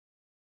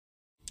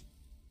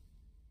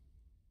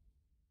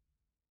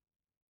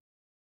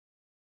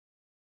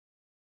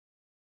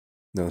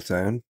No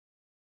sound.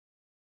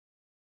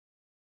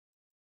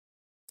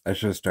 I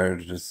should have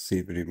started just to see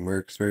if it even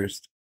works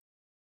first.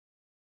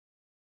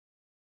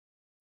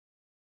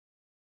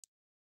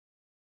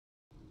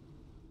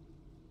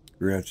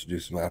 We're gonna have to do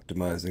some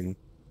optimizing.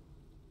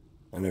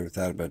 I never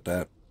thought about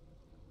that.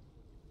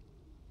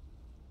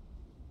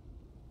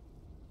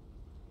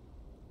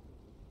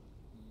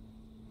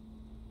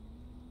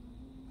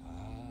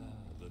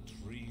 The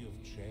tree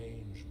of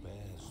change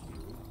bears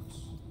fruits.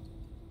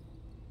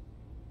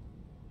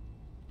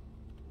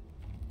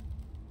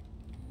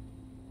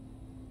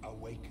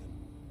 Awaken,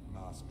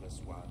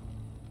 maskless one.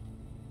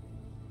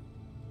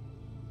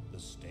 The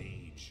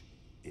stage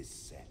is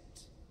set.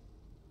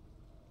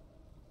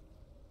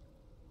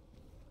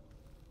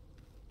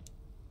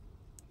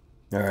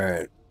 All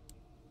right.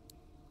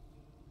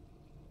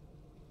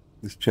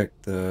 Let's check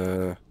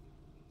the...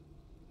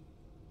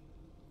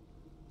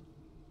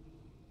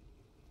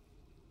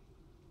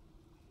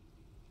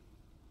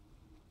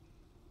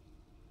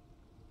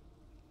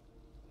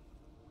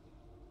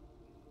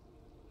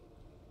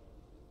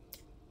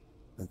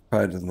 It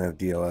probably doesn't have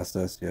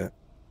DLSS yet.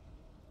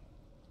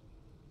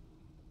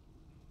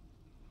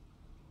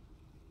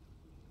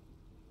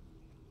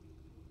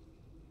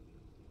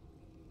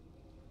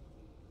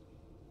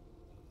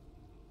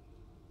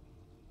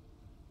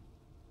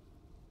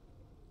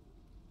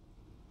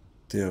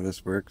 See how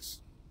this works.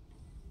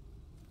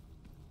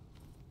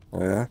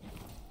 Oh yeah?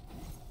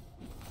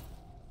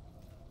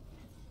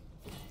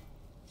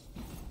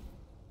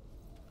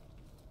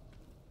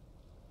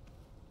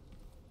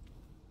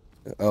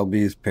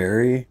 LB's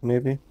parry,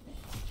 maybe?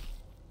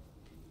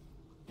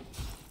 Let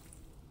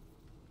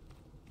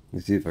me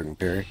see if I can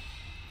parry.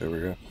 There we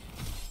go.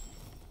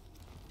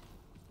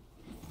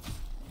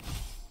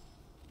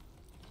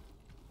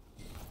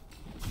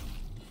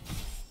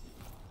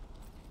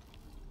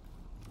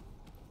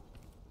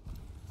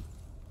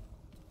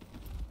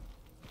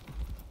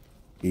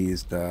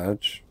 Ease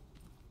dodge.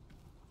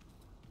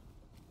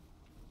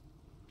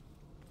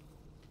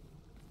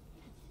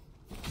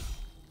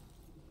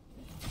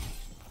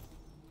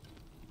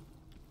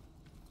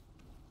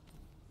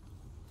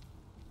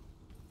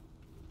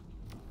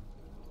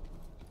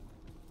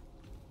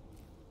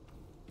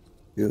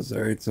 Feels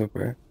alright so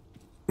far.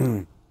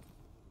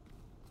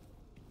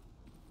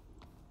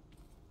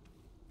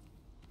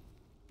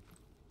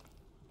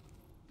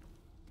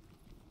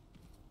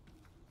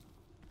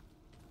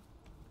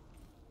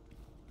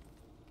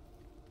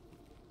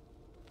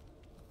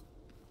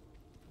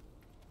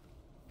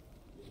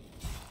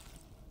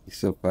 He's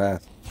so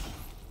fast.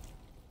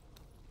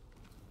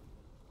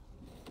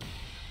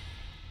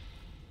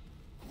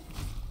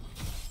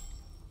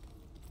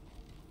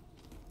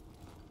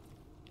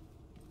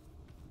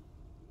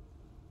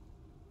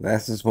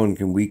 Fastest one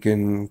can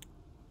weaken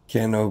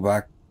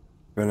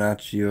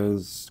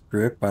Canovaccio's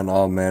grip on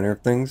all manner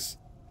of things.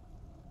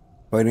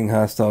 Fighting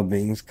hostile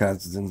beings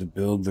causes them to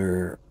build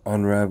their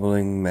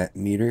unraveling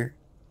meter.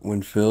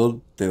 When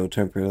filled, they will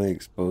temporarily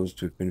expose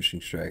to a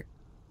finishing strike.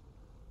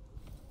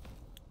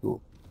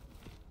 Cool.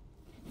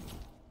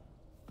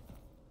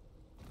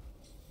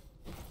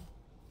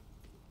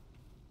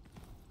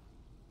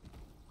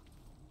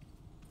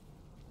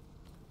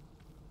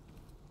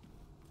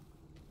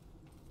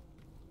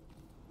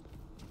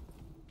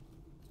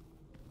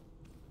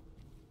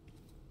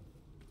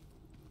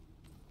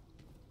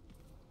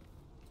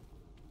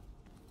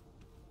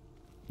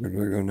 Where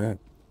do I go now?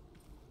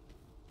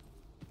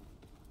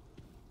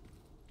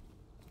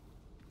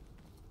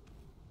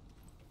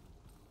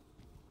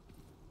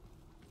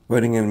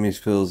 Fighting enemies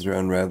fills their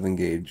unraveling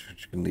gauge,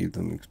 which can leave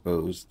them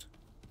exposed.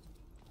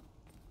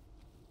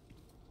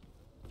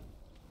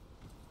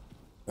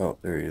 Oh,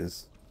 there he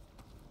is.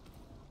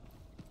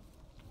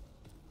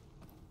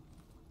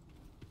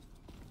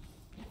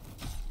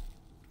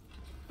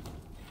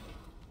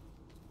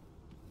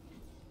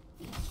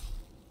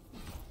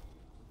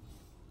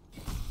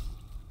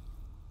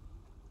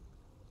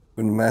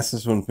 When the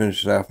Massless One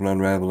finishes off an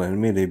unraveled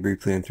enemy, they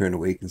briefly enter an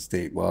awakened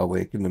state. While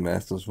awakened, the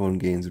Massless One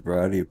gains a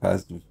variety of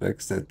positive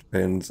effects that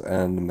depends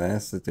on the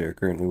mask that they are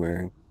currently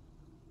wearing.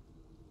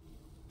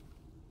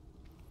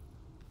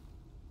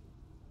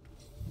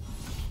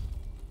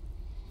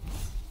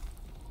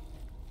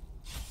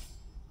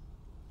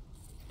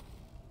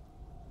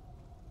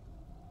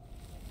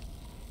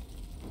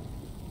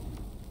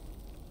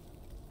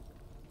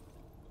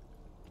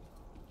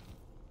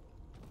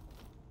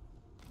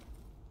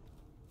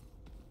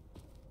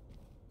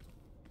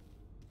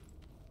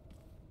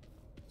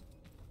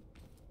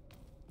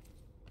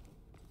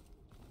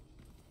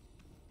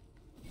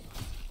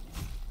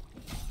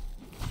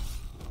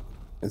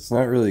 It's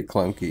not really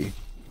clunky.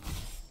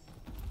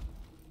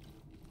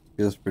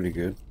 Feels pretty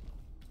good.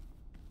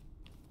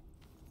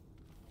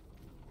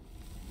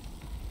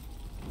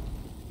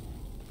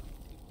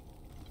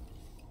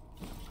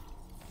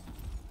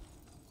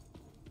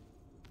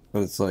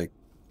 But it's like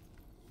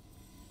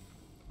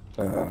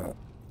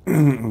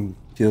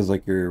feels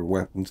like your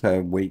weapons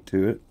have weight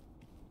to it.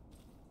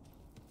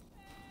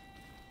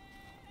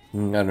 I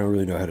don't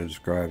really know how to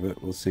describe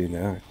it. We'll see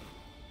now.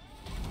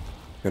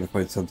 Gotta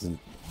fight something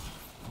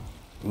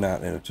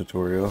not in a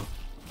tutorial.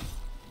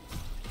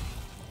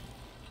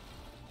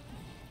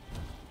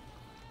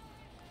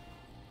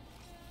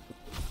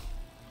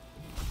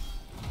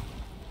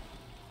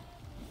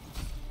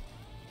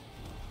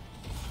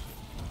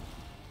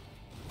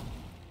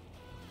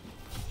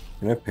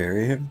 Can I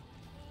parry him?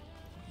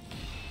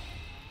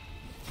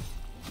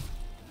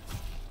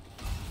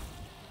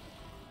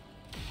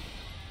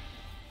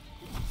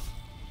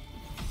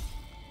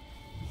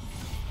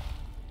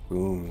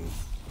 Boom.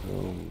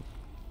 Boom.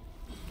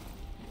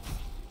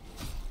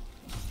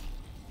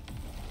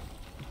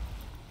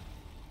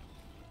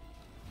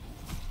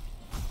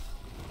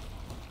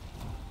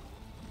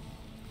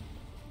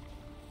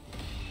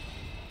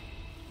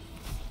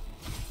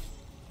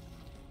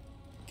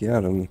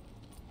 Got him.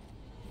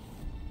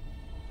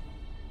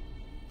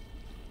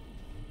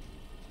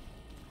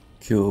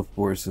 Kill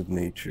force of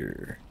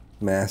nature.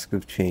 Mask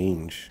of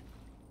change.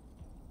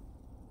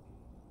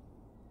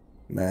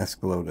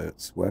 Mask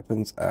loadouts.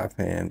 Weapons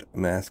offhand.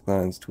 Mask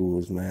lines,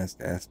 tools,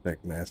 mask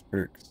aspect, mask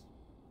perks.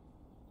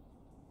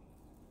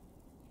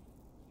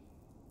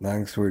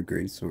 Longsword,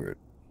 greatsword.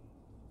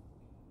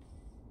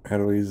 How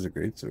do I use the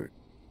greatsword?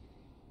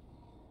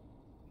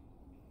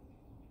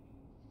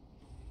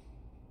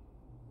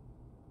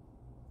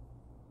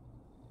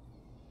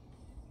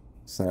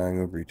 Song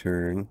of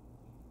return.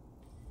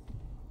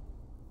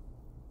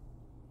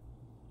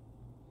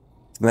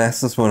 The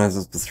maskless one has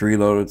up to 3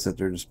 loadouts at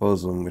their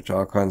disposal, in which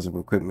all kinds of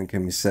equipment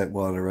can be set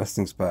while at a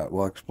resting spot.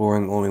 While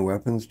exploring, only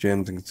weapons,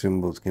 gems, and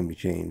consumables can be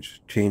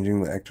changed.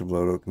 Changing the active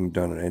loadout can be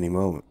done at any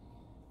moment.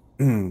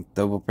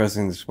 Double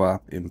pressing the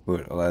swap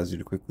input allows you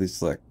to quickly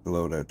select the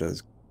loadout that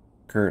is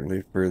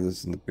currently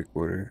furthest in the pick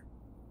order.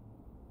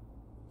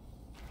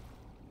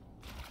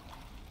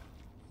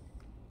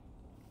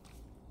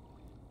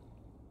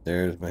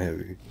 There's my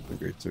heavy, the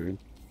greatsword.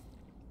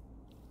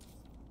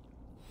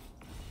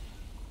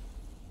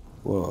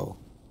 Whoa.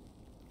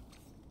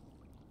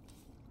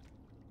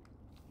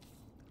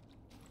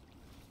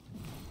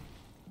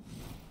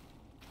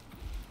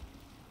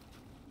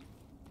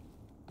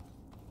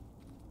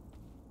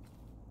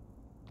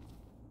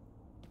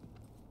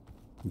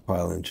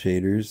 Compiling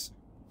shaders.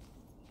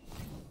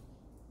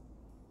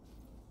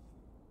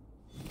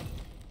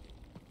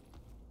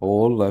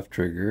 Hold left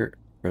trigger,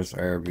 press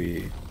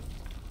RB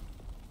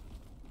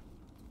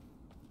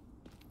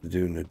to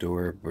do an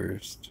Ardore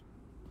burst.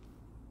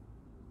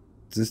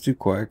 Is this too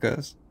quiet,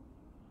 guys?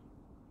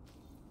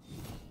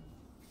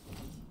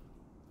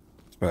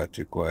 It's about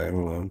too quiet.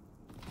 Hold on.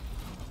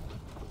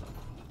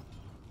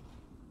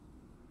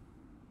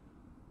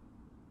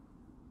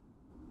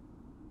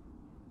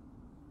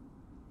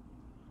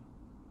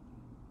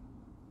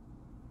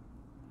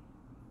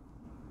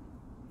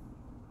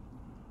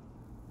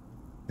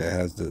 That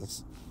has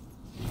this.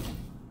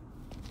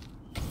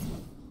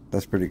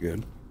 That's pretty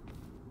good.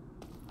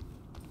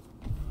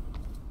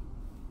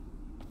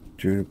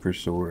 Juniper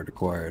sword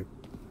acquired.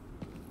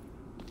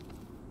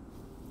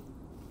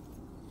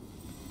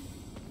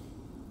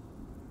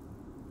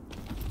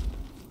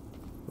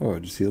 Oh, I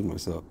just healed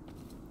myself.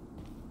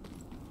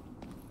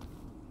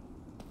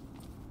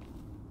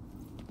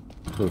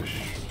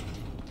 Push.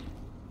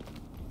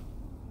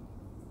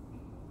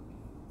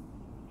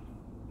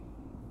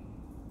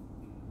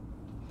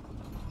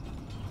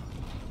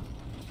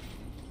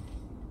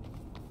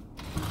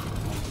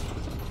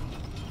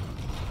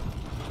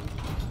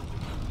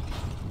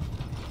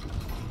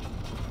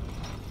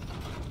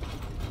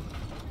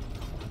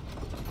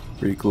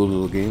 Pretty cool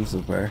little game so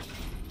far.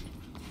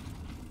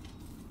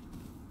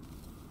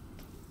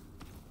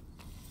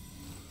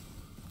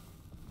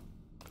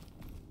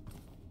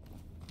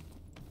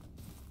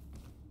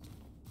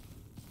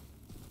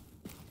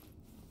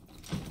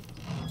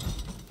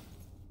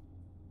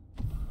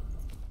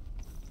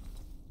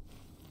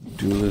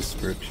 Duelist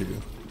virtue.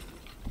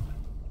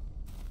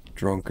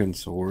 Drunken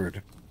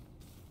sword.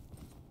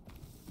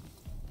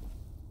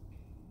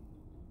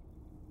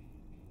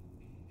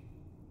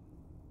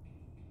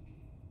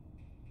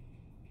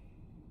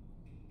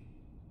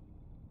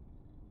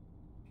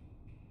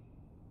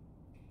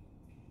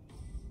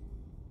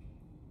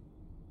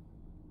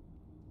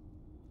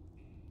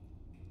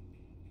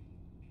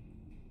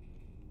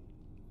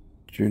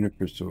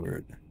 Juniper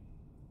sword.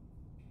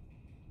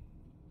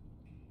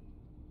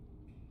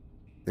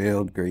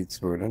 Veiled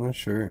greatsword. I'm not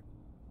sure.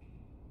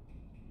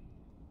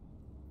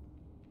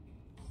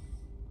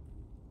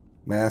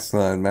 Mask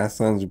line. Mask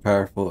lines are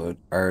powerful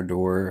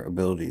Ardore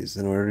abilities.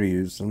 In order to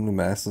use them, the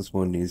maskless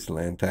one needs to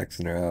land attacks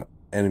in their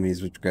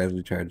enemies, which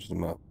gradually charges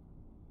them up.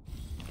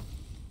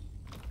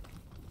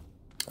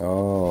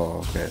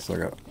 Oh, okay. So I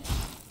got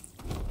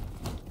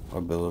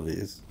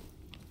abilities.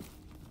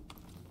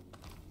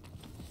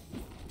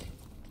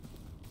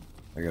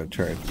 I gotta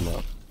charge them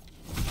up.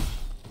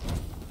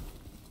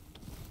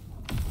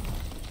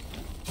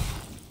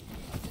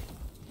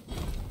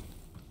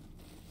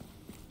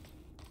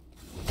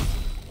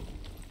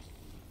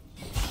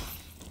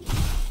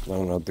 I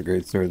don't know if the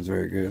greatsword's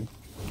very good.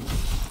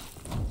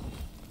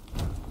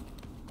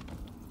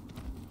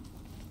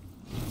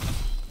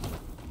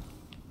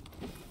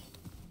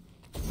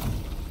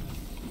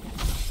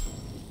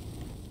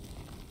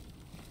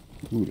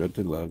 Ooh, that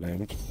did a lot of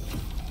damage.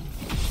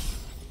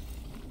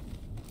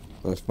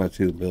 That's my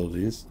two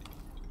abilities.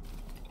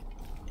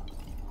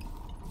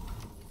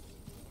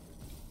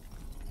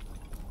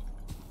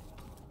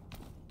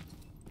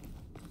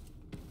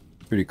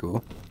 Pretty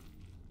cool.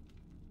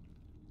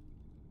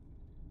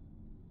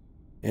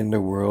 In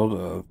the world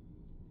of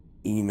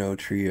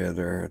Enotria,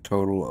 there are a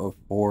total of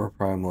 4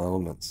 primal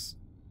elements.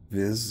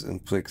 Viz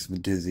inflicts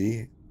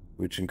Dizzy,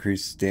 which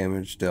increases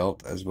damage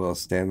dealt as well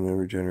as stamina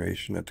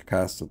regeneration at the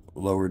cost of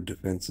lowered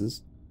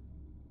defenses.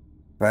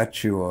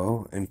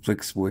 Fatuo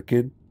inflicts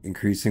Wicked,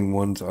 increasing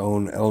one's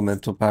own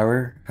elemental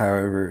power.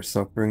 However,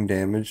 suffering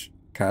damage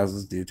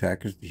causes the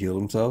attackers to heal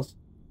themselves.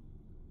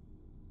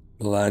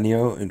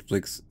 Melanio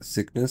inflicts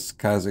Sickness,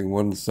 causing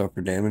one to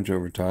suffer damage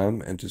over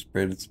time and to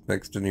spread its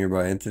effects to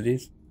nearby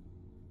entities.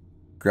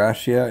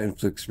 Gracia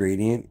inflicts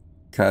Radiant,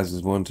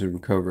 causes one to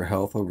recover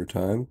health over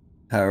time.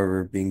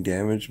 However, being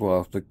damaged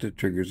while afflicted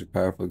triggers a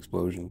powerful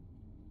explosion.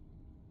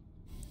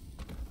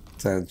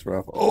 Sounds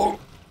rough. Oh!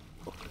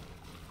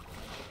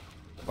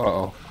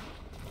 Uh-oh.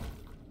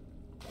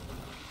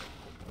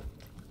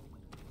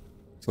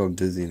 So I'm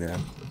dizzy now.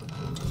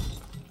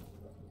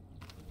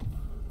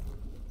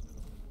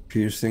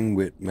 Piercing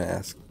Wit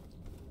Mask.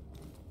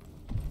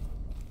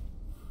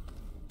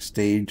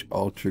 Stage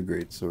Ultra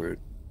Greatsword.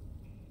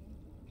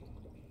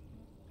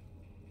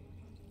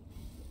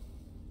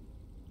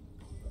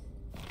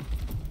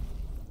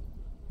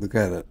 Look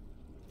at it.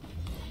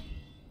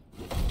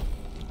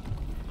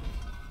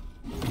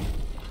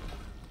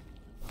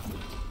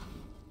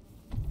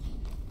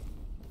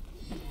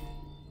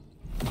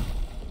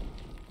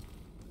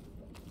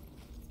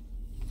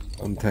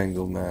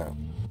 Untangle now.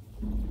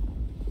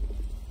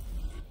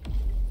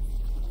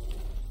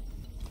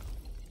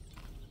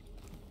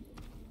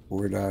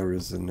 Ardore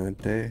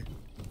Resonante.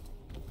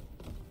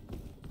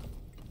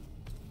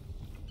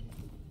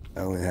 I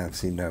only have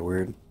seen that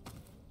word.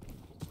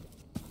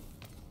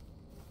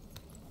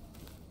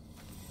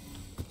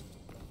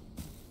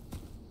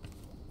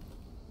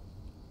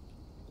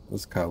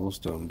 What's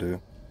cobblestone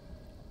do?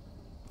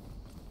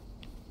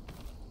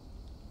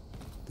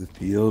 The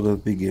Field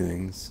of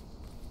Beginnings.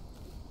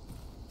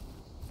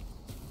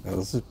 Oh,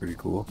 this is pretty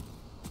cool.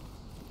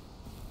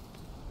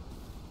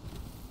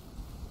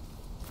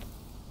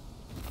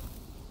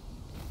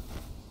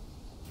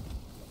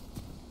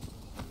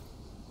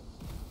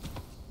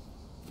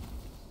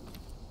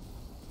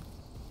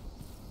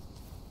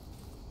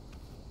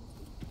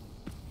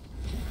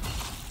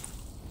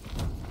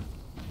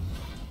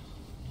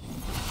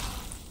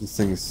 This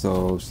thing is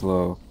so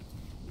slow.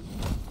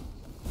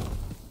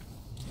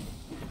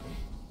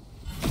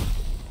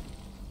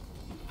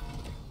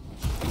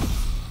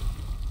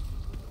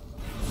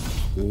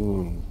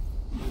 Boom.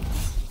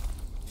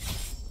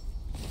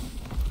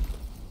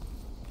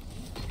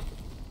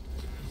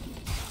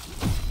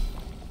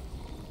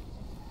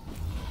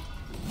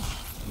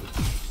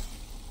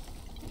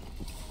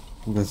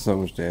 That's so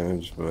much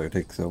damage, but I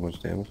take so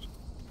much damage.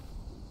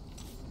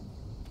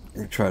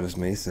 Let me try this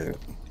mace out.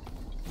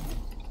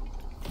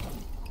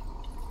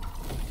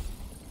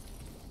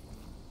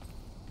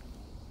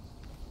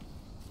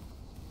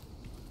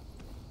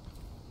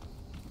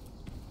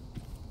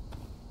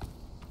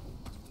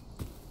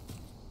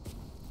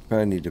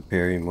 Probably need to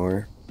parry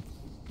more.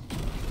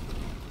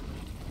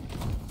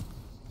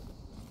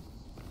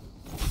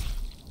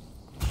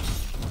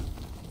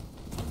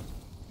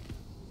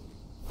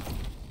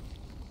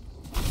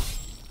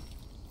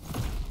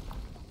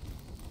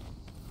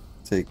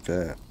 Take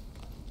that.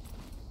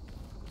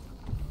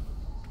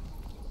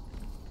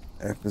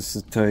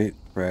 Ephesitite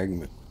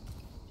fragment.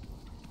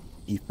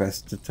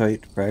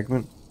 Ephesitite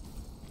fragment.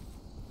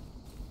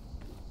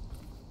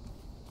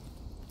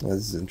 Oh,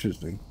 this is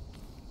interesting.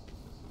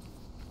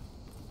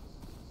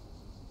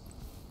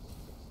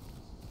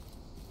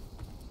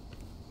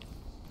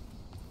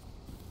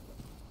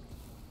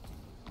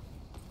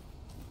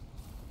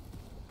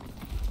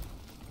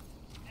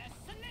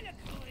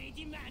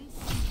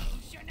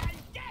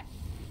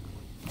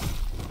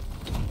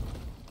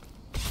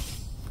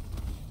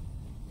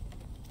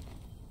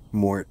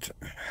 Mort.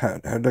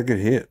 How'd I get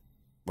hit?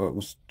 What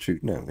was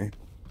shooting at me?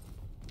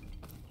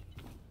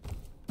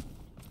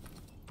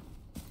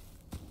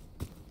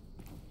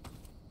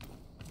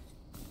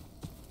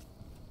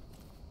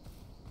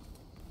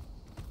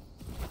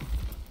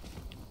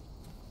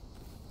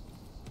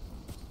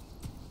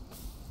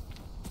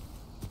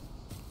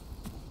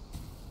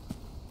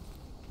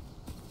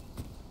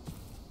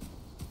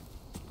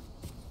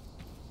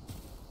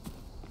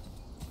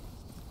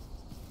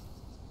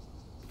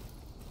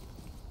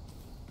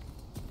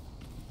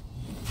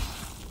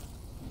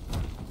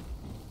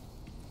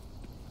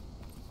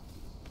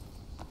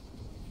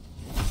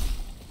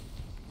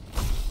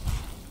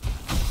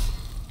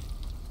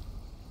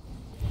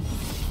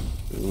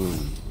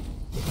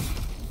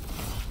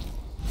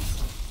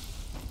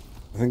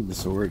 I think the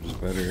sword is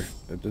better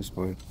at this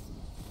point.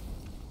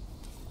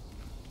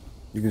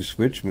 You can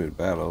switch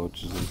mid-battle,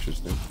 which is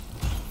interesting.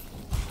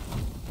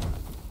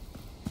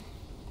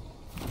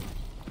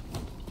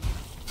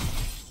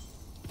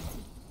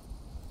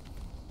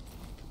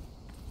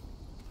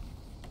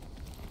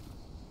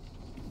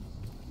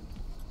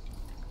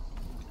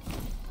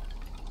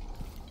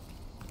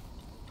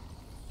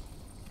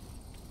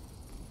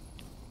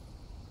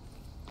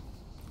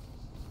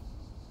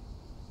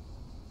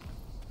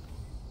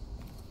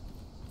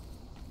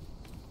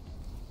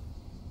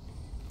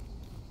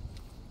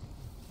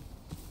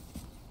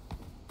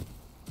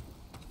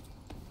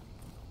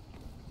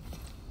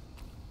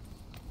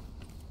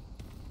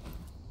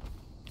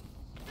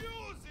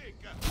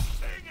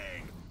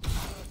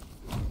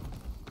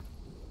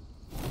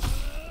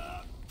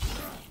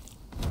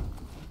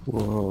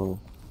 Whoa.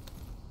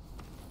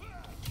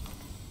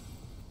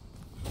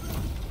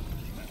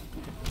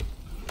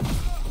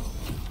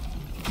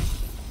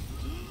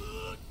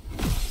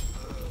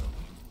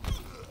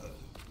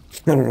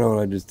 I don't know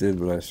what I just did,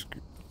 but I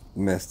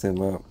messed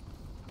him up.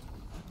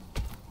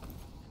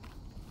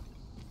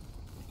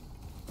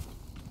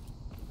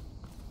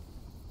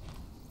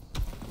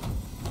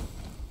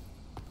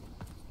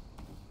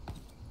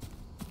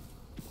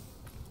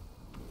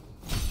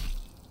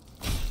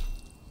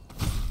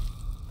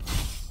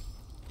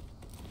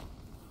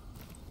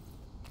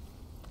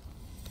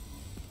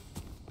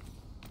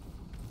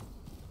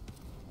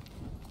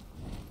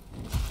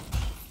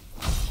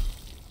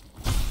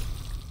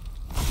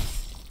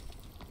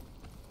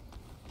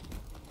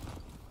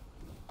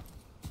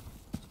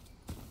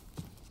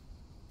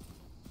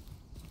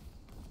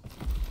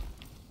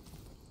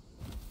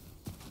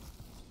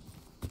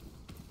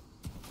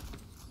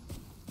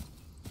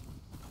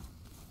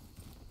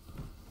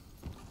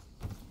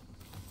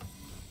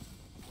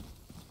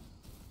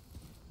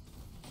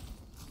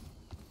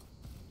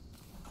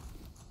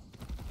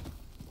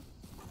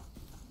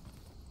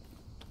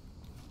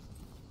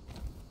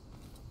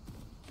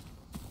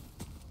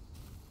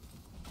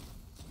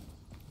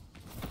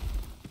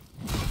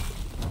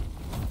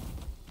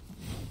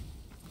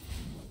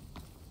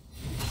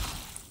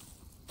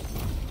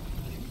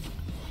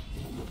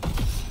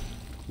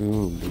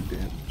 Ooh, big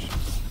damage.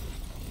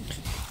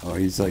 Oh,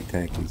 he's like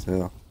tanky as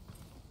hell.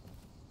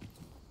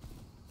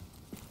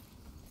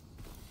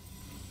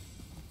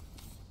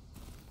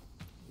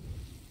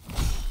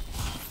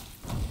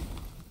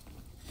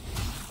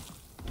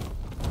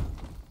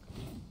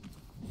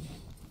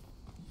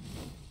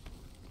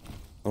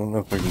 I don't know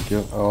if I can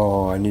kill.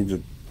 Oh, I need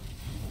to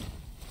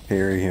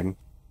parry him.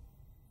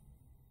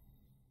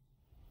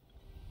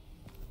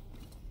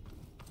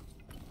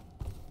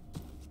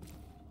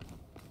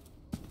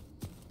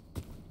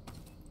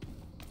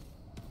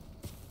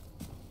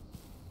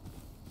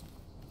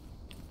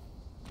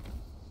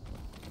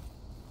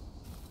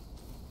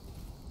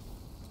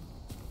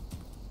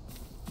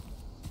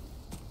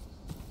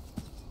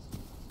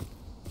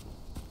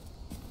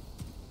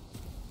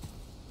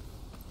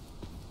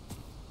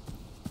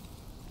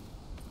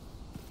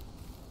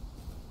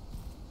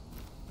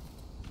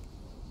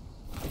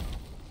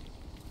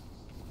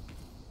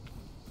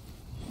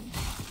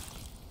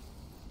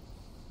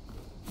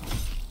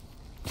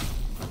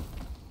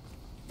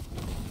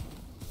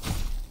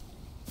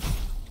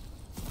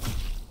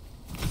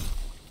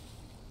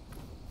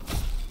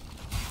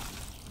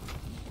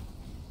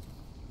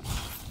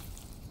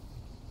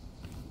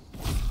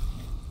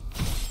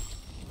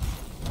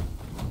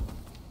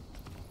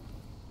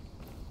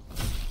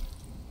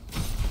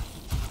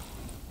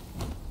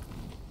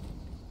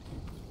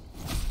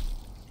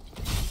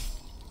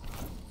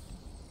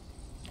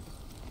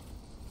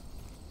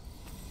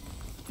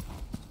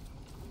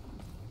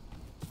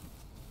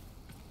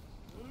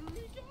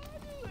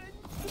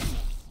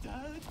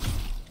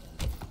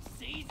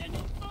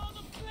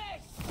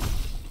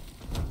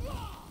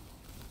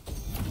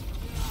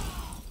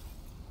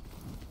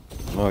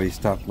 Oh, he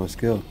stopped my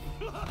skill.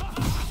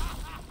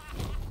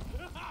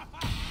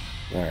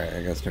 Alright,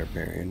 I gotta start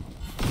parrying.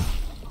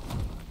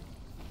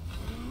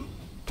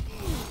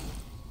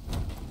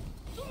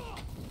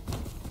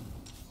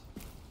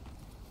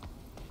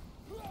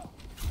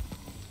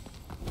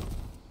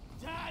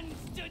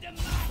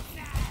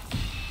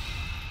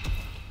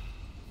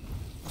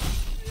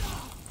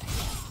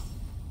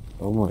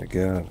 Oh my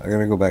god, I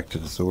gotta go back to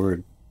the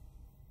sword.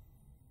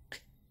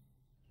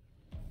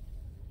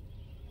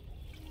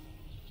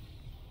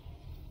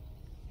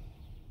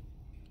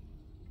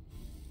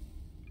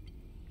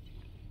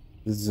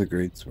 This is a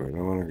great sword. I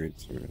want a great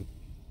sword.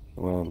 I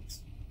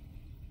want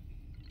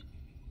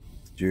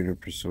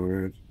juniper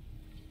sword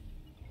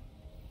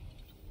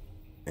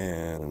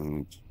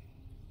and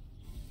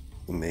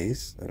the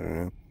mace. I don't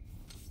know.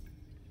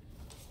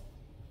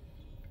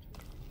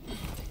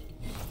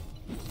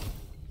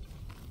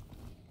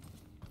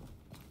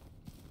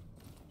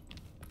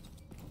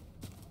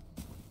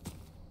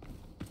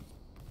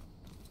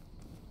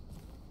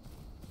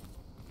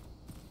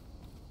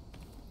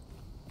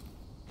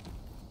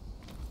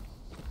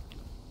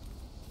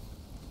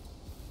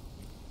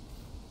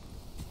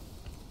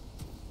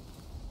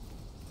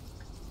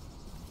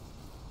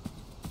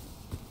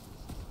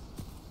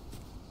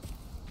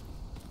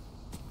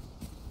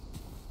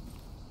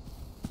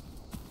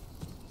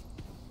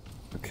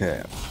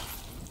 Okay.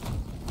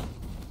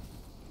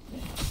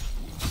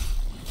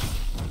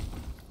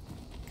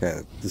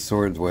 Okay, the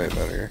sword's way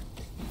better.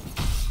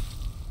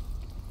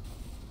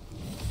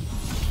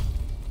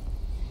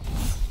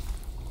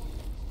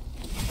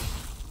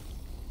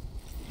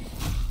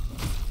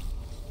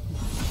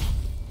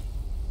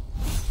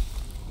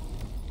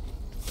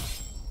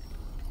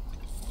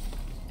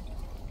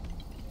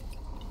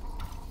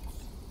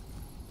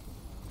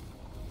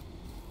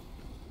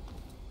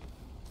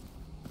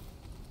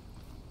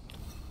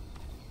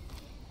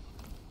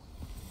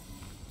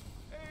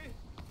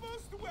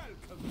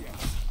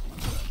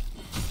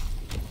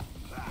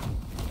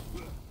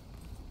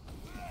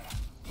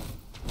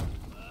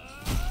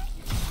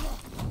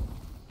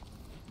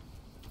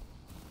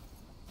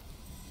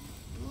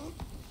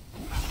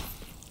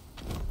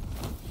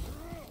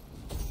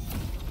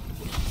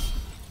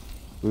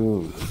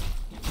 Boom.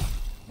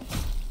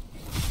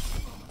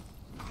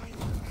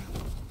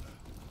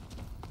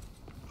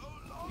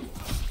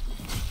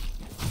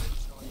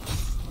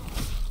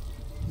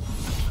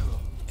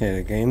 Okay,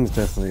 the game's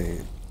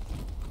definitely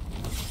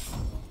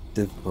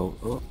difficult.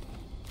 Oh,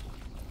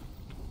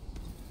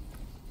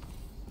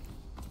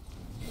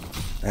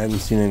 I haven't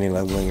seen any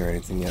leveling or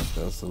anything yet,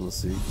 though, so we'll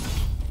see.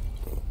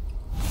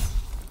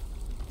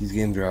 These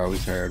games are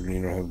always hard when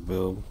you don't have a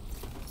build.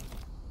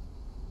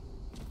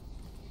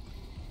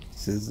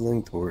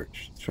 Sizzling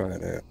torch. Let's try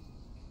it out.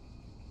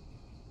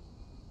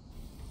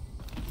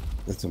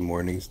 That's a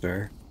morning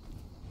star.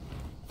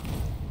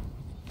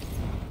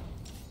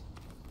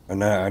 I'm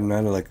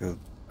not like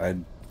I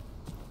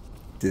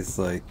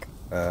dislike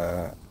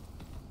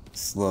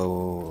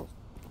slow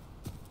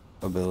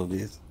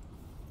abilities.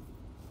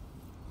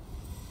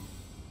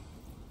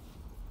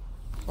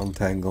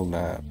 Untangle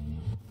knot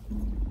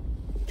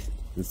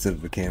instead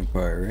of a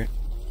campfire, right?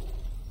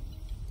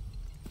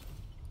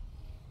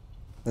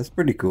 That's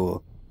pretty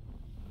cool.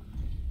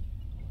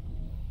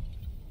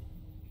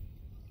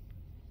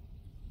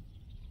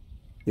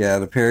 Yeah,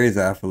 the parry's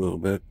off a little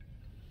bit.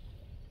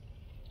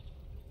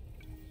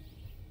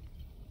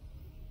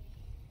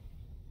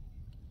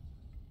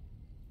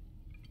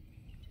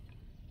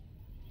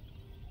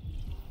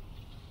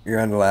 You're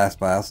on the last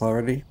boss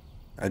already?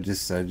 I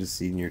just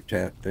seen your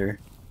chat there.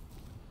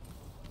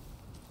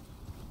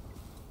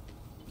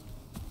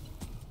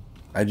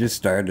 I just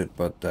started,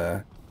 but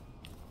I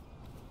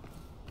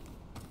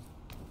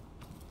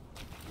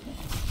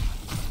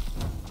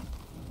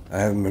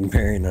haven't been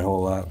parrying a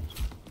whole lot.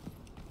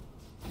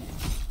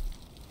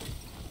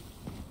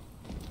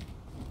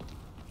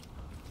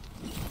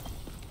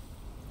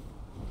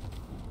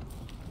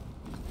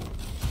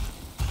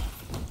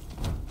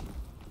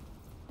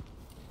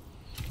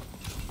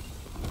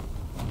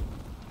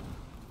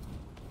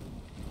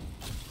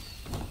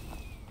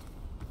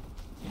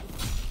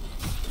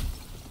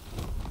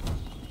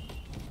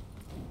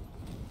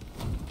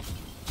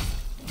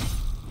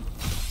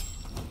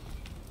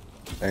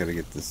 I gotta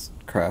get this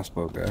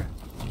crossbow guy.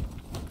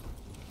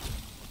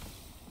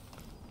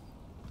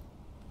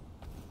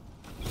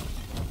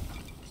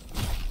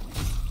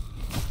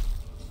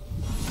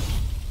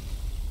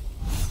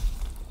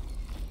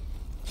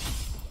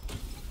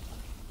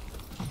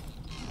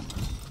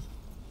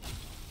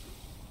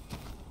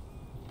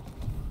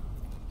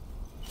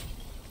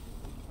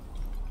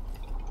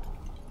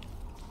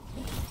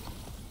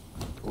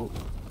 Oh.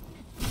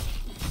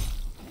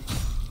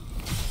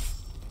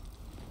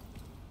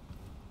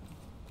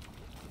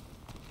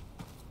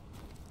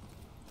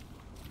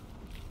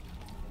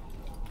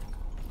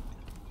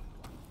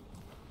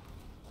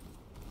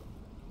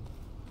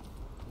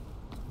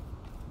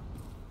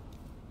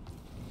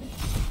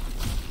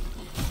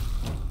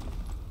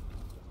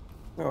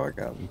 Oh, I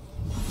got him.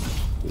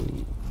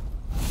 Ooh.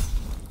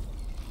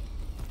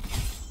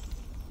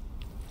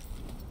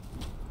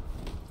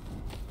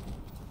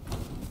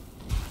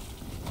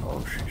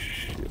 Oh,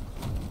 shit.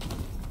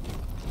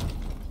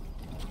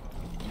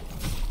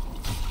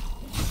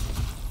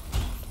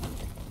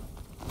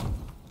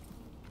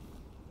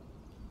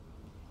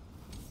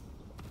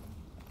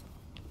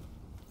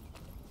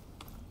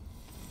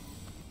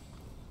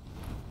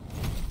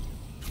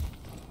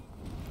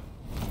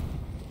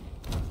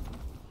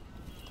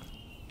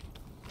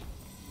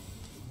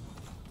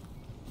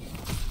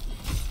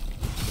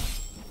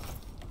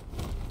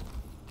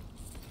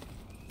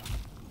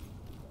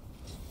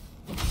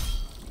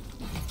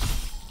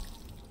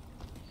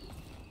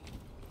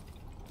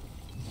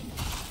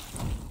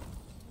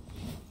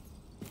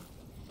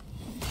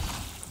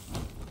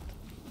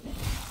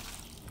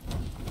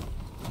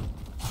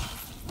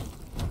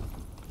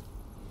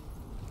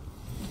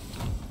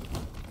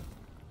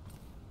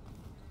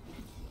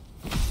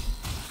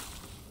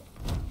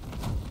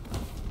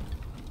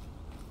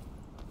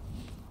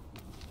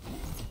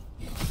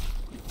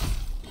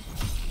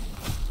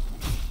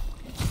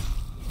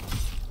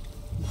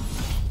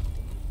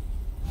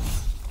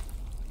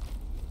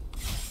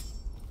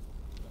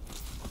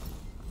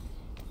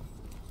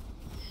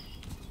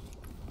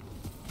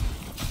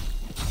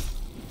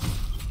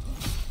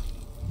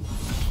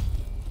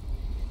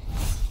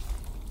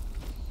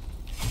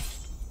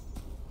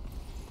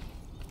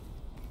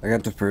 I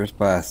got the first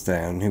boss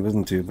down. He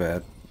wasn't too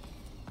bad.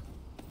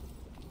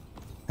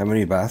 How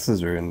many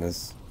bosses are in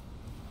this?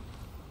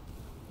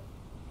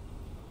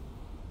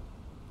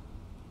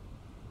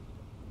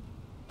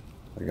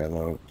 I got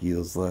no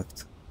heals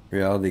left.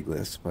 Reality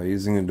glyphs. By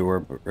using a door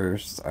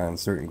burst on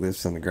certain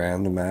glyphs on the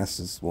ground, the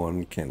masses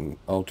one can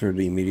alter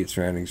the immediate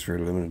surroundings for a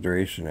limited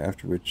duration,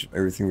 after which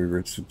everything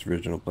reverts to its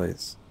original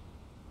place.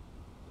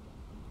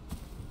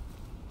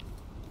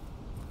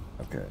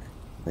 Okay.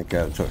 Thank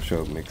God it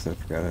showed me because I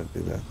forgot how to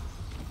do that.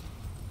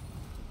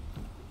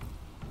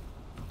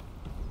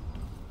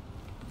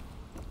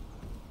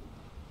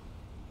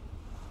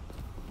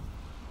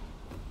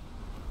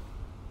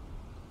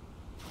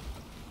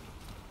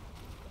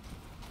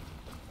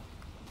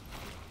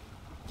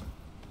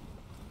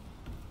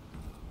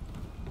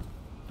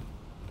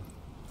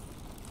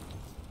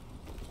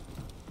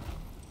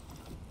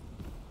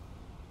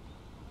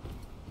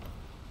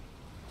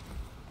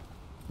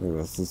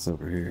 what's this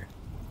over here?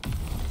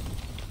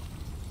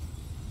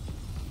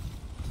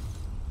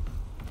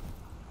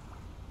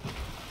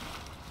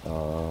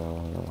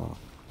 Uh,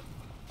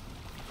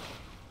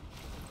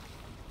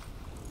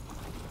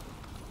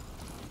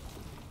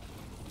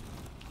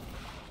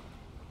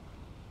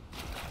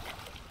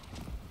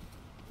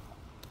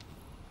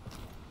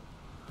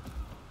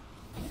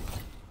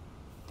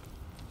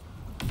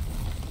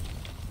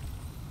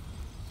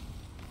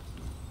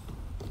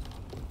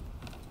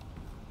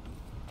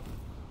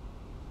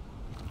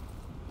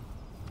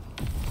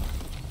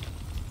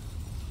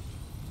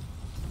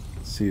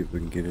 let's see if we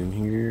can get in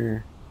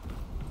here.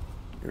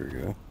 Here we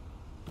go.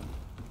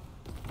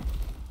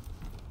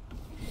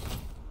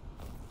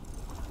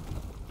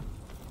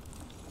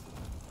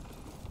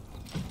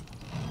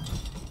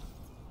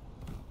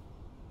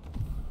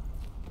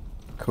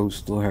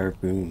 Coastal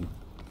harpoon.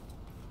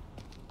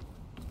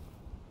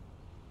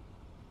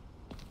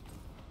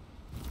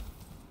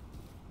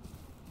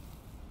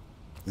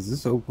 Is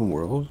this open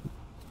world?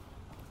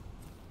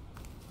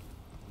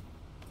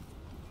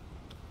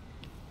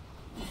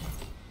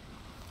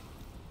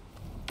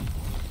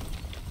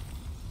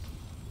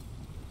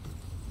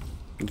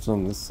 What's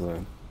on this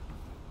side?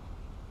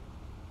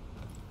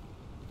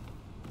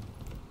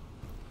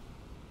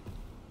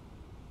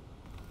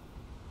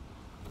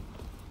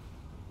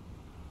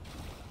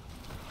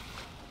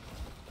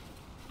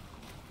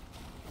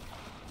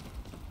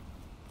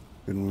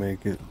 Couldn't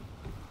make it.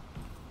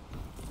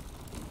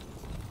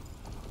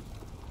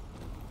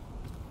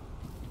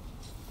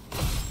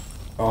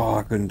 Oh,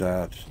 I couldn't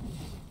dodge.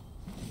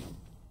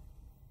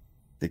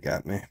 They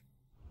got me.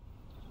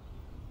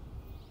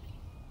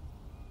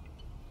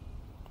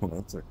 Hold on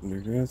a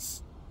second, there,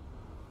 guys.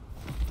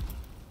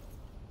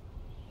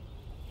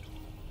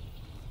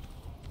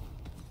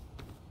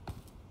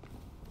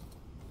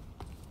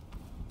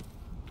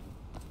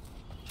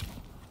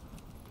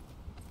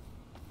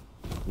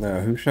 No,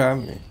 who shot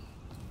me?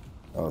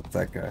 Oh, it's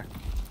that guy.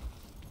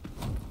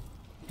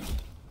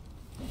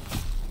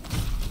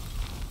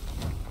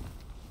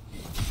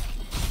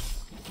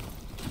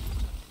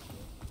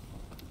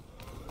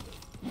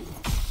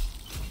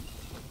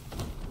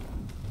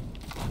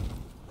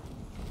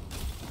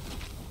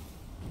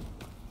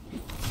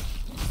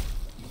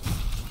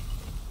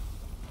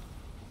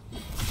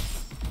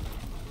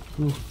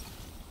 Ooh.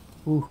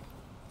 Ooh.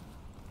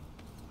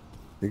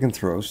 They can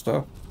throw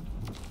stuff?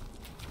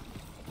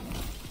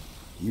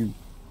 You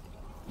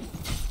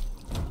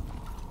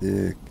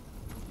dick.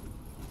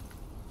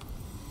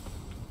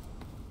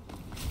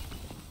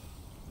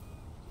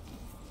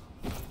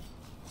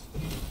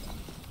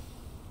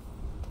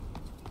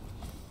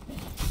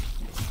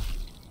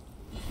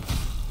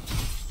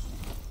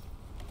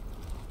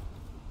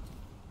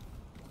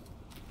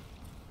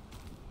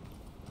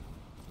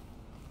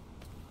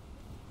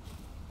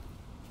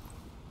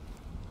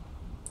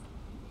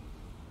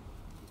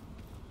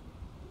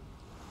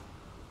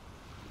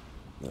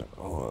 No,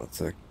 hold on a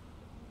sec.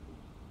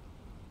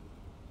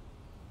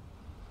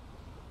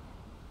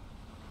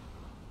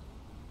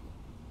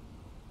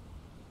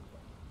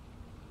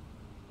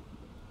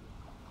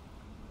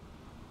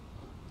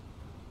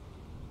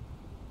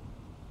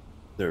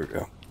 There we go.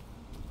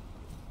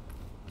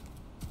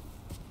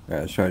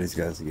 Alright, let's try these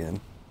guys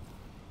again.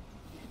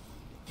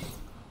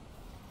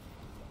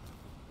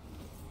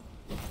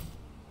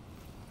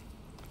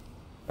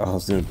 Oh, I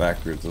was doing it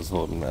backwards. I was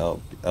holding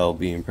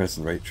LB and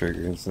pressing right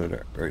trigger instead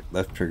of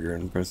left trigger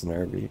and pressing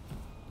RB.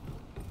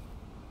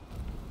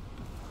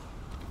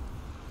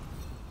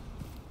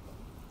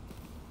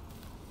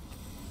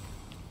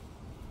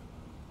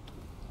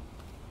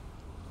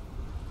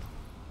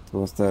 So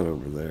what's that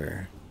over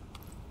there?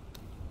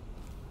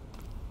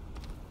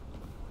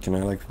 Can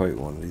I like fight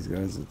one of these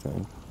guys at a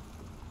time?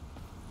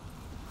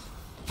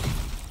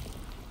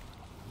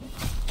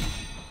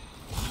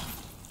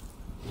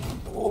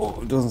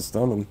 Oh, it doesn't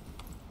stun him.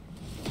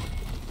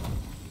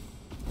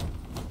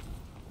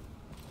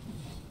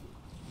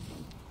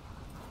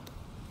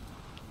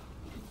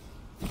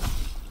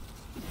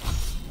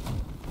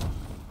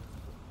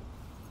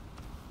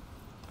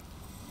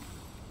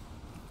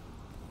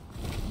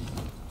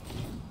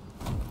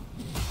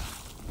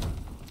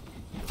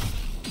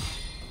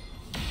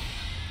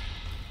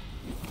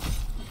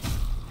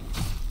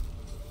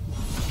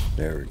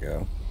 There we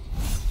go.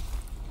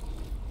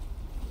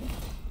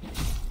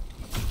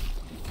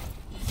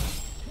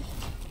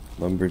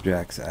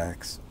 Lumberjack's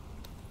axe.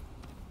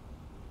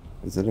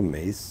 Is it a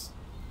mace?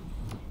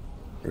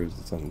 Or is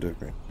it something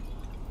different?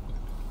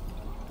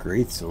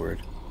 Great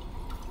sword.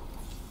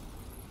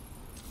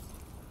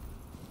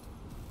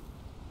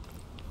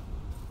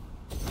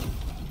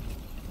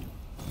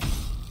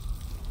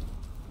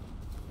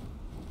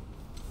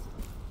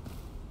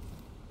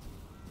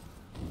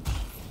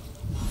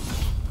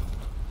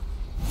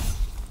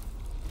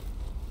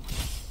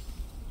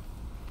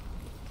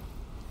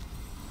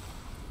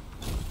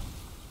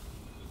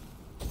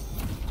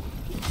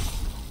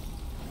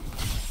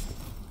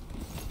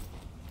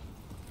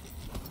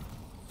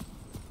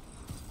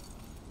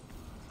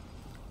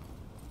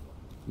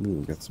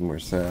 Ooh, got some more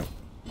sap.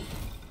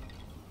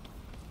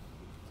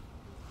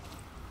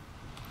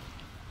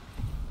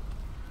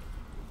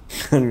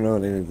 I don't know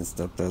what any of this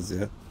stuff does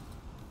yet.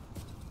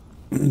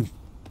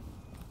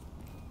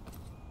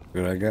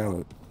 But I got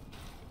it.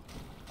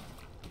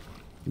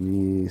 Give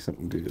me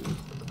something good.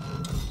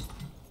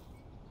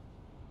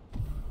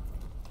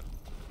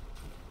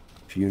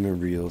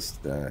 Funereal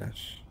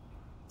stash.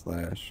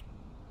 Slash.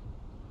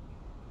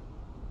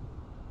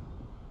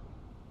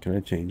 Can I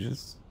change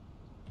this?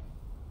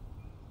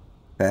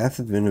 Path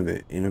of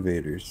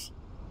Innovators.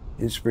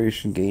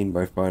 Inspiration gained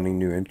by finding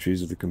new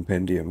entries of the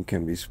compendium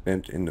can be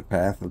spent in the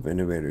Path of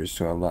Innovators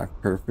to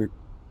unlock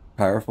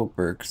powerful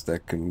perks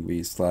that can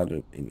be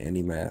slotted in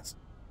any mask.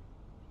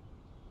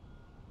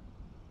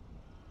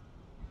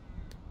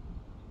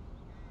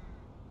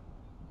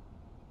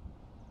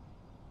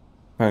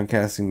 Upon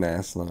casting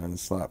Mass Line,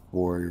 slot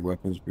 4, your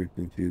weapons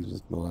briefly fuse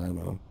with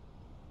Milano.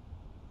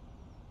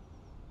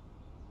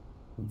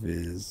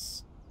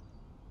 Viz.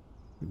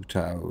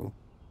 Utau.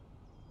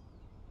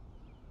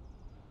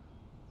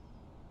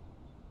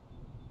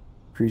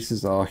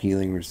 Increases all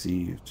healing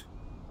received.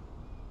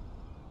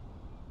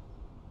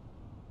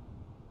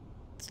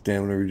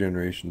 Stamina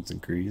regeneration's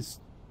increased.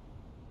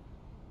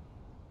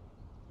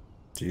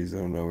 Jeez, I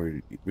don't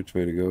know which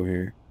way to go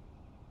here.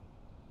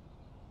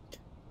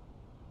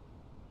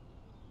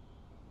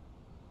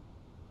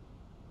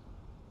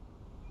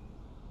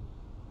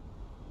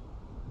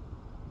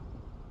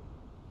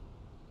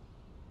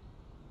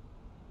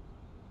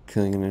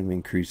 Killing an enemy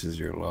increases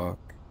your luck.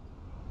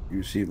 You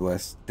receive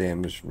less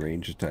damage from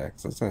range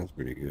attacks. That sounds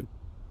pretty good.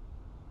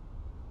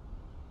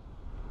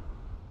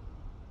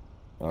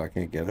 Oh, I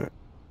can't get it.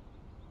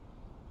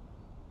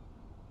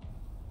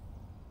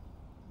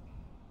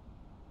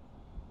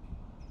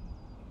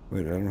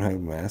 Wait, I don't have a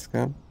mask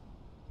on?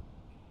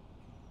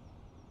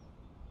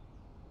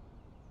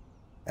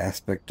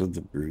 Aspect of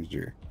the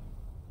Bruiser.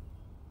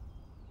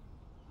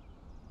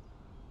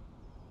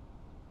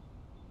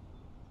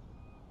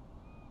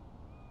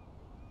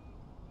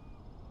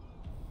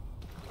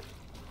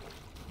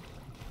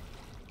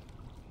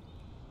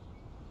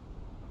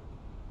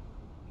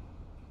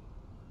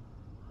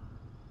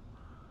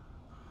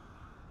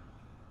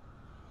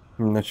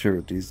 I'm not sure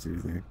what these do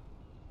there.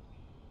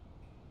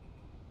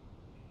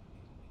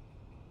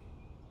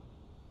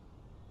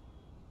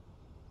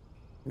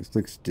 This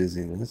looks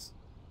dizziness.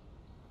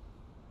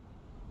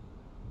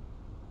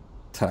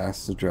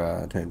 Task to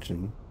draw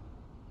attention.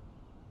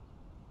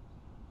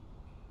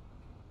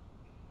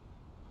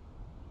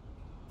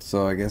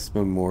 So I guess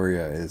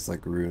Memoria is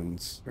like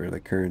runes or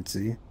like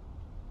currency.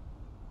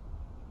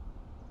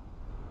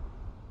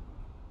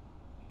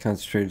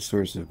 Concentrated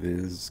source of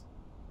is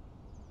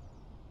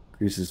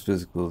increases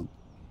physical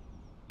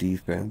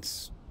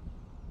defense.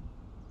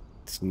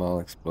 Small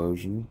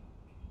explosion.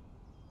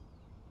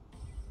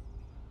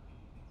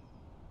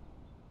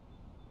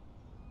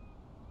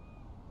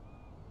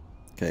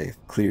 Okay,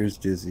 clears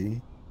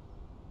dizzy.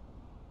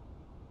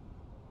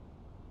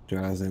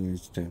 Draws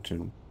enemy's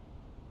attention.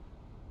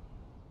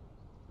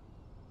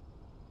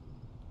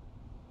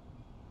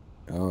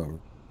 Oh,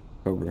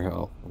 cover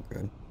health.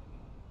 Okay.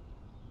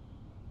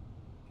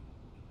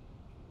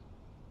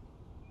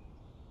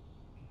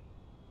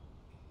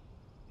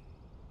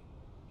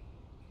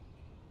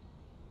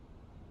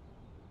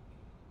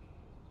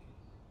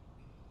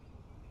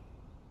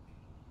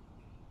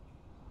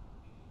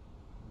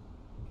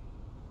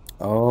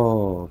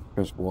 Oh,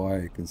 press Y,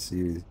 you can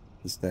see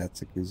the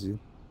stats it gives you.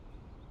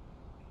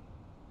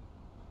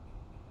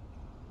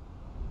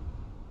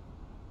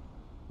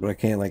 But I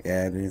can't like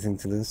add anything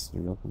to this or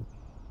nothing.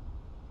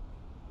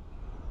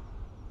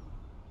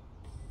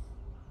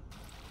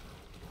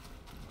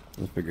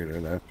 I'll figure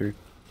it out after.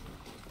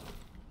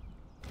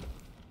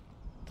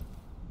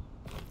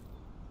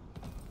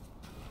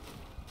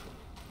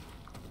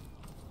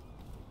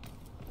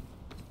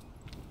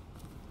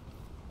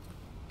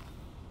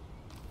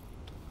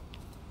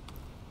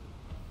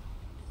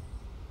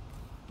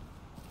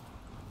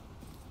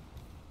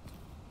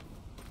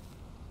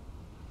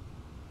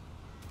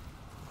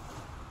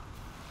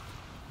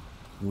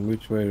 And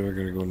which way do I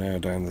gotta go now?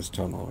 Down this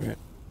tunnel, right?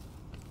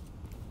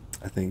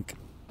 I think.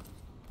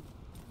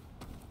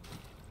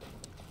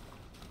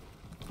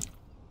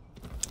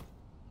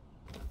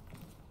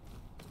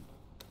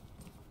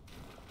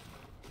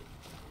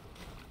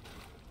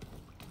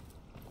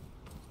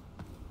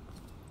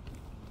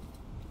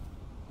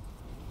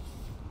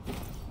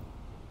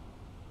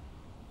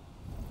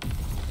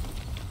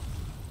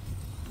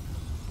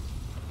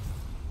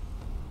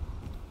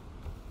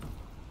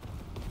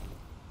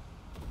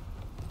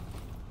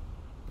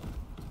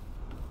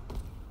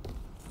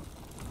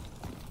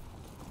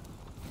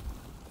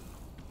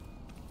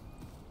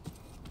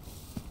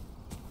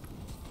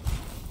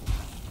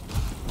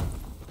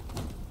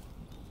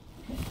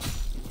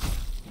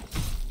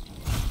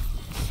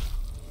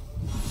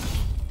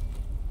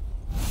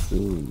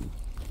 Ooh.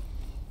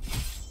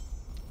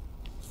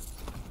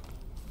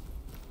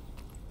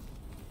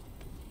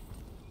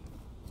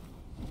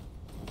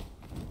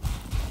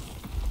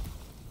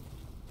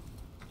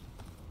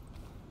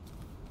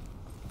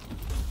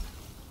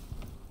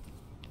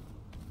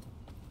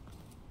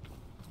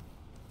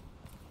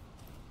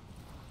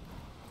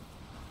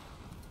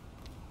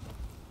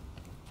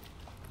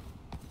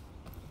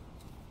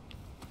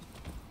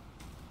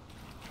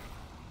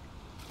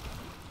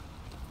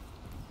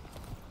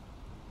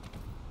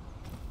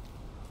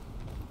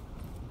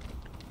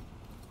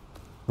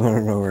 I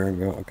don't know where I'm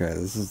going. Okay,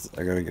 this is.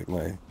 I gotta get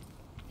my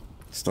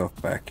stuff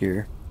back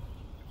here.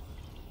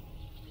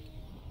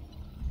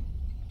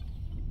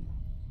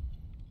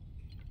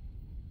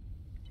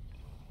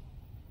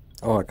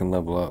 Oh, I can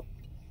level up.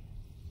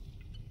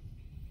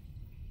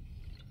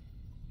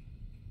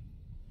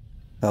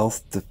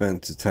 Health,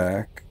 defense,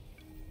 attack,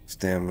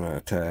 stamina,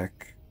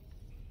 attack.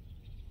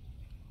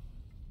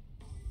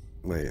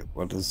 Wait,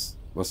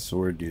 what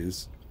sword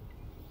use?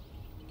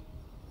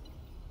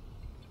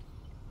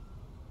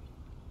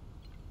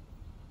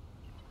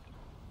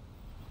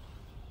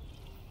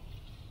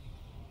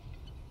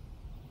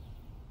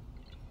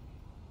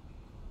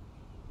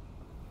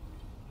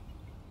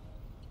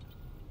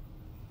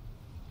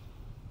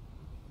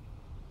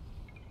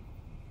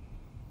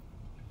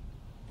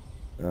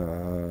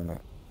 Uh,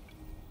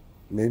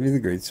 Maybe the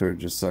great sword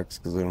just sucks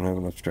because I don't have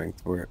enough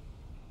strength for it.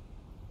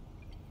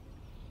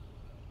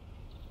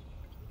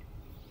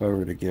 If I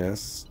were to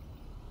guess.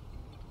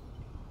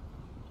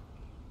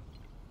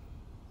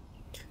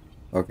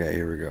 Okay,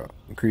 here we go.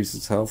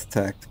 Increases health,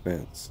 attack,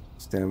 defense,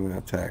 stamina,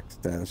 attack,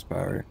 status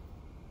power,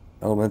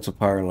 elemental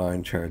power,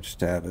 line charge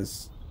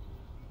status,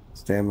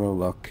 stamina,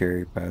 luck,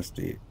 carry,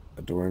 capacity,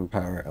 adorn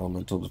power,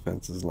 elemental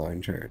defenses,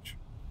 line charge.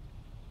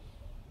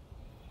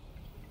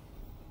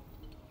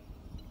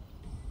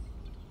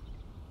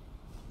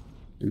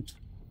 Oops.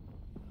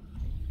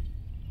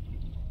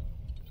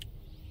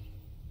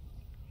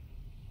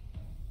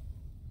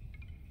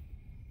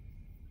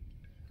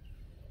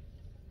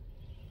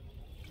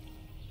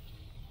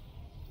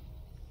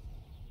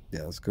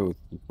 Yeah, let's go with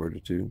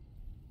fortitude.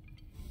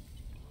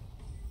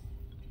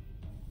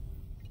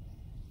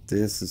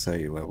 This is how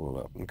you level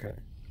up. Okay.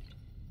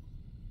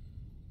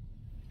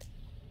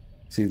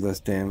 See less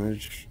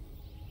damage.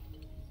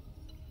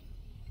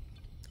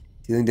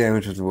 Dealing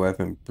damage with a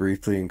weapon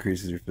briefly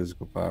increases your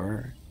physical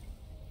power.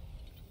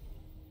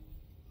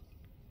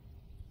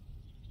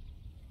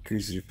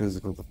 Increases your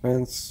physical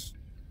defense.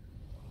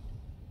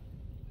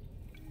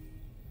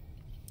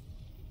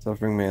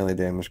 Suffering melee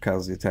damage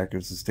causes the attacker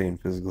to sustain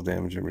physical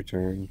damage in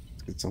return.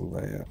 Let's get some of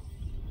that, yeah.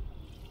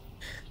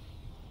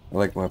 I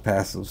like my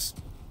passives.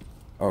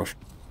 Oh,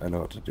 I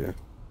know what to do.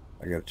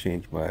 I gotta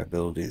change my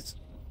abilities.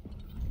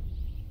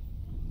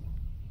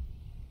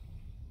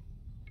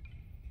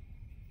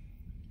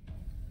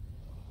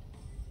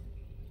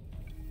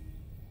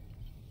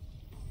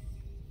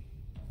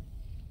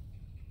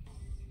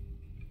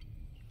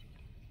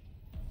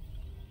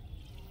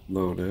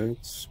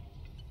 Loadouts.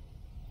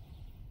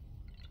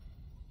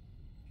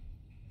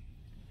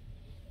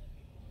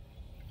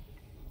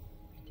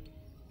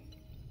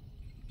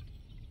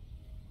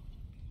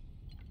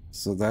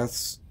 So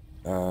that's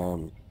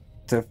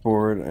step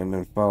forward and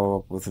then follow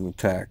up with an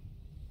attack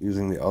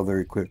using the other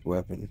equipped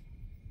weapon.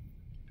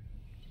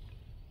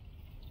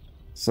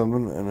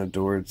 Summon an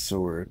adored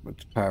sword with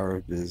the power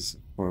of Viz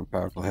for a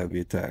powerful heavy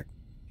attack.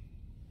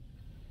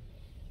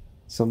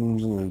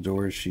 Summons an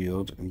adored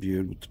shield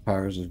imbued with the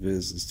powers of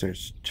Viz and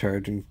starts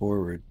charging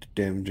forward,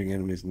 damaging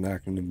enemies and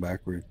knocking them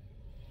backward.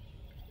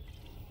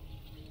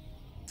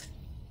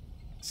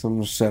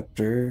 Summon a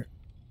scepter.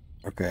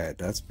 Okay,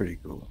 that's pretty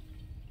cool.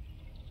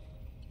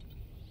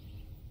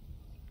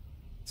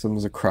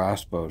 Summons a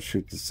crossbow,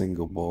 shoots a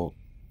single bolt.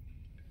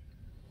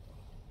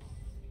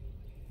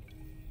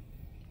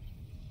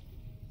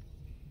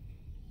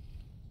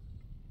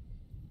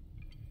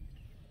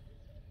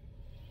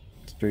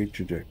 Straight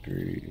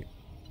trajectory.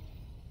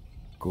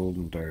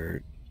 Golden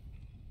dart.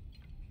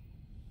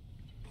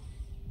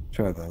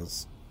 Try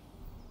those.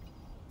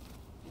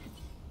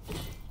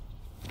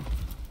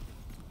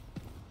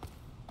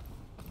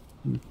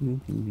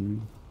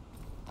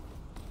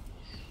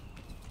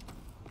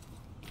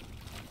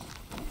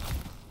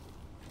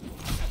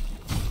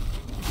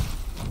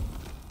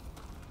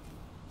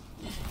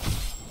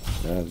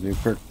 New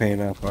perk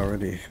paying off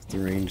already. The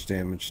range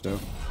damage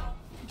stuff.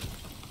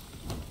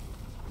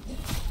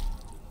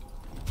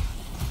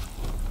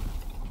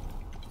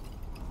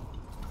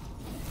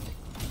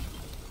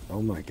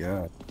 Oh my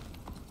god.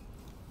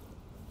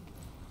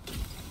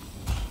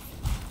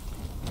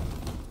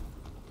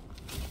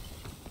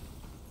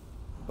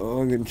 Oh,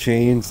 I'm getting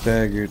chain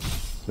staggered.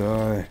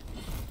 Die.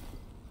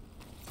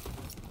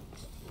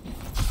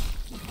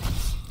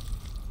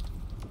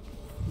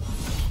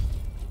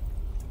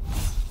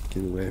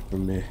 Get away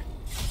from me.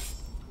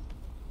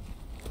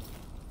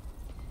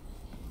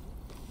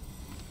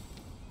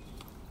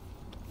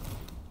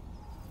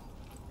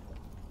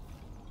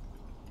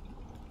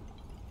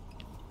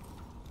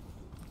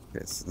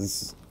 Okay, so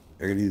this is,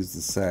 I gotta use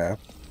the sap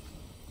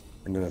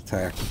and then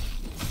attack.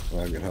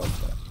 Well, I can help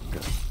that.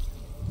 Okay.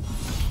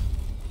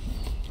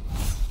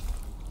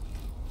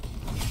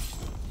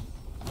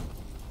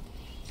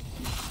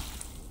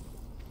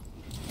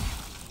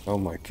 Oh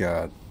my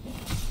god.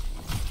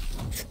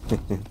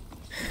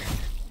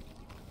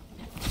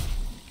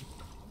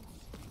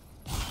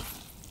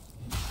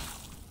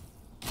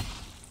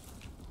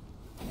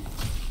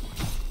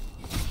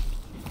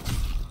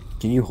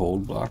 Can you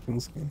hold block in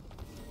this game?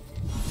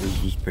 Or is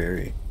it just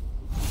parry?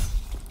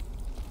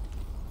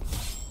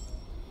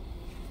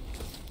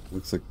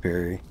 Looks like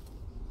Perry.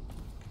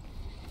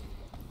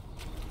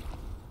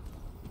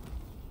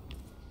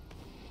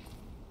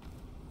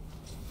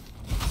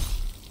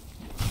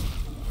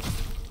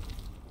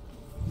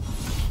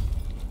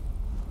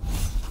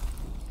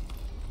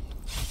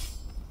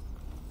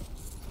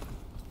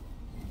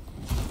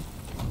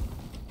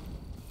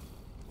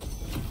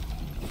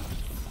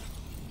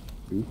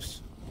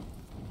 Oops.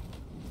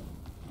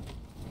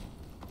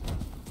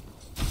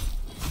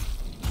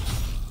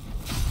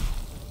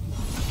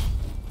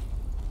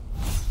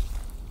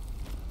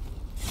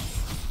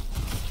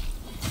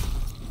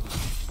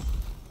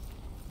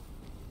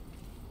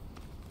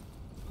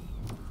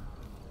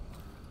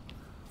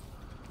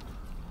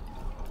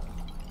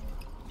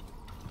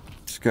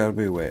 There's gotta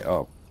be a way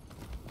up.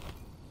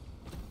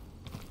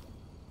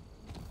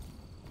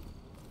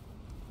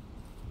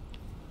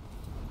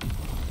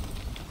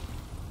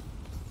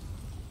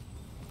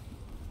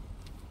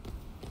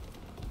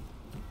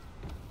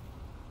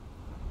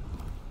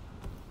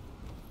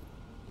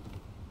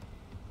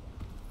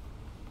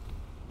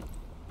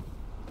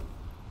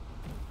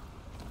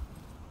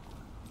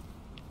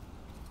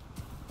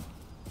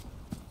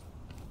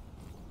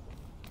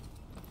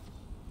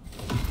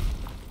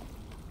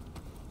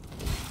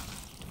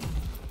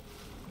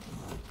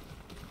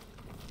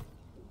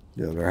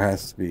 Yeah, there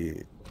has to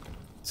be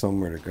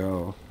somewhere to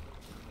go.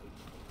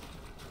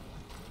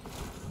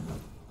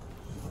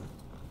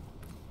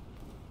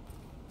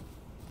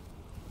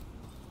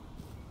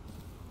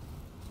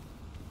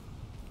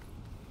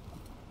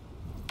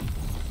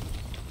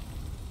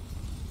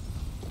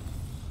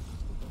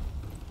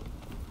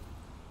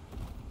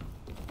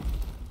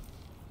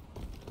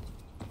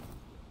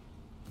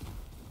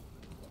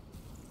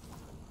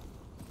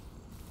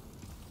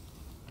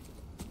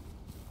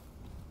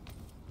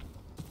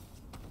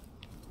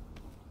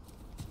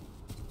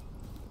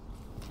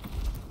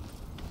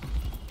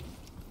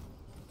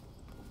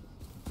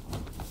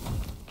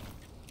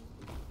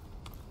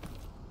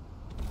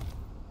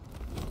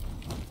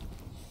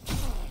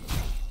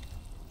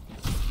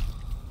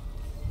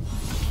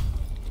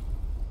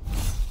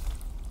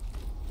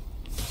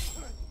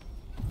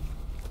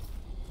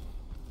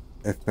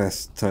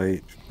 FS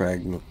tight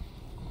fragment.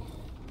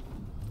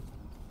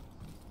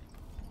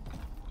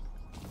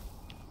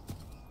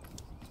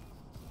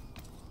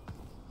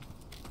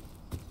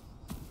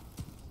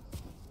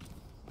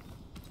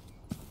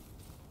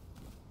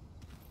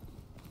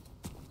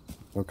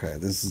 Okay,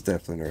 this is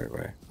definitely the right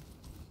way.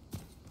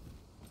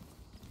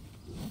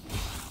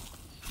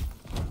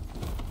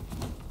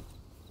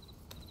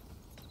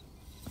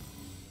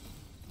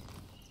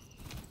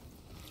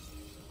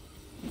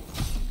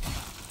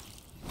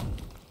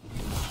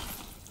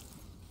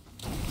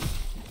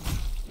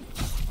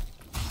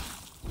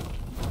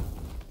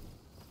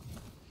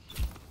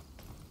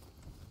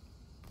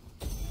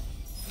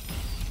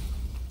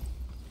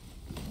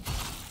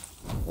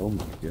 Oh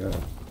my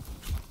god.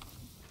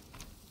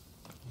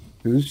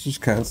 Who's just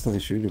constantly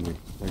shooting me?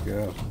 Oh my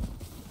god.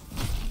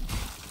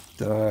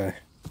 Die.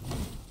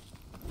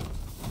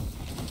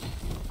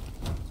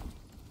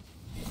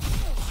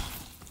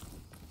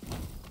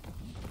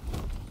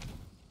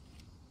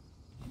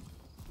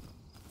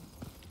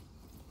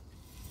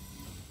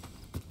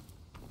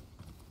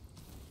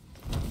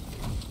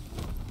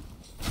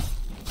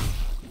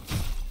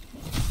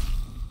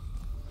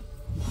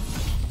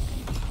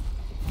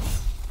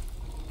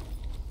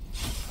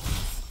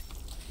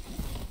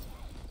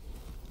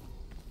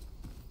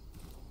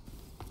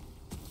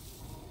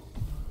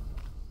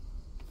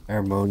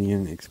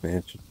 Harmonian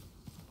expansion.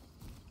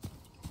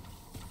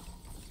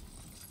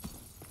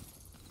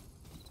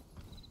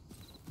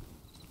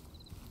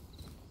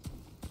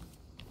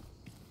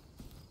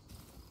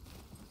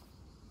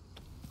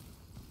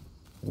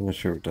 I'm not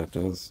sure what that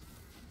does.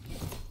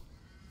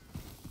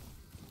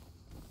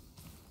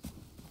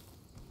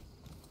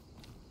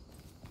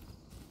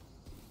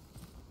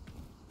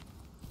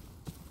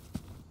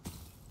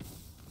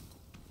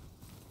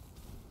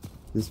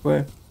 This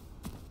way?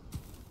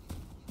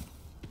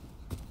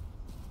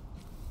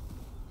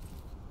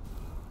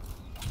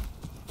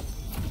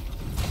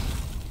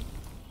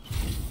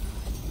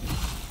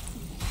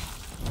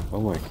 Oh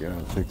my god,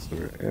 it takes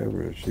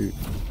forever to shoot.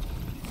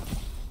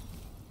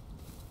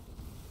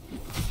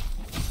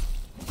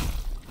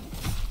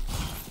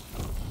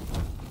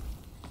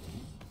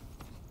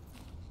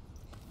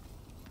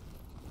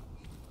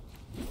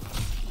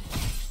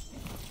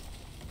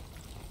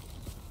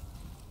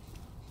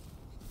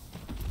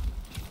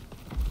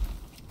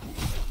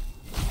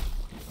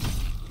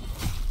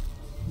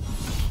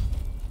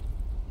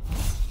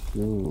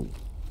 Ooh.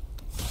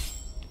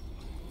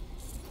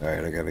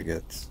 Alright, I gotta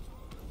get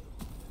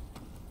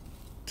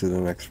to the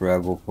next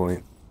ravel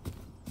point.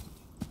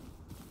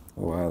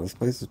 Oh wow, this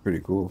place is pretty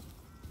cool.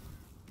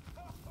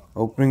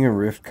 Opening a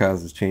rift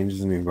causes changes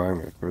in the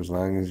environment for as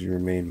long as you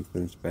remain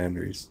within its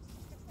boundaries.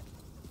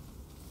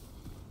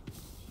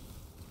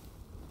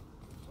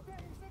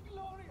 Today is a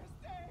glorious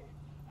day!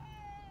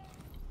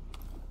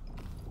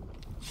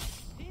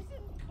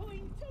 Isn't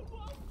quite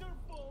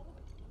wonderful?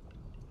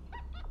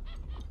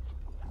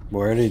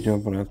 Why are they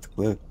jumping off the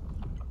cliff?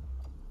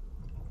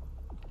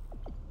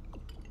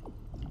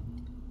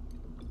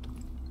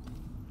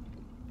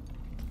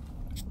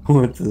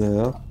 What the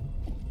hell?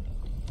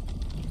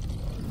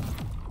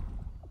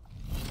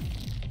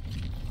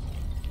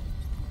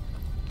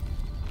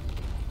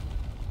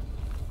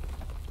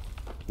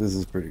 This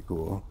is pretty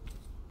cool.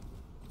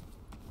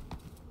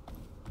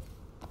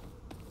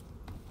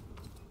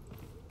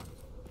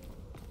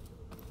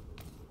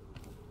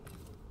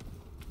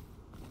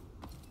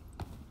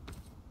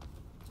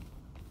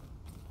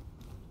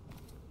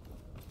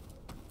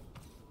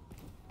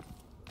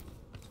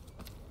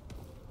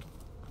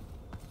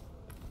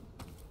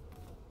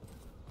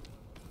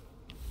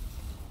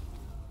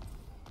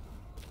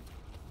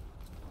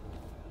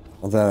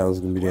 I thought it was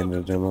gonna be the end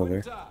of the demo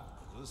there.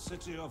 The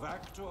city of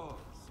actors,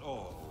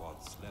 or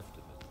what's left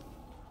of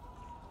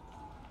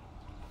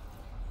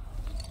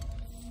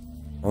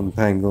it.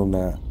 Untangle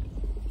knot.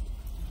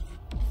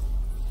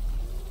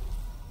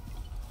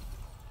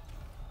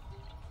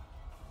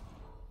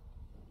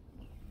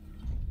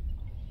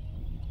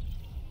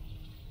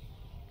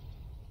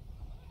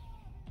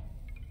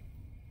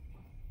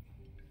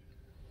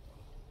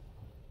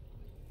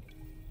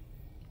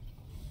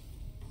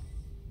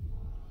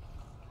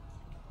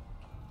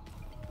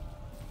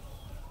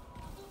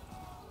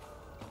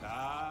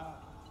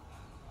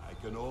 I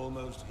can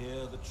almost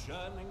hear the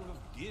churning of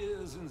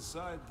gears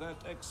inside that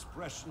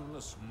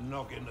expressionless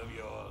noggin of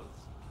yours.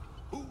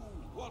 Who,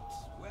 what,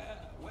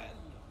 where, when,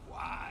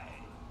 why?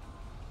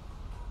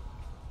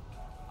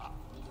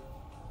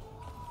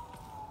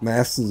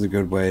 Masks is a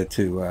good way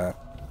to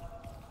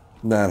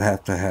not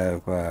have to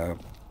have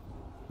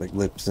like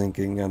lip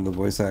syncing on the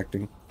voice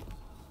acting.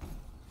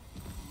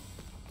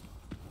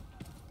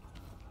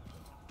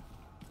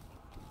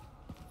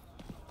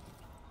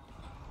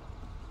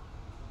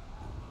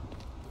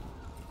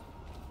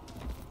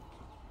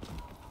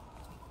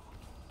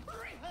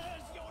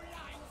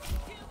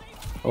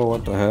 Oh,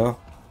 what the hell?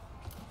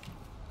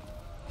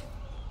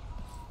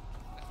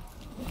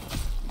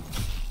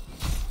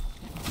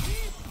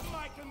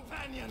 My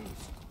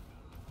companions.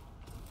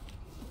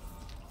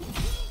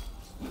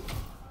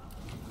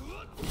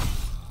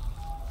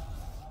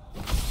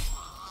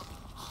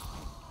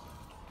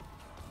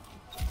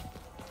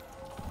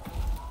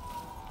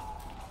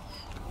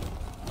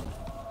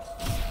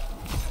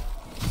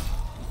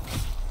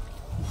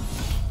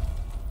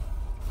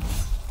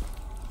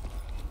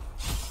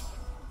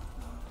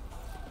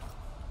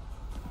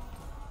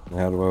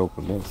 How do I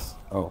open this?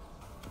 Oh.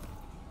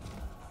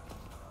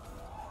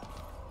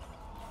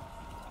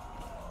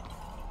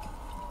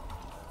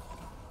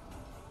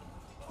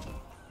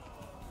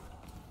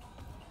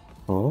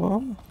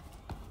 Oh.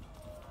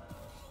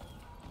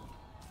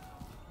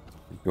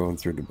 Going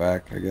through the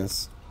back, I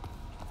guess.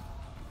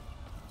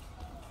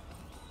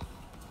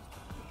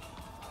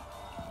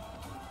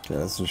 Okay,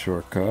 that's a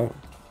shortcut.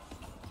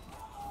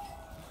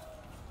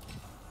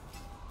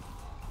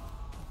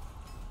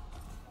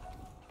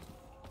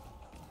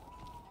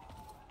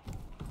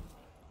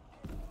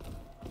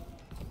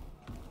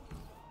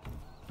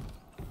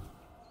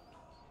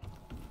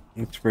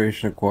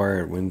 Inspiration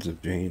acquired, winds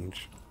of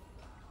change.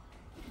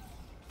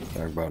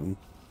 Dark button.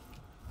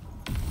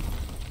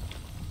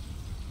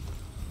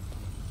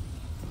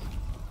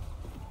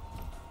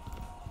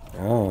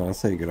 Oh,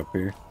 that's how you get up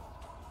here.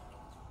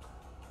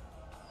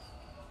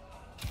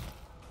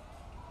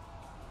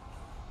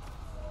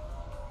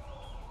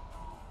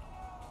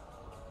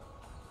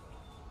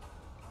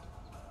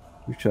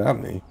 You shot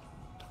me.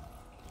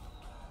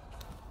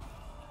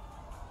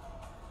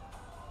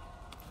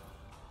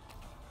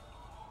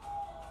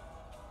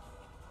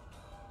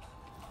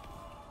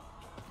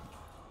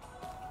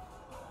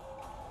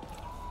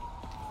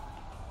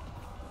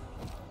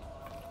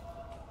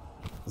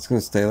 It's gonna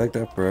stay like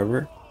that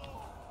forever?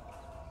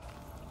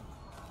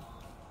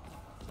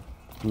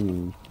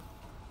 Hmm.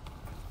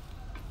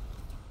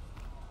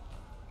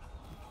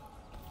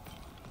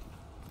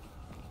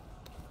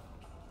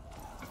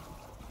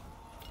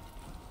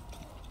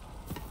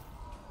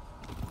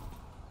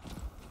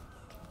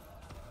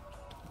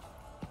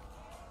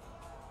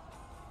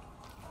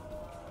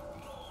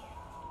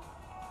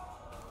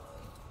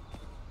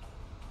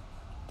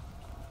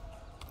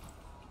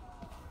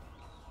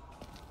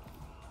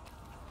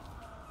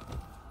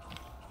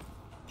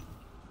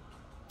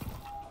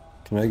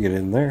 Can I get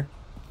in there?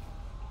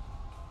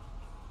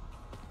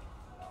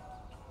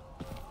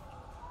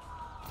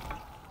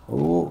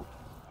 Oh.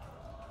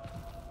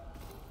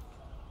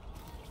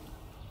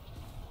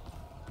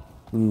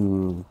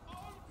 Hmm.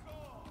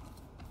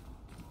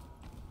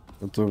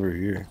 What's over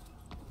here?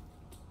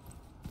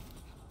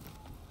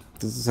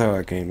 This is how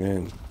I came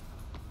in.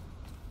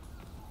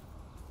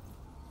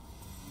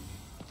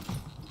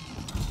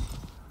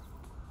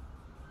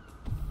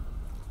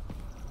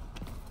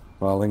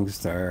 Falling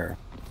star.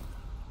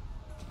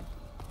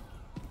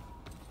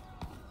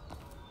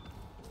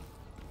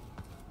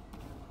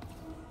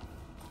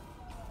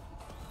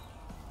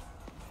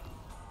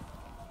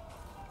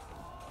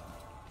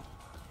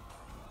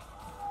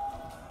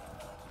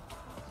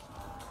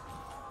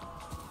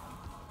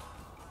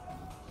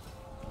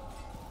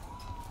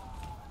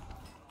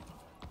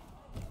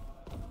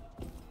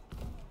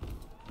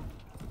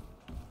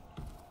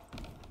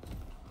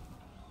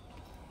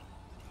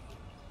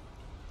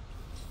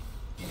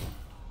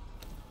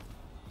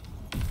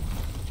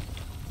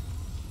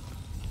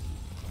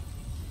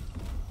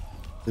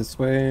 This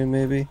way,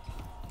 maybe?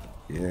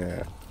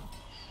 Yeah.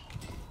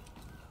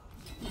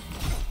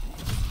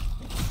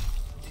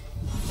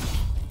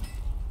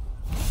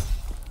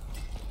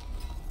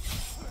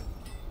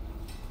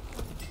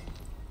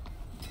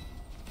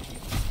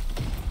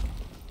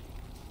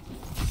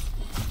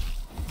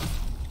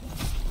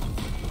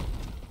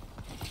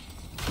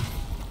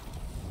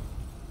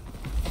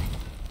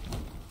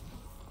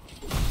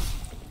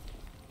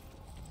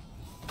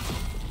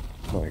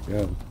 Oh my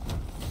god.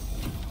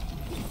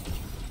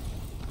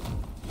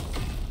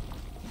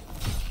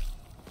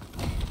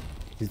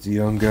 He's a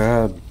young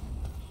god.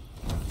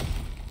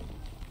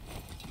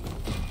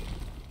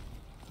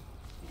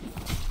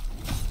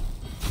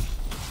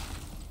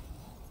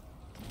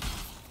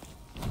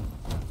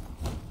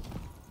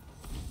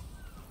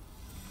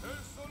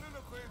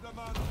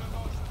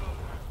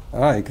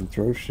 Ah, he can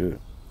throw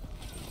shit.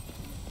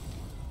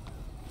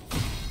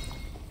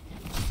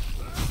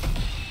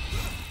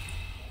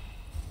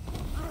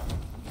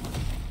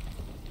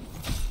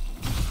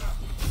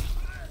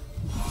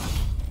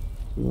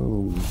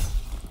 Ooh.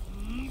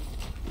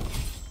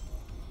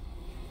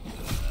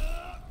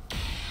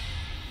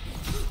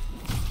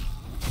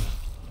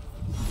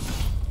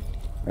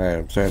 Alright,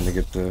 I'm starting to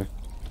get the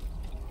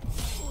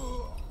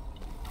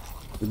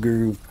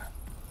groove.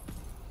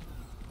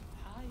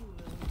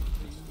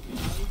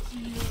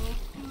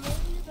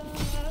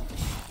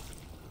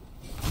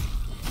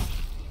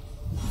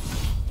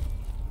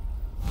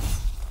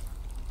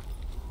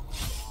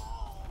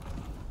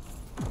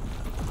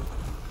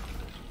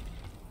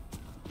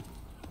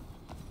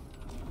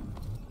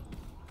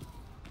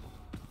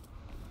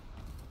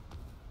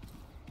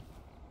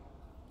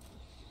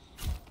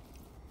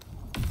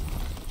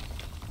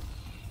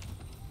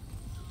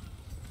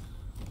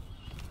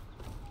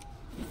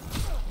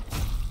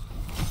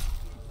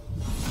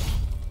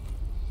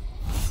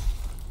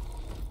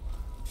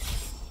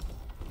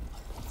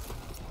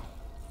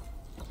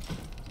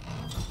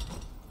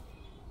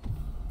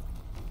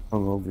 I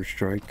will bring you flavor. Hungover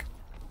strike.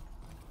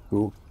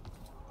 Cool.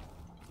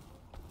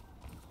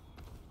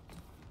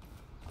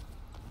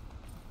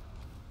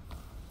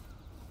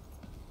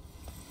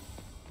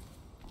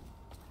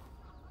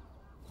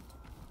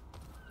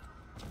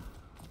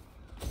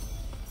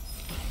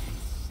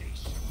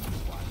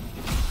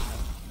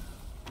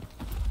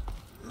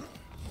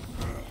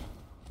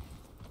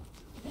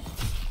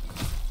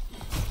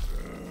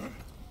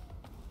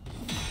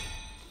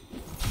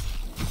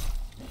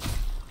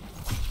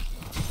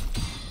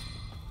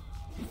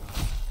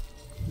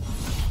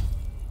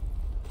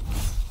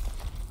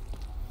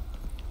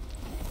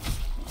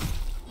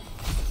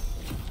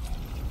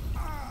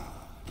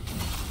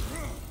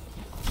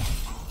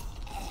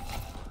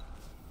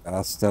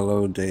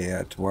 Castello de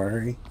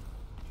Atari.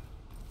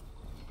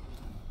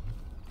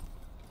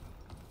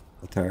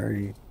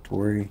 Atari.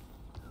 Tori.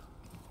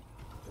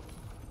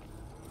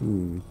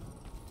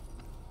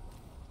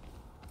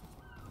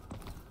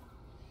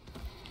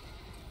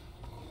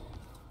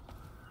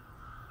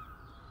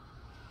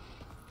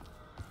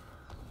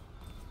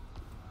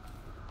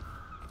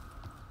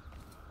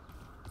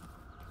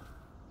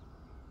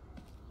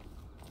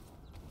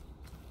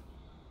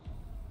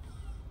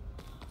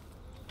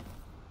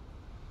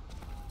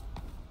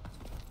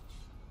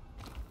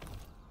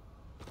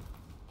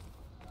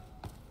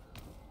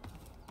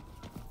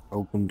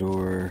 Open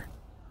door.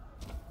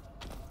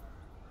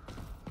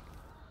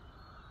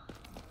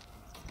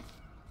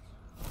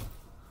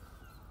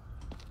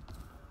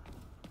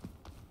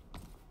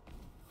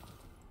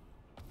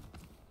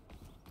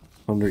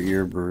 Under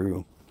ear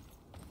brew.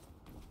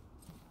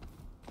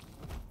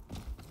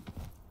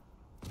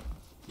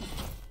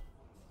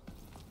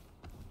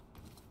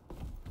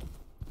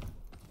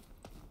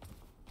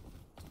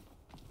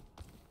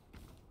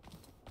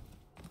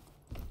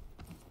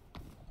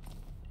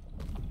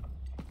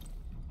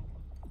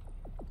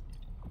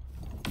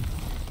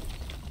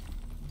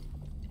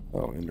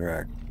 Oh,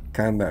 interact.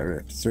 Combat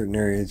rift. Certain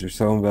areas are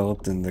so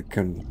enveloped in the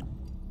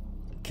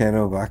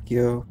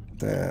Canovacchio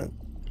that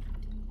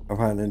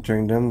upon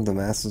entering them, the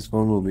massless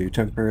one will be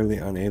temporarily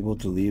unable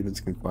to leave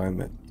its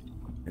confinement.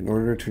 In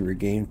order to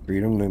regain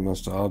freedom, they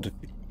must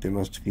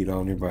defeat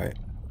all nearby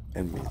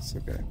enemies.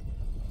 Okay.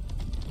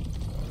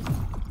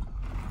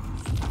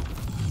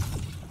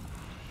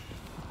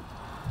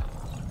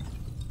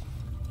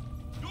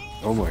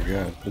 Oh my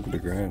god, look at the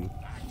ground.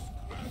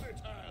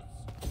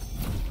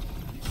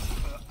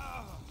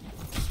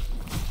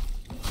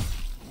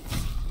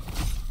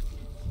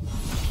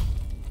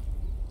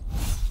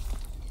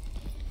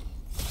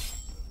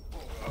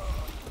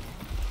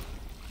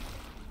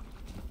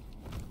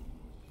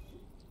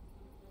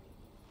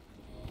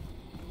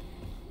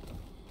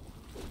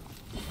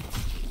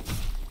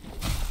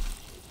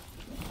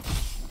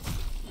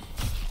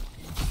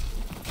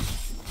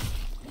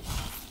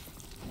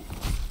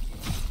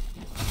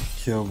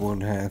 Kill one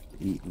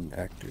half-eaten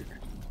actor.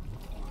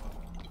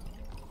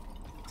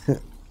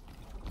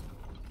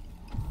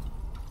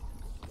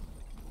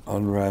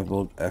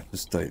 Unraveled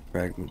ephestite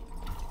fragment.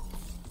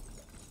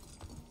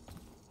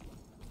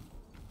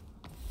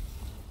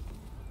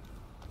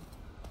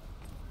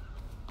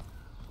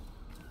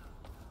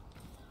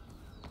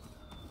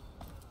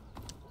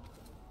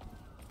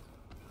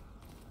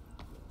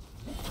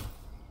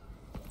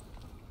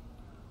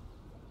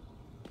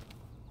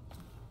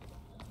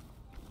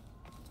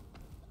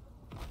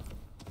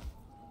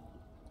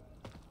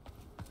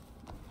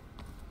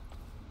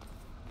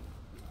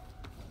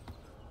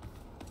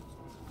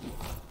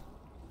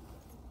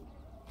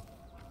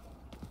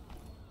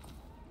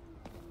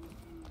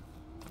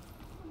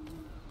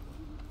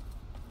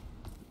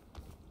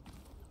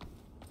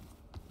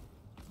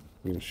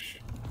 Drakoviche.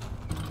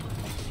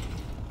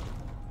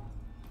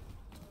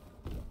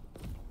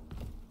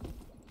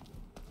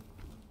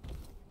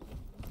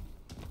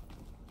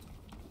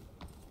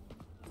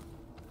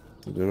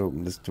 Did it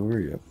open this door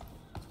yet?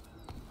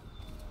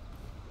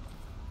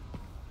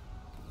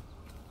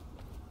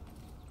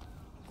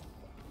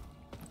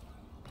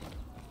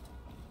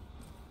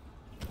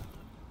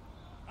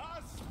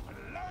 A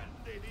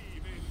splendid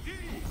eve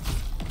indeed!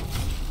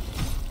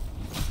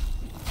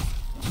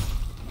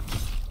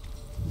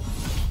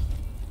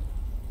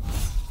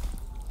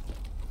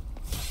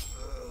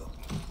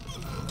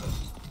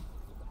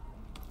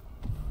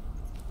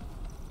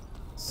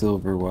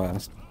 Silver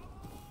wasp.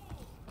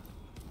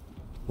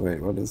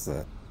 Wait, what is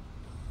that?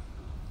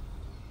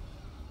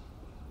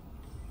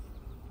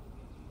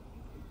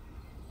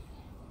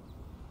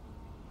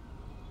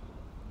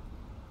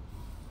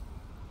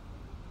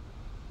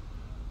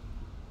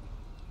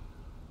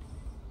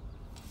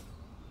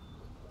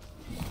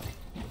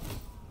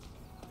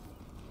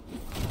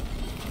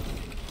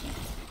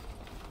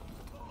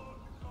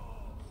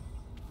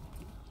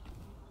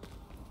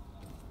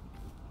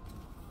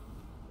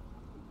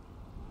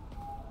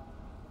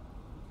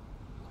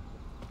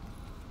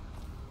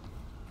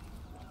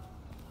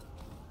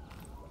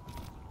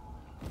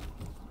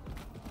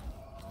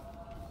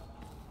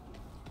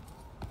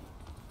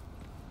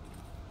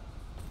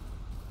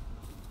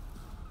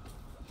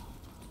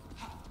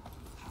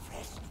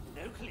 Fresh,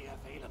 locally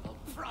available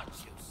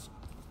produce.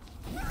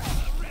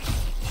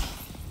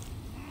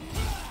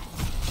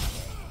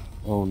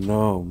 Oh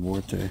no,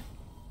 Morte.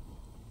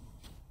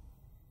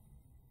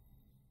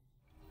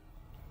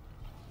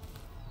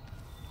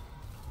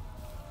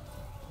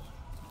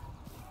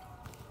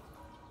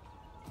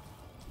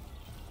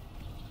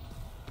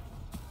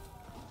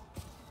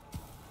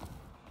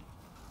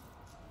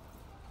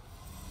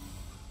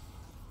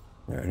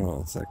 Alright, hold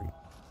on a second.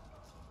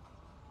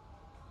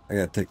 I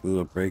gotta take a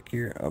little break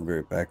here. I'll be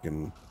right back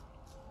in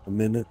a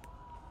minute.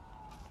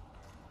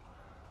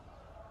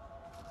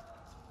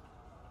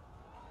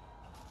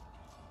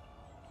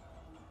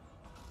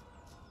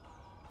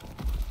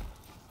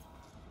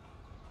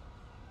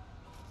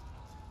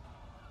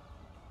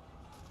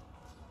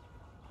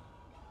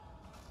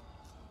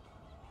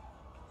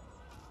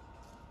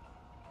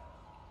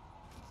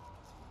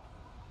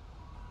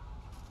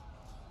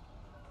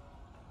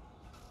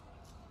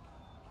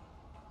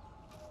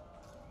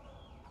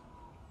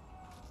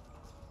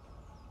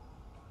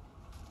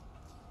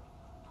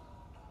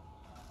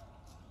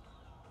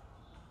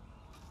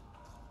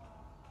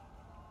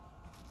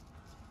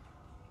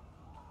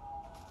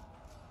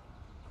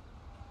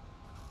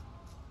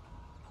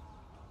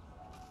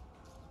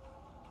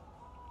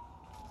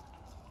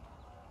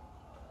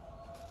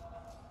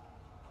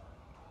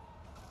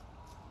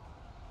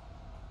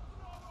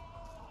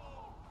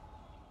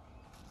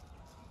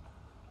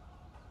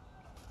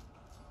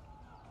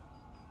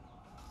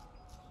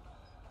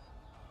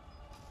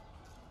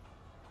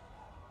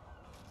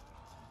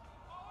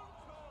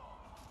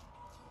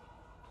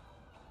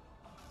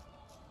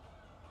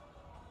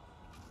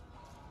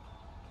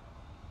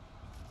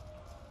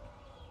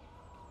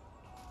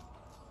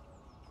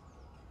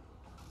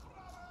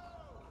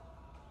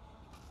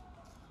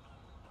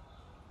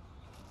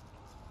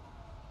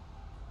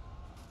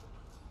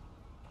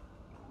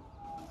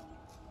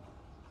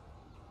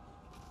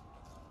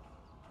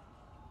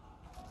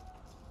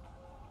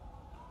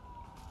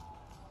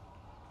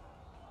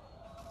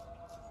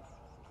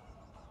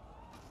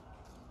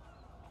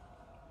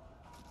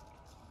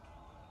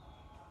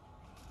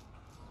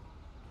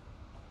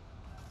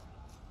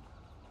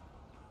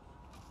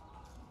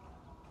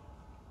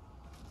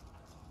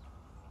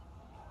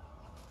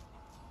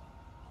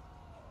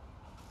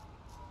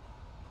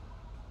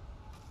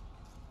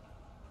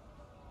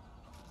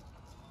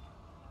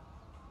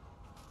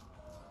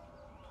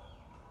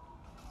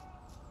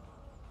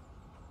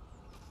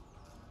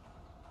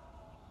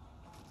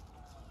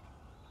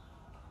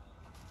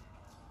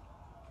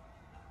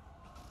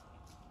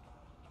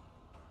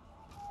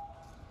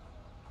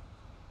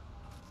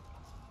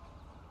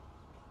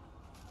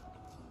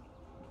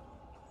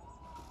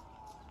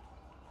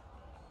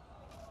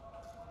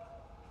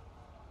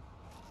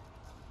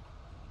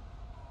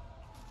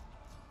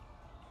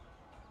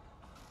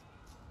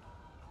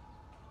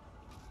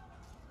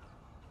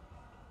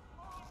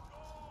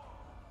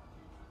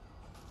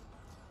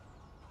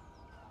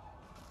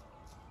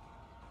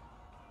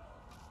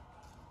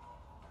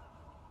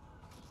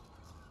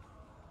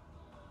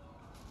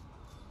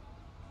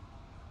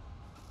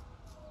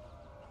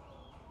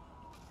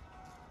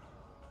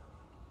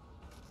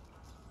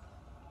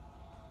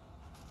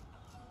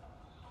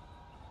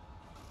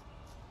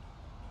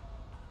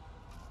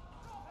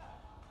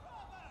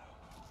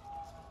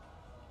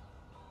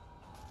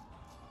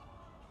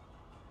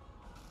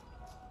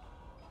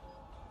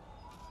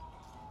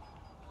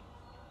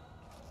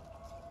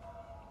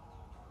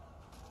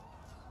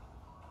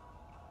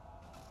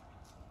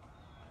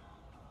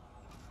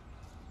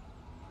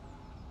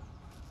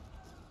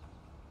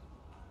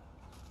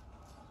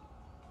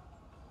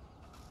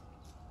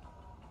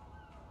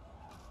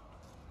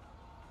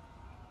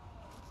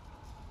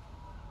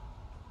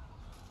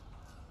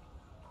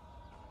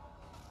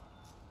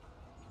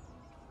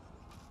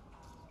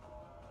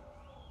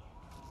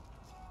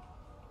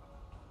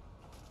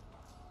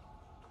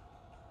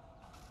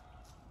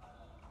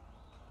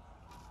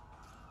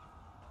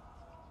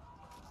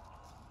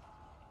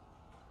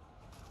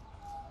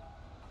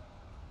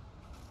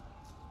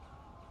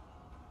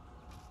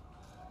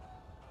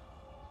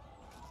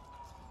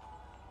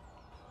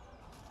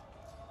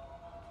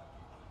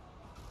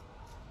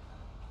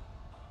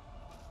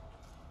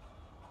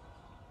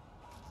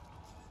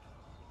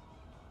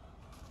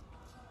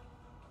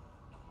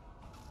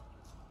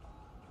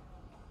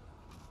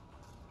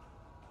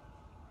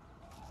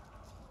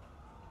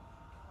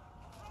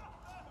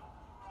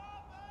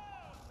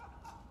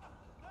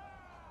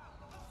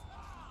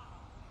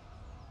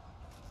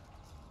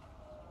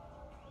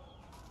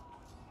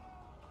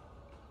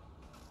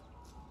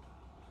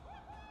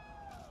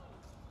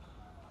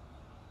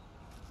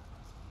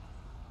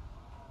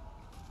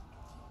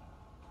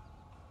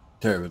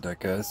 Sorry about that,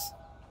 guys.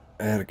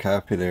 I had a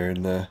coffee there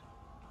and let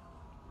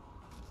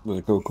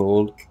it go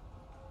cold.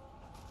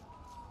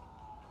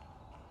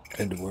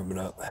 Had to warm it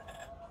up.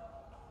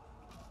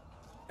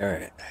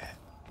 Alright.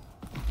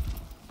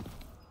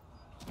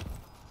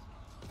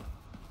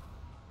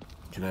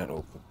 Cannot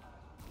open.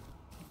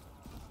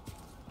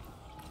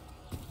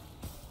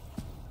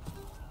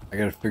 I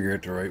gotta figure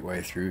out the right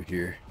way through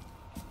here.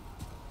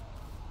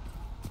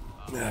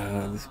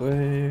 This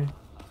way.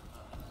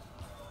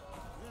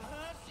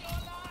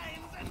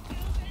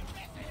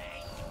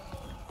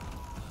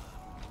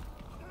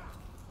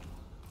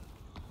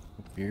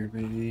 Up here,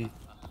 maybe.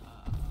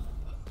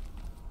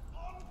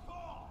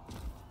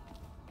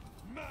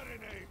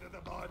 Marinate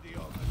the body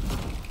of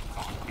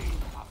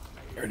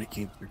Already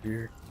came through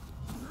here.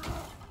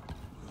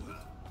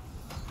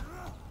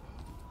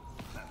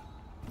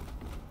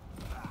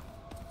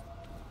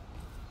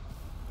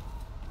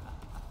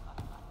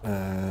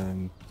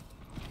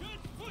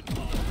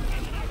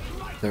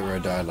 Is that where I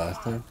died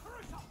last time?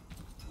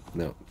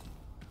 No.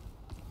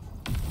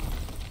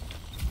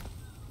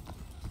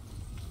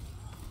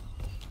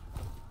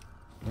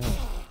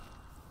 Oh.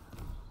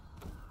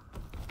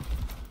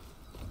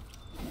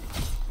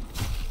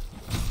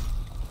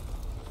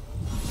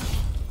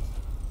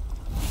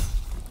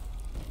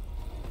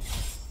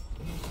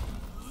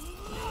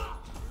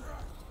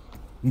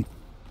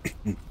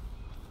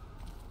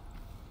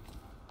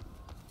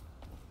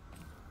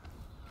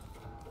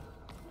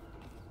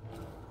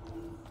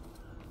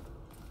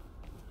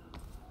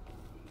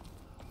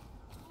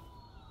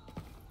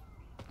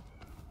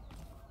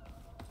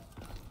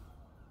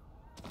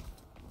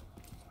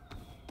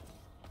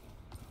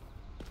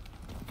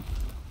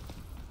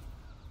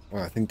 Oh,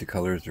 I think the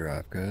colors are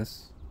off,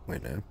 guys.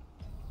 Wait now.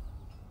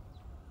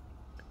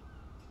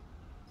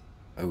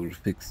 I will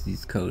fix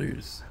these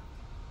colors.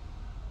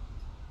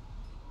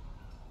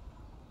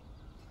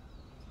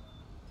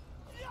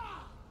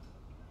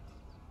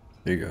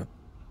 There you go.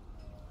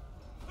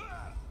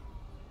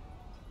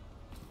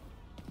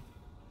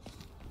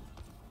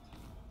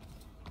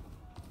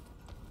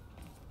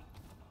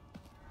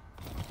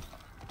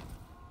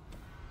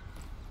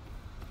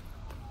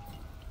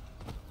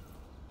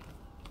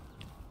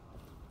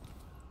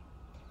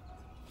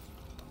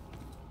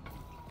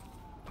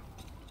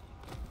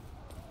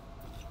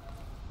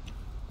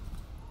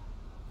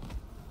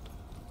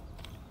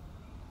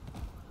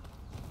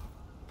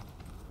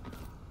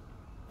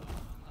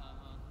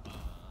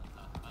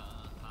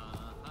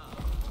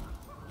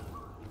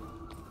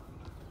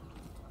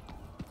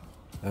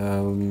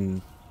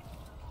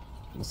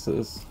 What's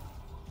this?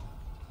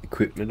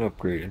 Equipment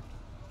upgrade.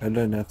 How did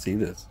I not see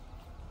this?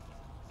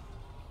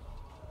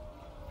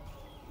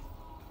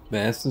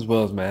 Masks as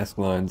well as mask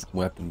lines and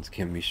weapons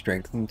can be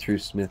strengthened through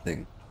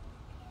smithing.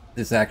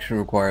 This action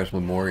requires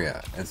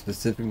memoria, and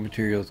specific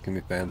materials can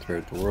be found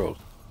throughout the world.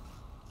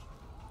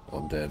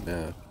 Well, I'm dead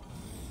now.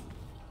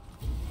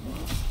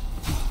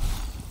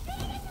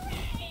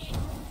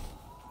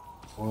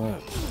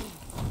 What?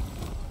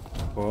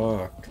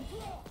 Fuck.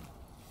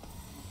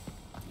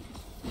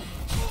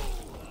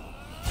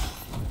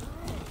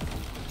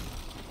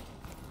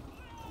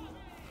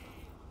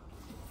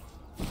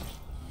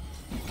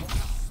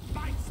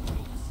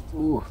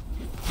 Ooh.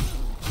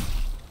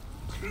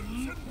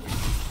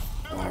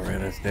 Oh, I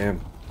ran out of stamina.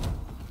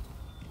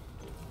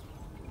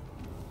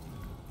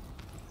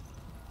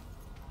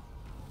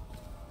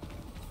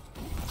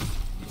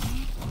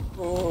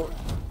 Oh.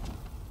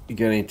 You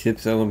got any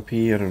tips,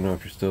 LMP? I don't know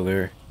if you're still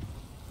there.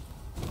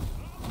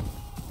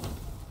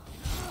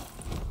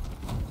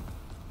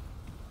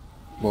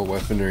 What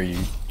weapon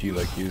do you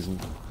like using?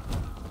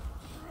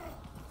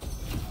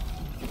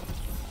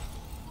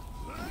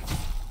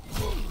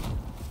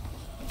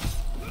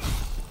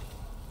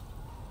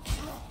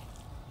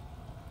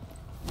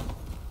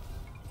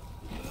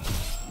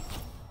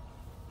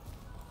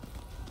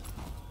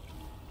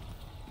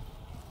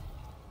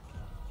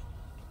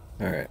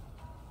 Alright.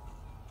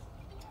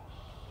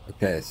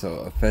 Okay,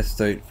 so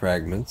Festite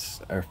fragments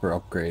are for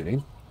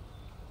upgrading.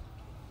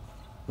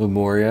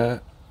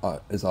 Memoria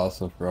is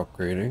also for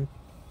upgrading.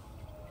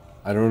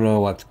 I don't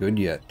know what's good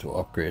yet to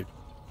upgrade.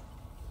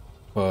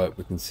 But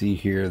we can see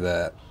here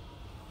that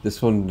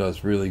this one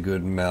does really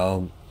good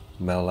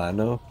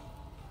Melano.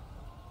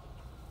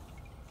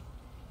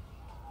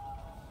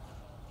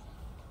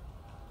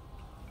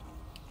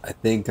 I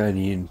think I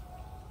need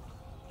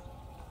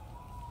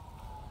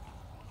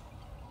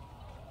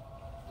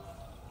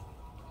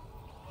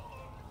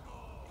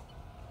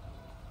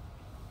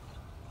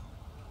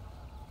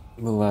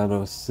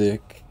Milano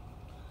sick.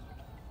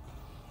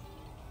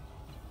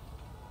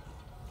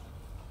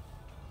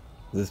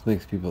 This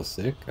makes people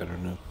sick? I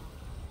don't know.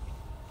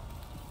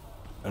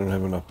 I don't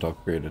have enough to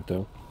upgrade it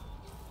though.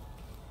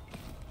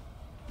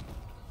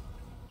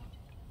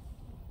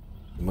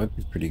 It might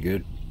be pretty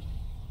good.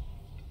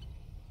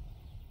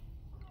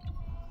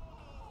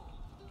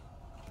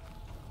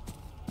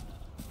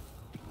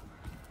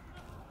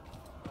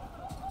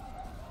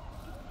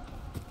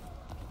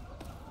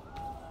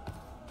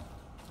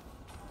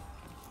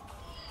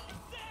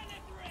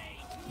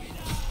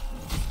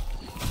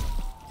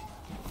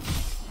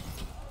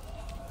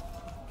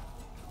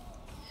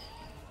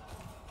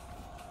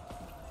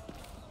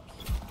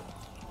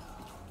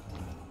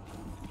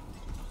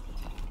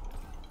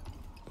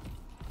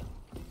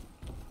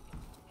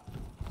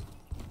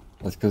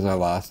 That's because I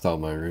lost all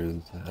my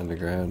runes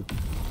underground.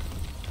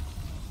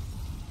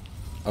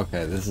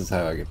 Okay, this is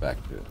how I get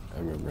back to it. I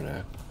remember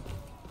now.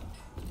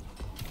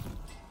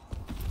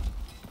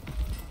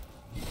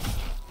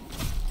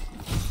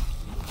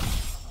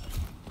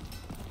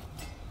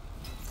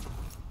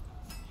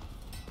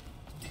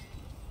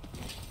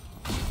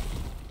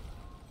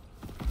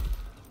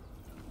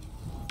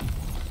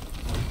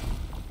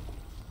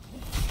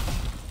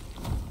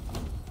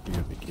 You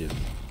gotta be kidding.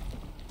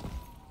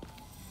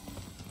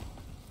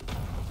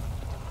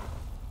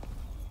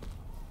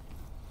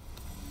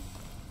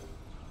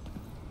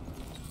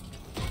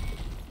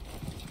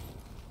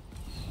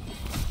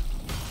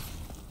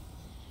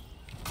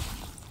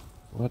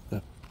 What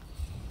the?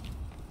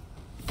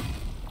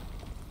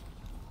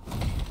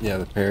 Yeah,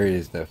 the parry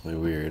is definitely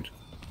weird.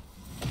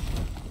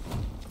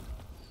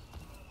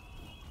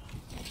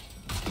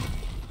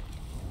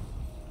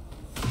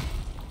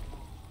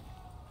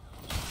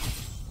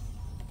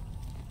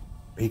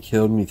 He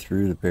killed me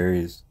through the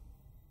parries.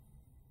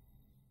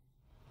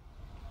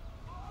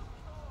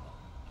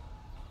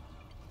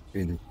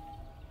 Really?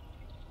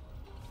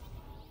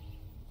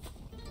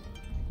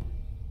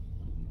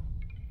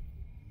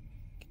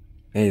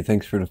 Hey,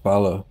 thanks for the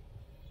follow.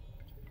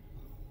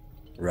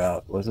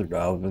 Was it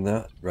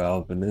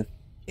Ralvinith,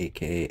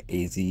 aka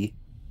AZ.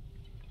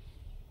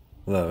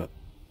 Hello,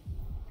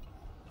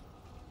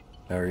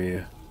 how are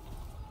you?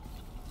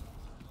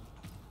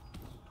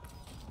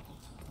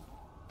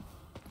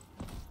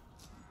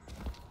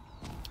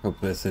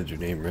 Hope I said your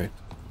name right.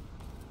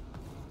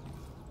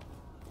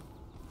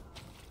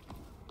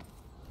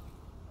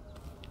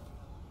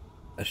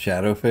 A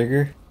shadow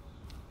figure?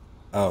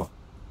 Oh,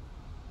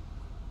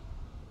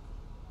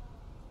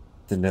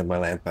 didn't have my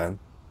lamp on.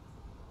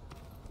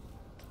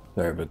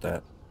 Sorry about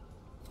that.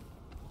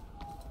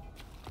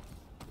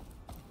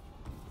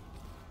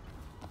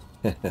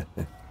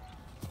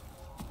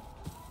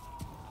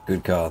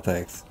 Good call,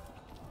 thanks.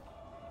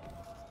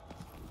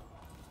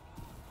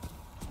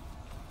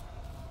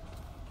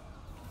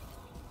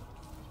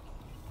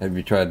 Have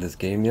you tried this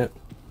game yet?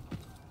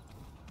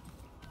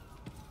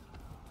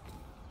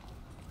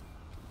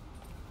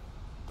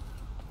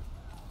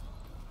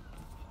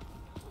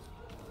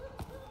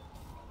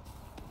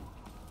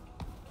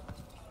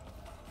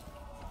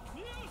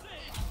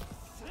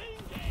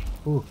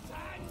 Ooh.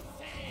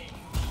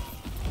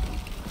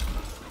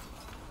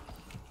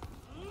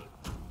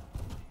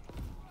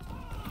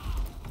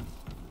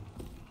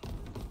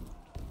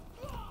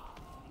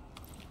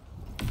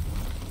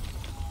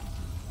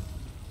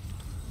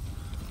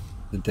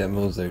 The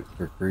demo's out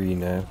for free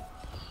now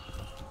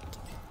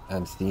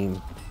on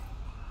Steam.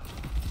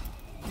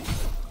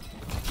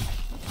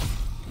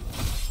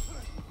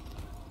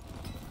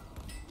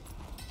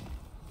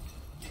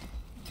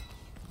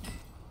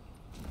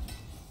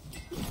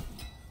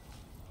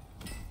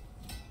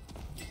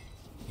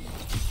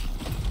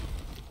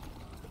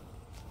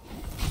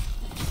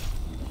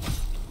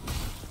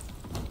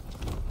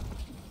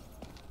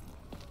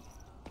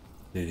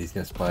 Dude, he's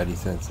got spidey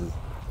senses.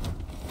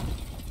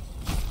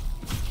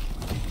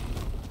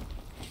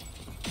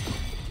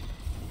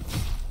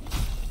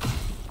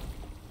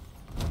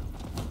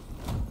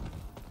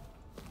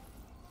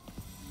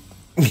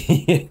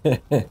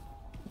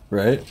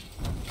 Right?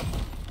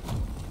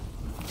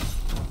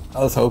 I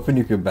was hoping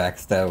you could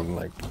backstab him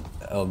like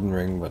Elden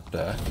Ring, but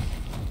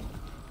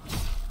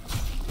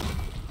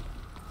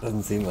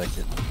doesn't seem like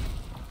it.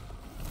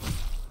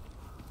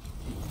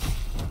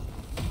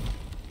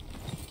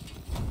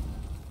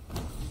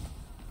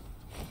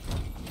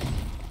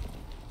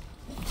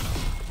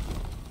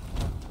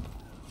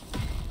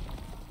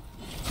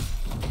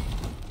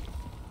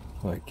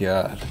 Oh my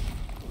god.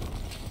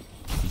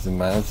 He's a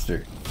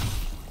monster.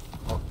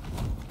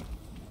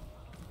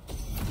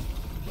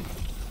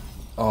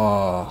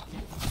 Oh,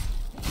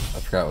 I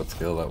forgot what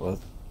skill that was.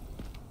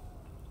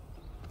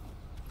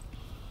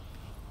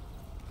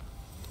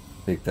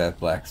 Take that,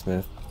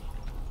 blacksmith.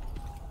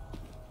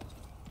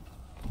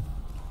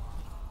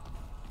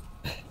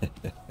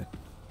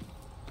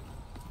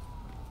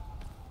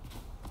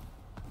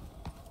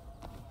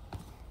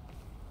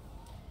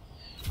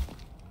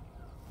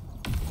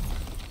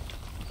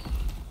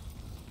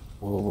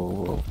 Whoa, whoa,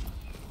 whoa.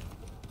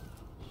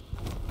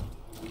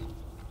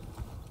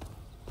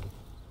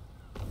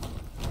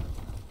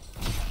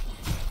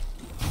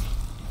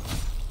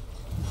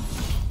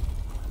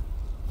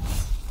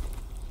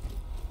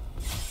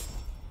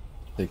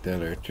 Take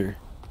that, Archer.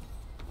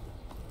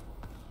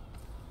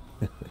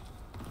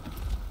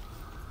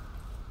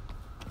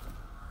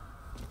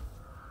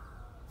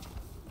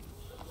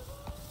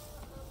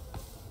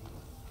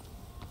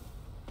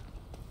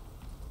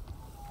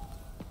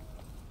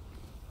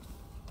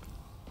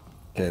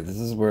 Okay, this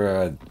is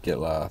where I'd get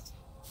lost.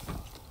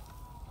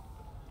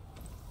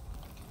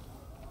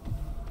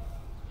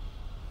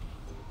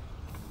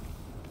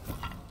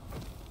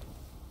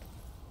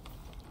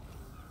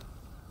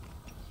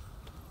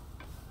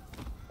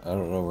 I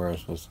don't know where I'm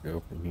supposed to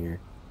go from here.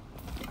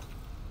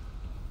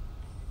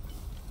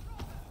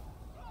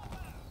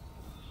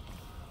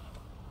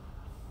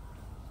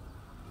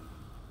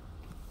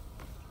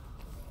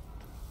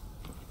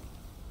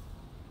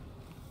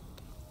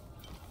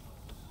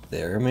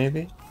 there,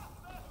 maybe?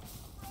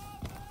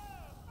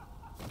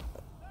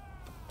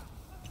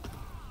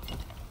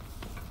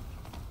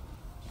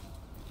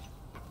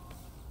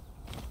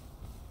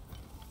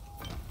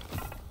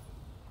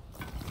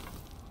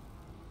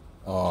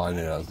 Oh, I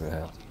knew that was gonna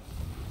happen.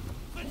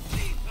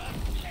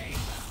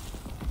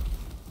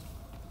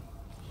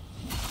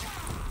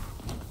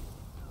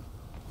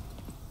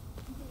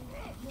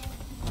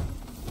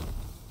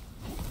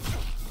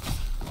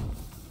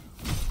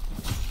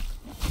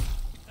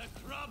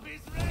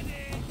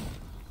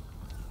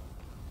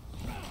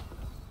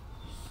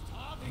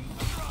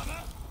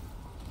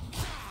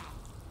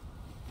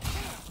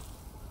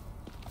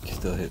 You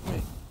still hit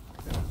me.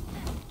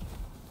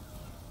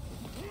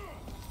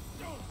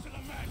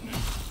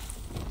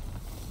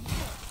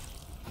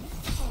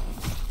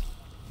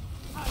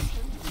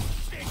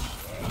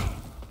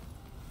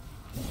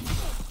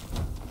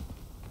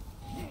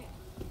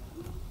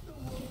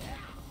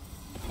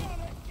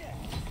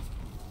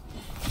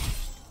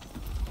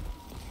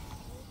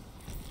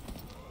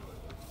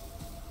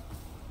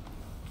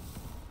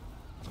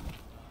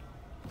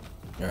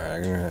 Alright,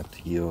 I'm gonna have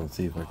to heal and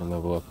see if I can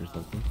level up or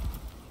something.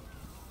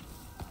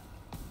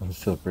 I'm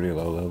still pretty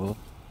low level.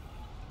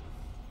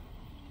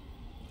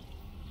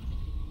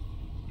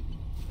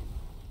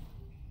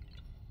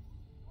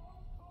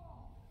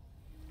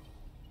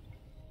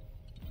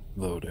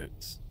 Load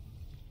it.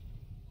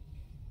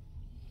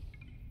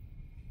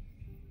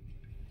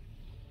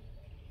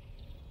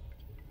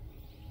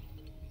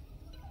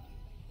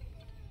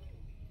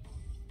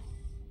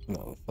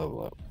 No, let's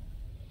level up.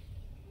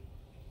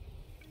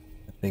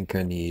 I think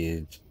I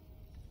need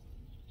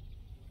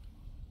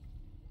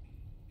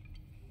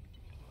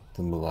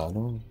the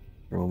mulatto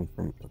from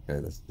okay,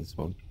 that's this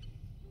one.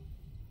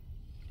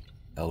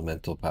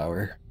 Elemental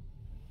power.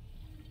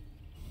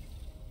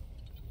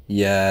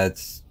 Yeah,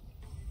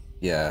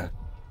 yeah.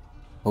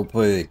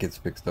 Hopefully it gets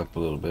fixed up a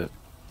little bit.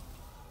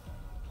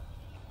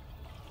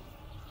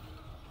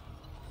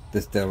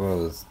 This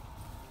demo is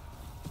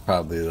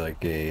probably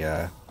like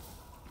a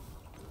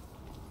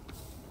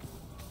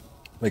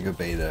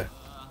beta.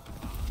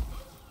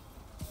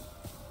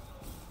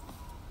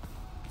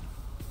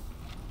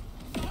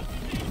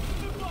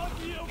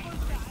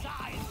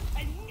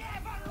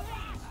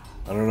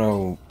 I don't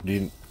know.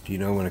 Do you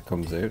know when it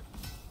comes out?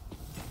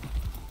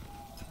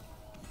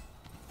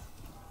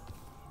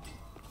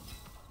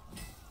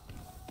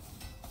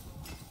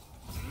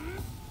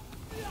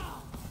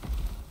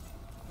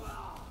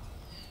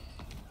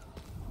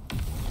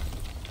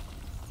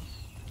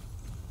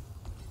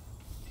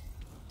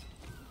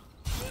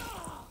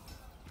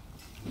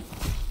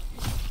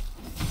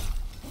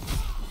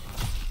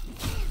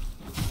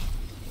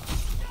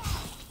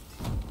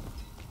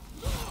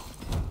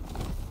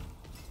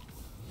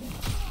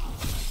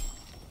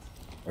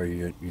 Or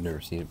you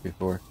never seen it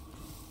before?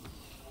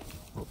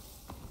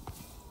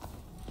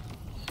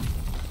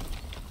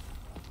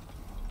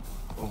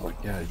 Oh my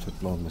god, I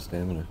took all my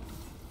stamina.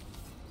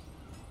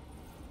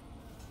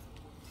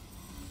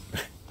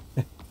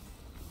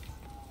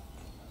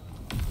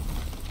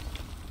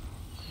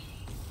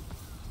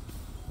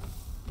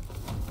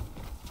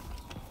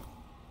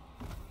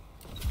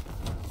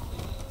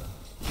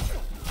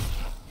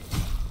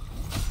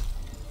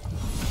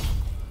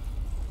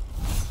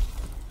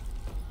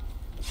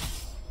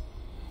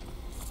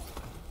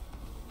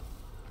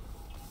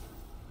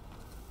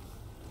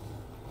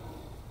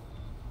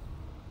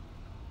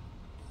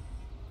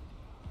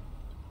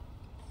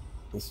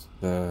 This,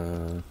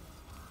 I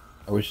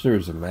wish there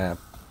was a map.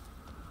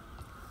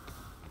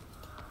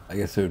 I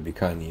guess it would be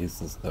kind of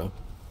useless though.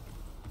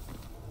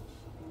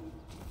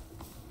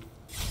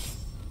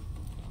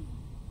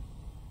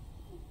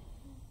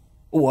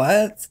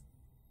 What?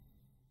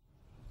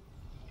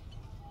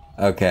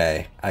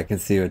 Okay, I can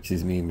see what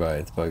she's mean by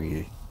it's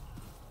buggy.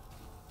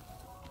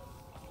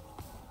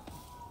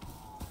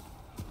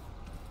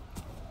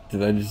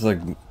 Did I just like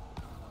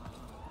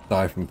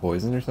die from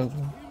poison or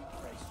something?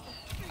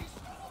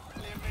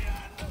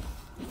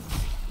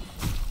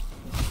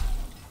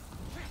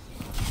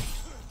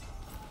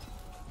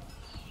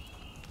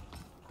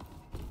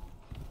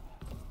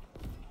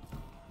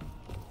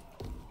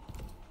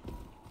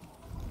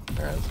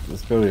 Alright,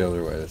 let's go the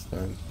other way this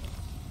time.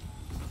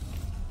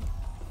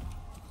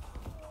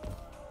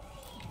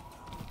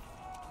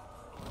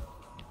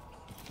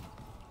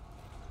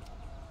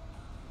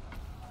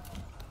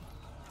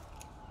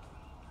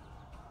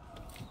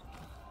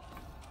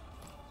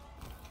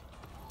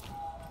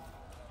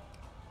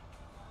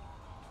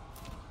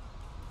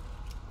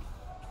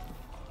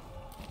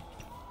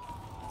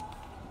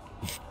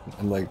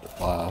 I'm like,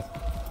 wow.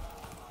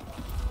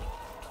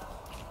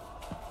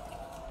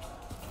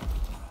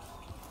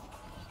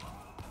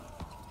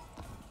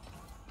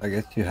 I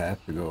guess you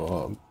have to go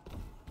up.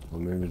 Well,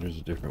 maybe there's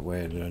a different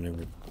way that I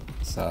never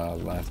saw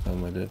last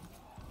time I did.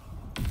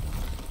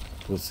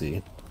 We'll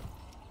see.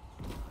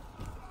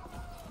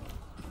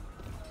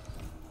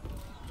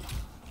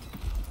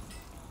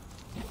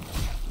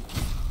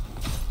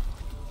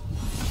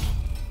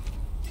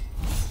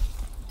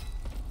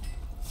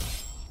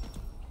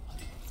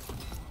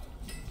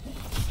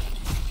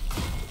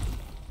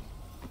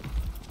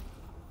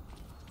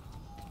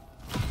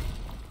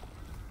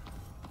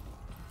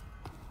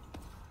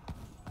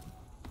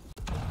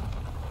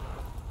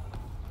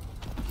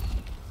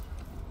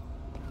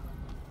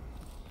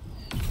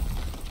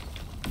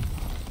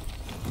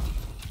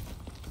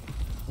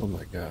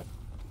 my god.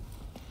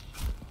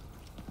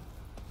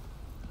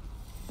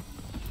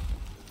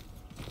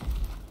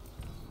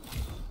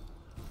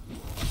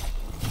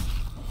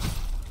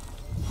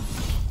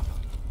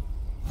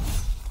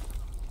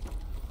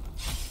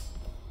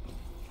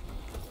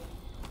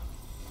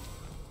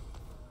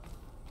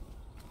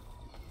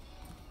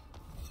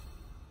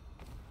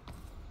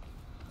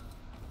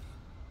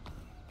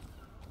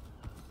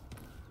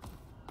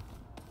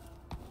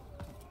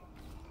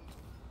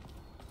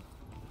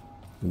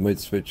 We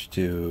might switch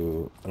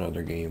to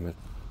another game.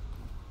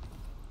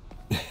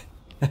 Okay,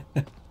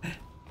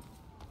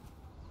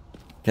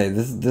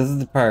 this is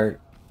the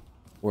part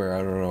where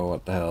I don't know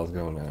what the hell is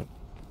going on.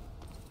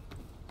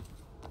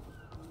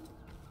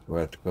 Do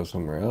I have to go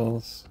somewhere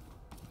else?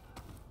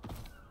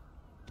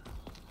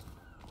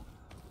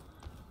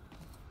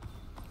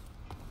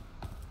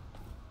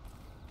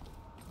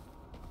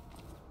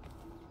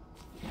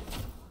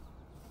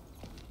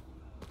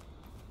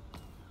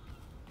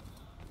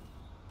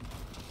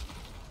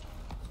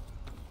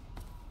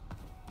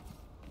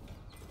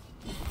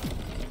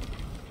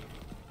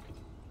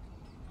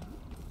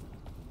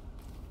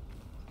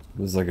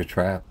 It was like a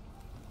trap.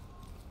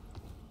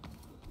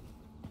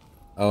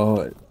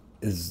 Oh,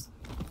 is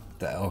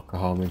the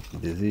alcohol makes you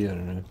dizzy? I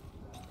don't know.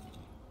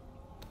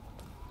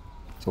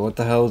 So what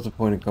the hell is the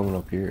point of coming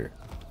up here?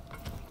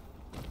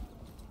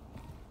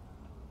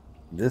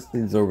 This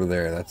leads over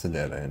there, that's a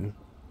dead end.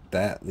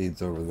 That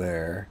leads over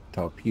there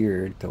to up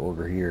here to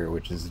over here,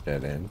 which is a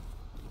dead end.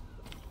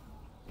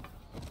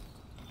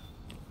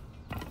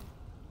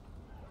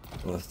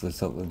 Unless there's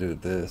something to do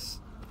with this.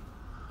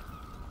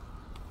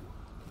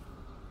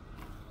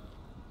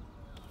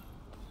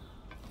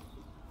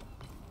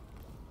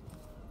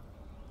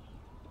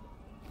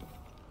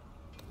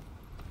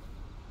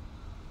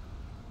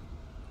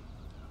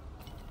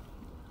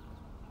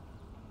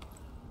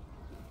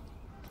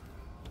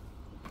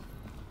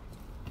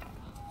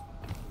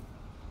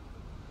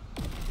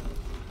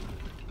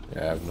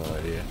 Yeah, I have no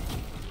idea.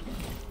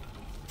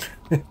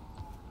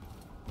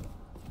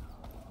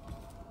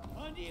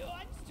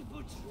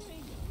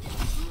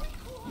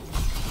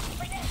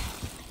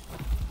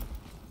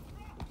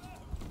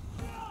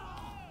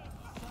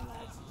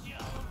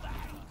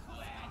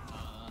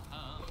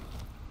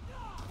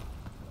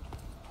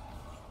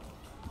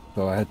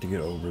 So I had to get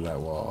over that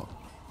wall.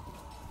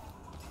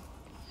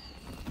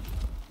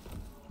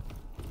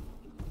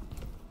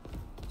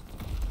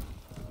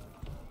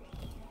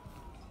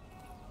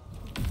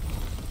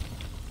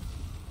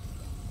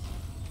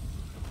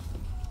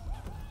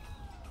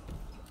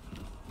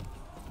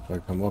 So I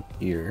come up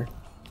here.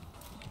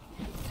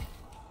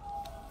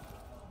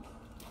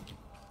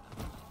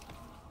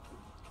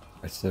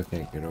 I still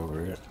can't get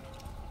over it.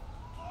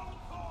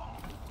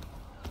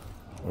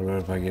 What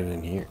about if I get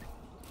in here?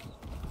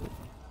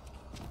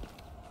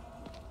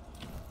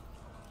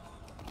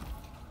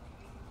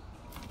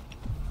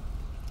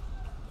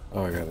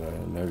 Oh, I got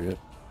a nugget.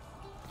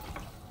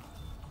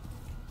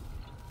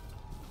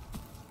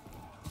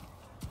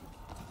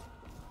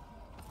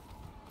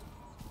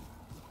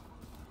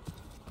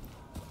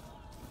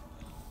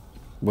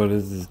 What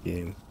is this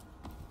game?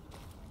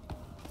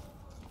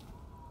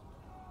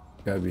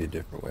 Gotta be a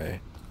different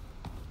way.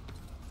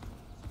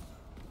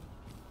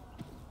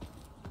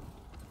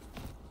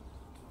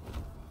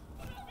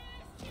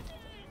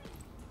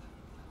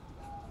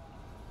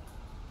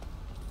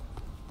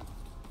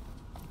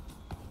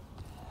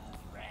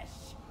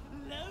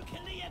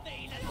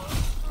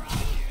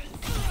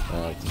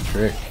 Oh, it's a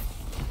trick.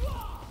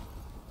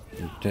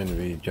 You pretend to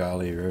be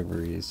jolly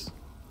reveries.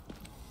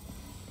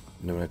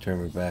 And then when I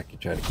turn my back, you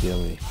try to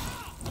kill me.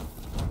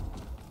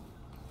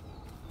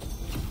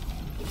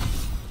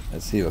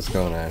 Let's see what's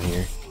going on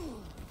here.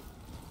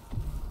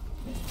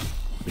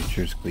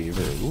 Creature's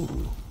Cleaver.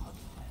 Ooh.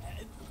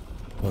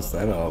 What's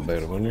that all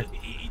about, I wonder?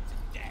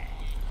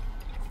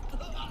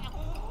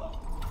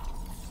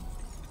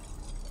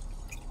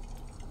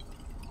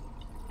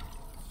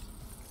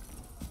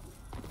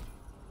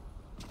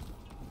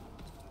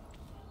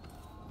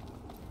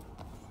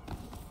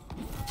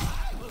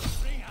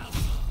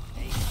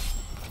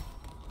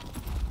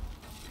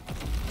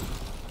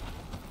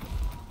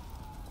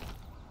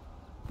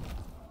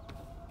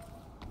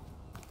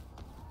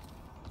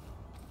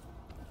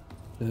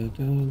 Dun,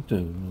 dun,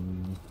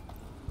 dun.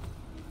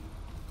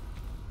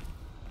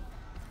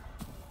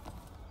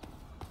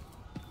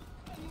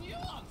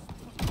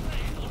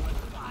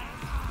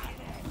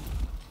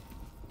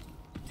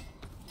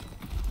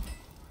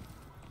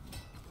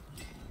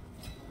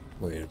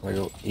 Wait, if I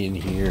go in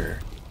here,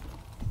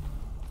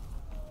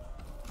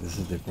 this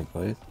is a different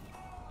place?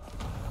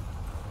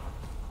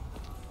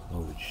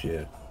 Holy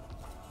shit.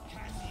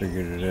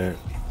 Figured it out.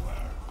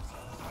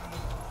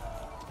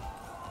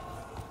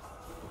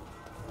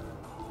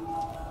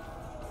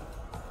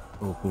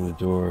 Open the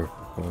door,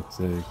 for fuck's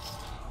sakes.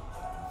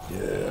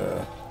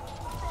 Yeah.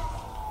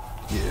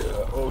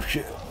 Yeah. Oh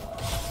shit.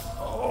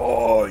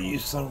 Oh, you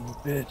son of a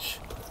bitch.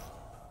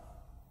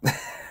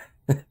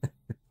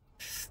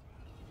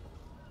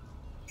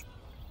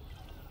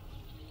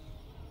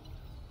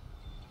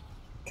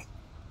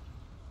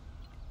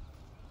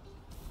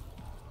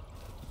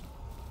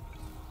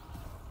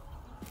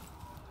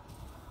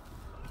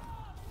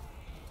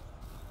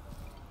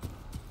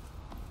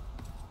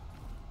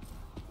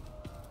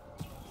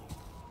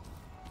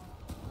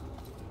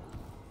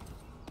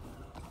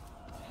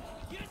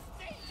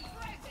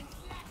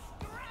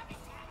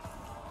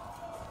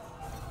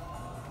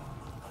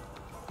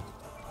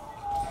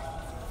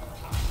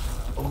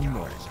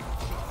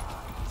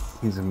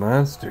 He's a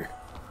monster.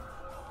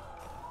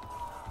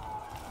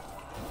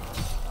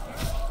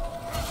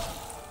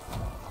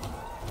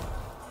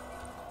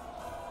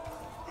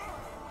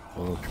 I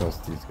don't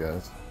trust these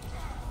guys.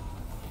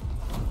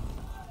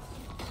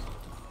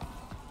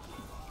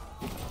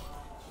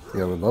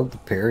 See, I would love to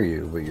parry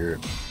you, but you're...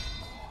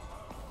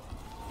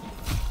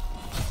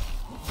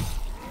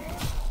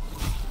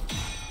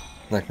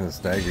 not gonna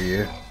stagger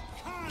you.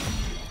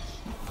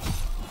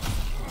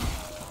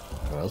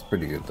 Well, that was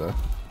pretty good though.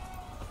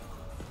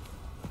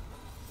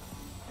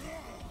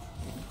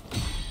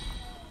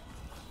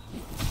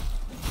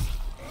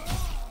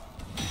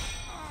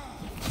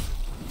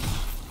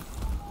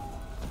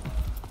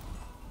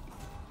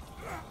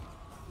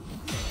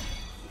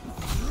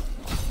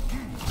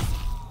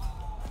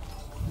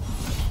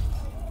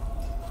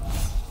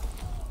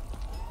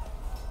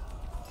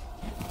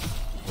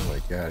 Oh my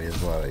god, he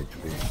has a lot of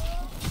HP.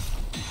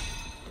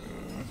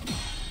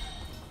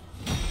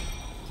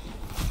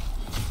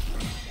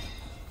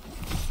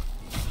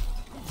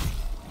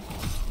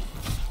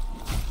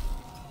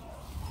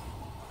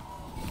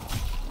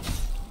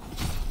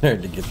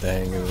 Hard to get the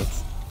hang of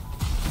this.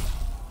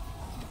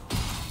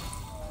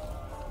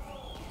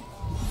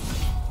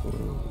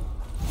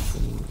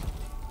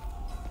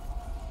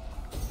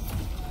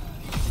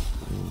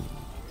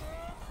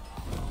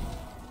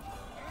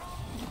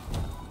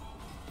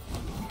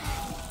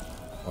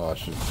 Oh, I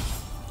should.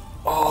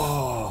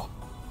 Oh!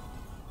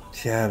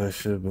 Yeah, I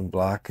should have been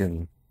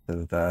blocking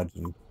instead of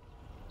dodging.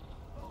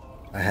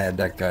 I had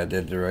that guy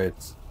dead to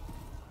rights.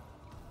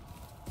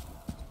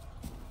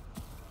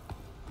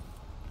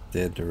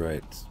 Dead to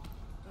rights.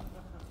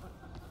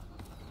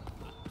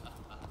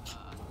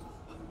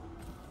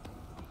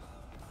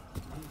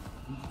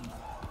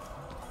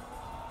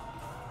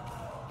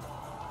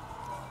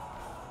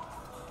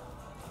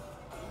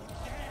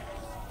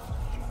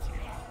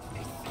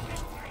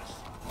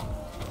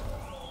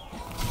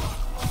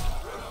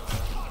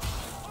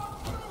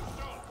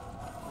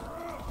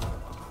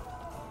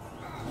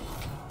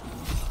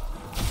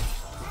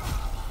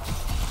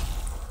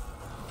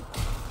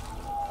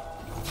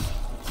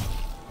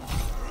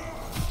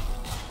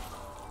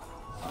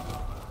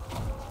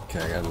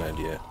 Okay, I got an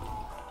idea.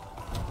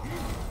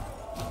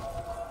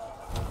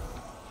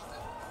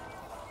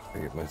 I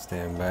get my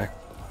stand back.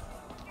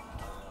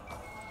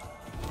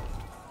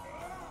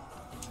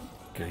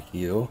 Gotta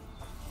heal.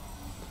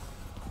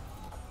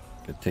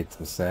 Gotta take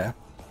some sap.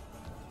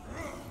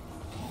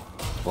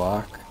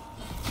 Block.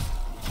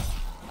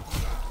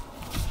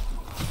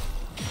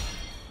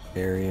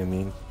 Parry, I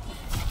mean.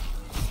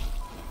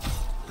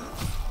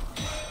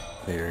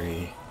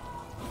 Parry.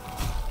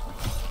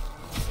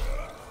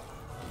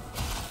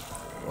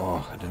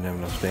 Oh, I didn't have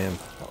enough stamina.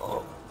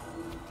 Oh.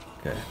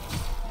 Okay.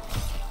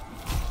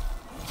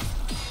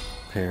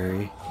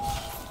 Parry.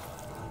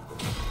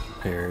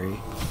 Parry.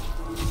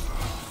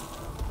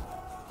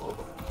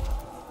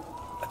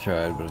 I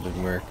tried, but it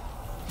didn't work.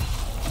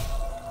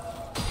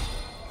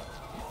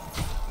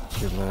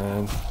 Come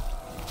on.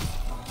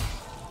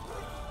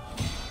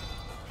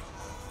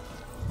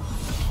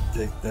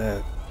 Take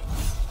that.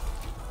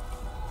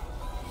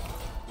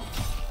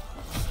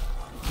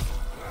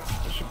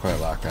 I should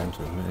probably lock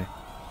onto him, maybe.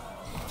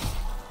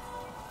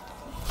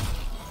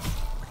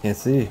 Can't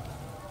see.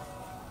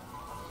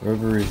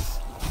 Wherever he's...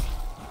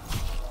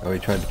 Oh, he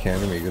tried to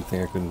counter me. Good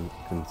thing I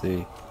couldn't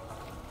see.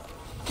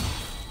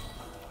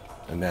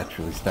 I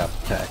naturally stopped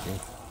attacking.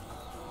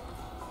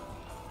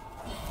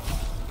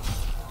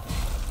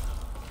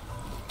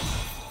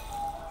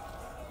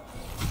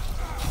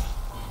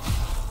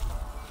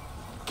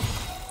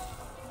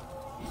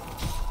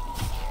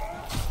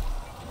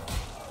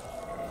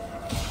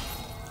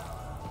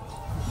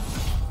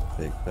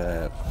 Take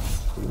that.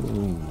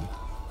 Ooh.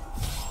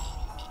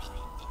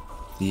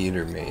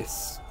 Theater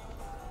mace.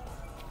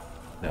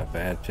 Not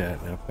bad,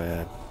 chat, not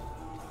bad.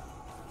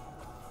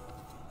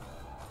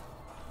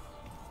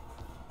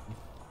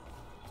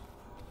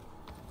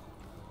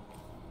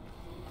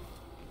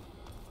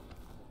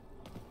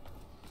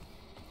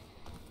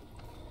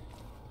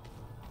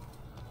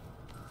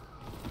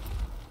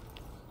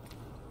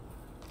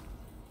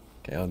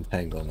 Okay,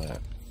 untangle that.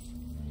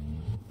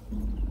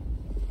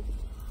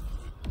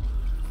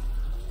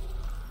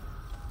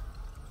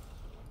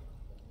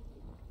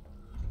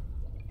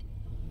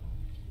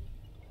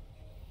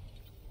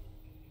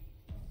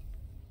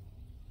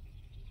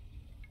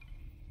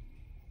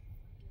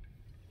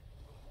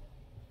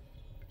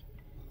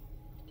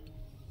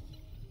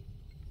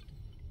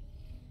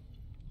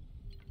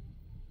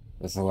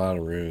 That's a lot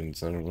of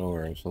runes. I don't know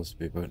where I'm supposed to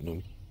be putting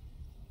them.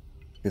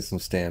 Get some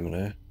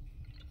stamina.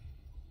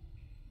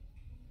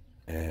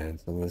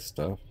 And some of this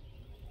stuff.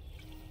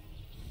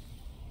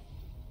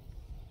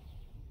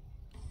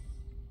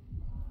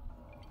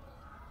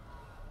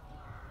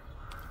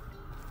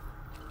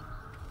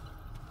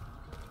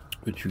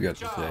 What you got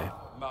to say?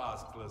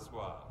 Maskless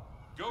one.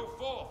 Go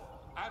forth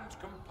and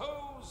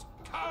compose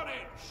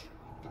carnage!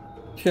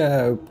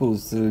 Ciao,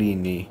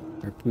 Puzzolini.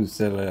 Or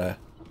Puzzella.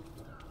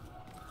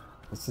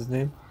 What's his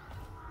name?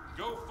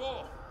 Go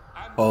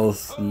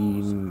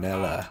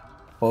Pulcinella.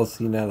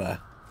 Pulcinella.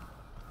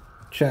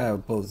 Ciao,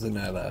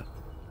 Pulcinella.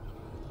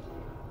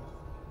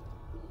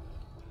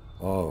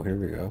 Oh, here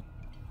we go.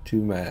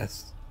 2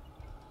 masks.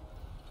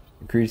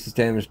 Increases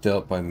damage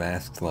dealt by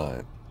masked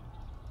line.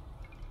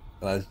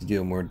 Allows you to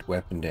deal more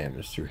weapon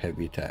damage through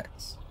heavy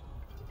attacks.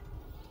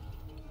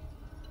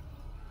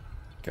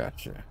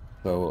 Gotcha.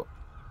 So,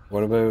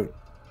 what about...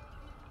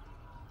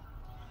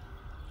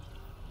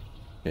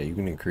 Yeah, you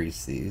can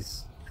increase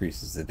these.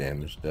 Increases the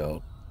damage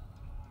dealt.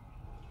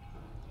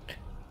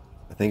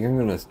 I think I'm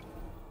gonna...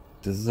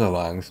 This is a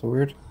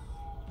longsword?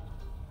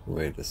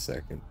 Wait a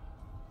second.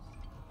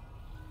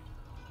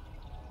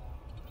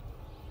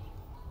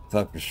 I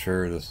thought for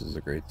sure this was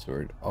a great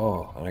sword.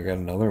 Oh, and I got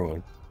another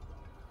one.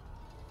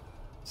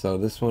 So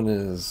this one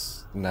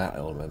is not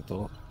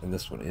elemental, and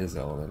this one is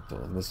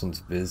elemental, and this one's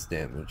Viz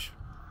damage.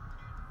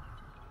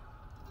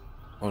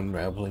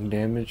 Unraveling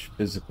damage,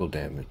 physical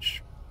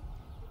damage.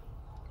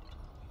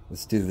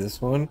 Let's do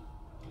this one,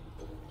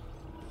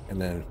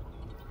 and then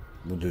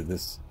we'll do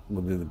this.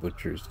 We'll do the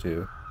butchers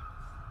too.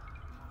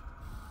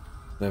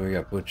 Then we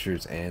got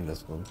butchers and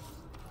this one.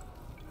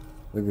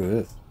 Look at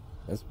this.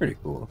 That's pretty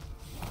cool.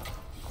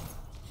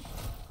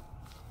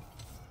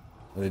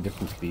 Are they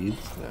different speeds?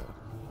 No.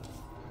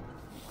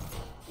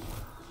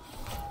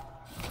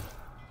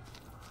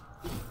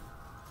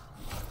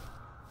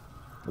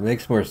 It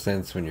makes more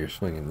sense when you're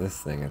swinging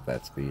this thing at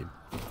that speed.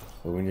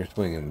 But when you're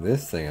swinging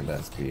this thing at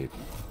that speed,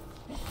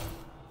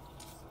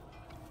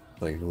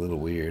 it's like a little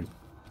weird.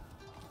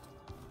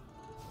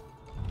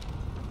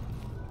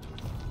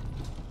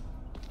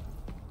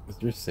 Is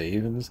there a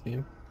save in this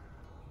game?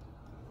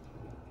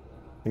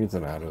 I think it's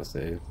an auto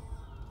save.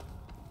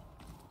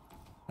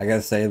 I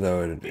gotta say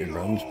though, it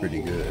runs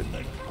pretty good.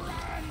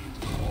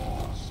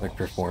 Like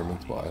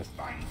performance wise.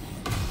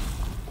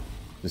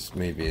 Just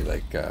maybe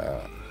like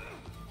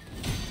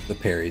the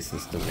parry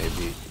system,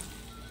 maybe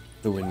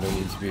the window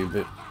needs to be a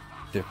bit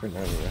different.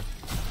 I don't know.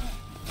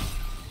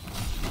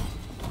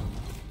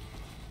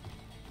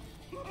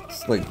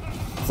 It's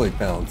like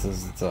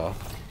balances, it's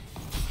off.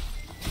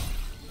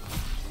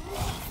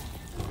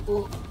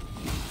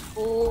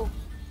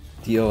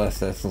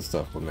 DLSS and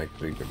stuff will make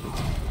a big difference.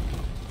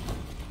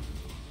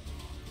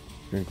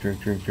 Drink,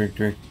 drink, drink, drink,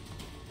 drink.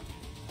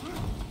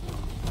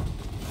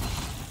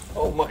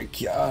 Oh my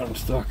god, I'm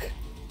stuck.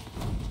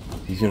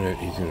 He's gonna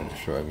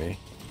destroy me.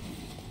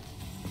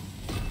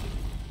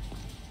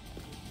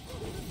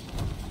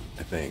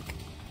 I think.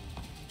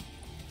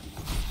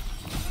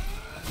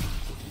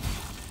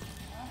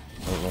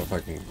 I don't know if I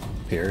can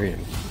parry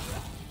him.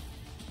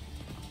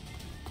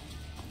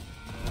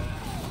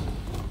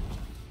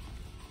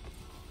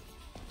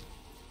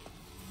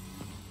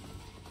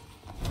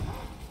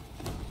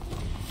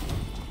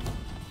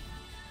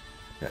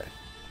 Okay.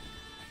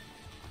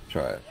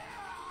 Try it.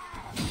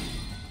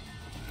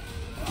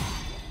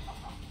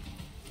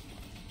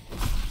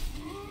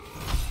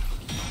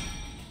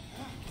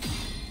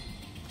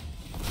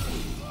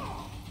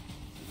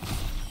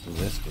 In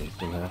this case,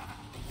 somehow.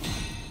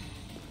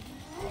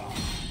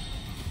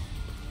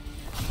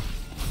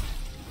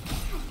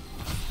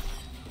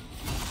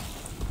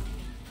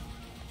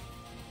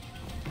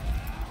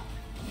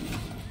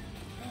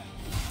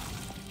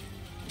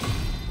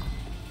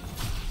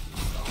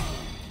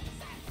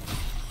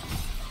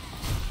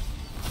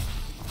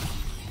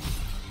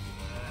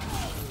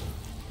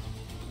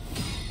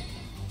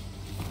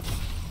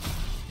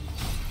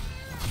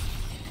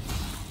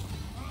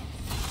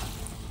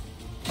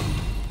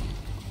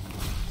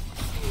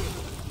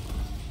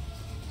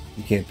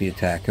 You can't be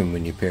attacking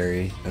when you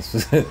parry. That's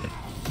what.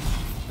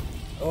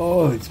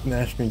 Oh, it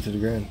smashed me into the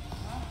ground.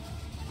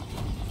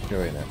 Go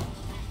away now.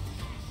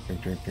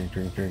 Drink, drink, drink,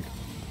 drink, drink.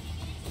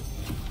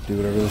 Do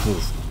whatever this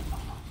is.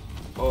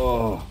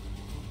 Oh.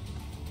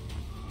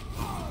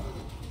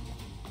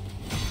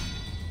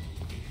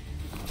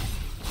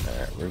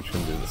 Alright, we're just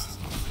gonna do this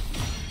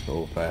the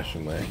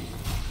old-fashioned way.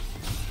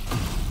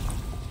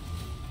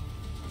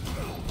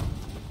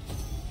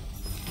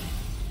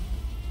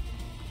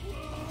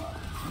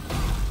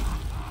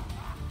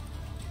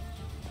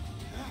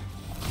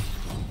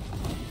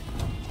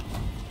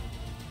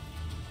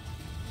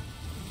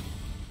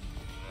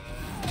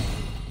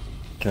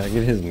 Can I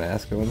get his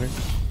mask on there?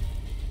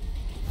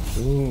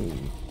 Ooh.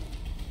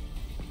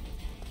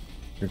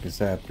 Drink a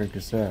sap, drink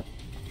a sap.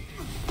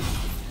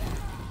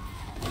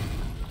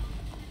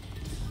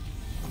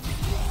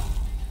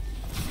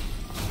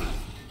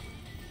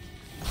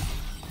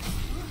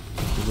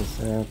 Drink a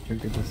sap,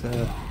 drink a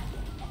sap.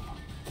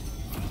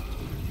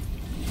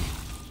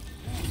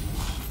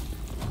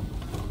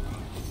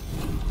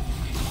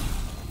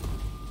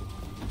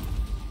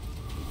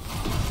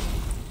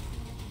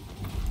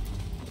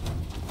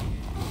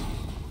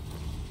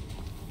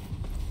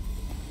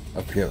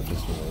 I forget what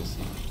this one is.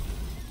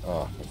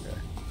 Oh, okay.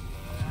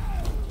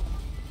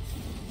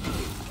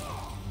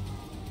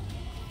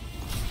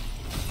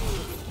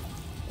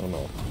 Oh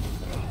no.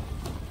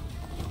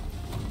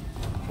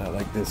 Not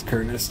like this,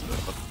 Curtis.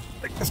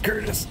 Like this,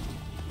 Curtis.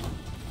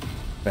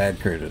 Bad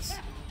Curtis.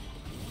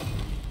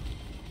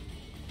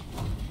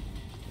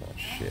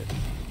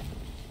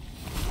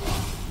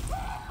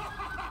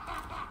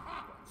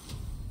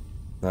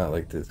 Not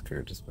like this,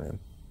 Curtis, man.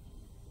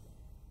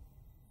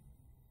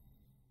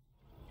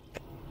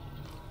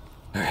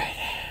 Alright.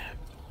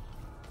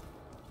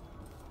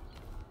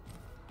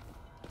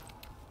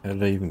 How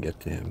did I even get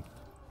to him?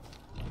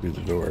 Through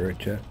the door, right,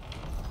 chat?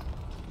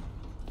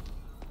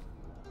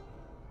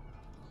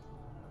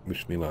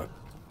 Wish me luck.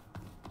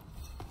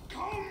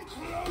 Come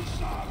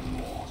closer,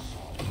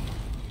 morsel.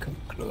 Come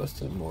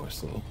closer,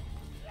 morsel.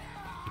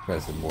 You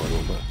guys are mortal,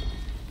 but...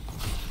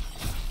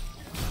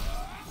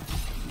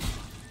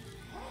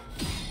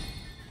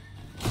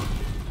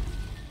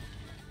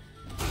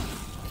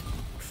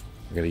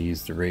 I gotta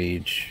use the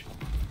rage.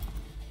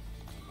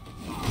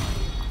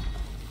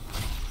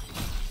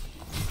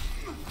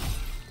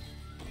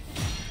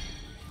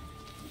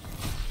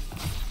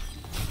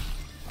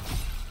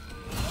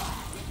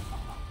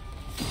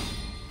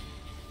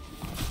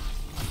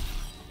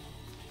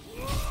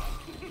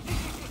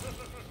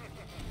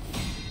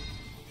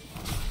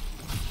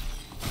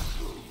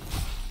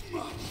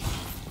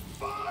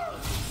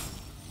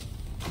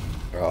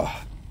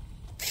 Oh.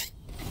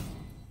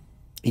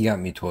 He got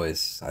me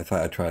twice. I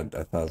thought I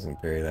was gonna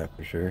parry that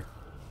for sure.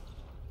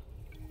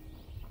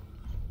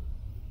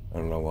 I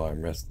don't know why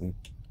I'm resting.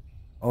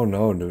 Oh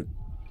no, dude.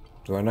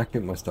 Do I not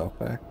get my stuff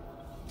back?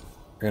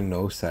 I got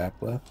no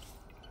sap left.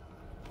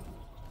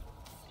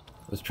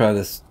 Let's try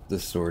this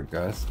sword,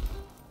 guys.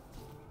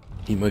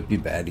 He might be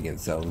bad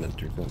against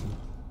element or something.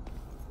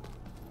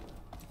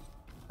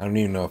 I don't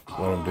even know if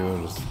what I'm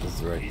doing is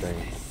the right thing.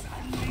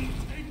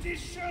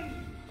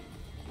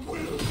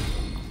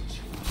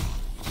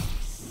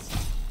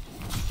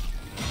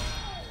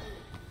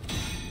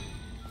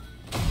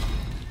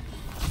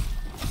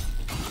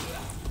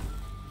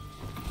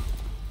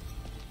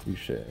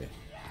 Touche.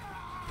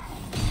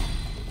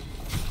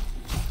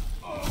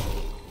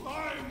 Oh,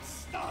 I'm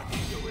starting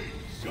to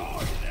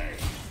enjoy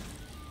this.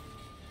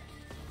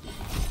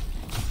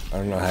 I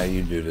don't know how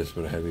you do this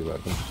with a heavy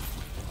weapon.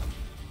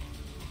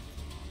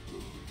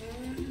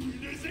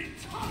 It is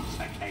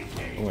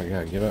intoxicating. Oh my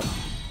god, get up.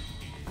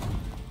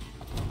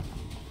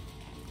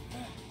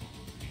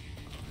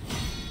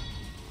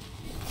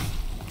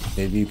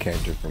 Maybe you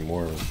counter for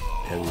more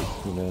heavy,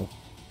 you know?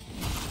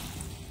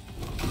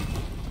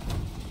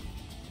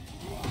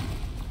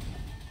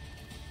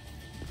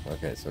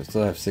 Okay, so I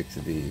still have 6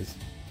 of these.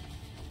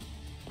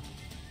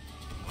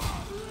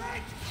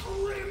 Let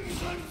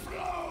crimson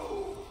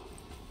flow.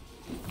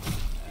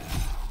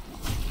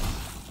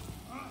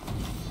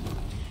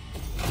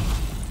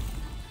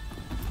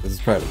 This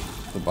is probably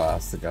the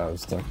boss, the guy I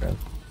was stuck on.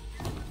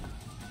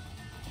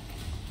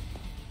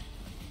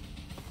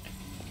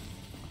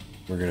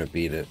 We're gonna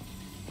beat it.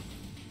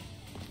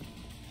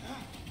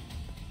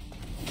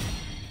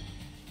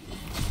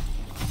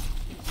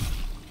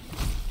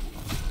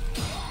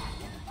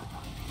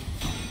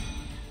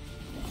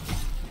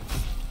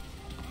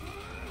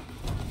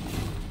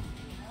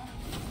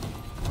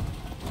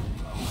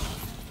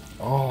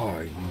 Oh,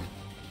 you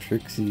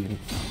tricksy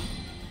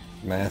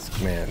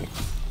masked man.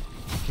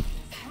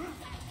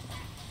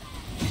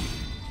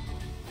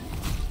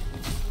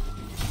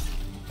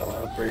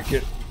 Break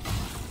it.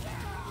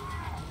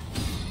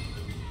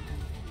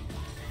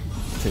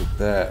 Take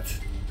that.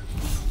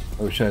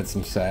 I wish I had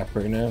some sap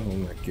right now. Oh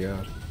my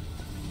god.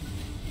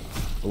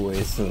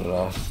 Wasting it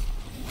all.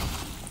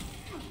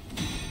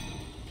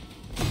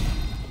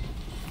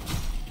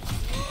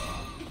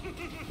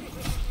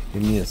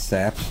 Give me a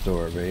sap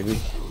store, baby.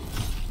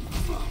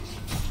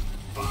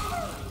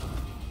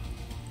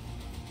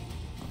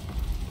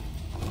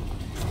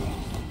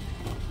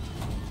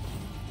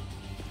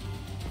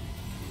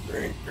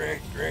 Drink,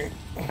 drink, drink.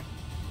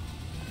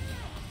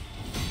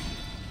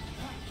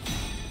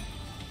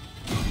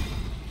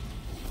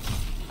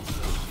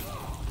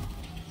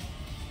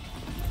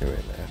 Okay,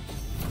 wait now.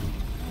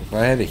 If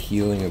I had a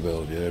healing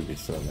ability, that'd be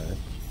so nice.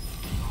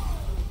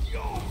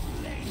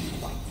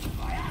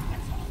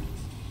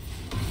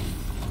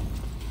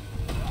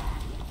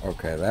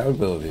 Okay, that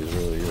ability is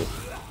really good.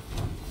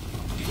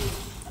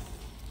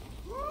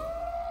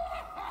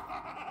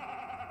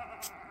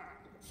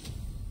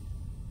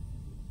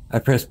 I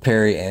pressed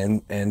parry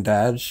and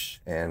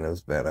dodge, and it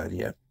was a bad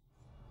idea.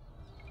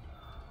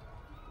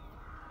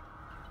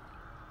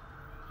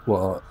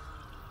 Well,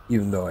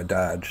 even though I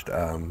dodged,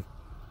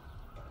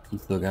 he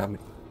still got me.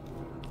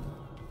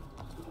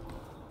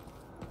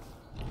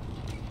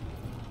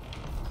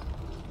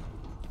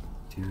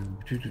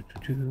 Is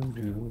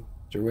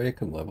there a way I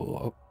can level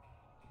up?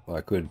 Well,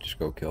 I could just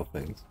go kill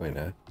things. Why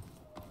not?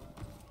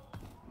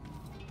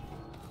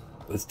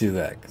 Let's do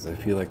that, because I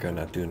feel like I'm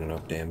not doing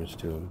enough damage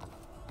to him.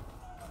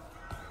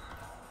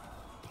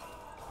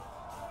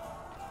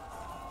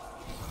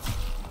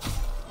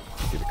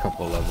 Get a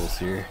couple levels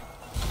here.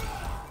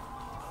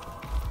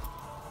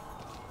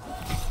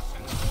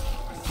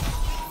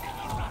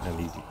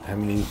 How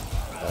many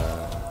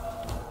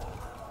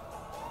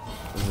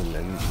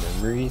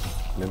memories?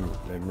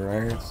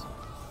 Memorize?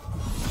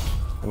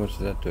 How much of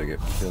that do I get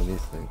for killing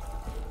these things?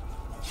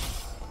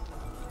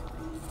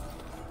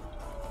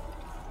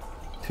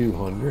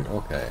 200?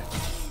 Okay.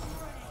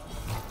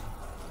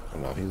 Oh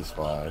no, he was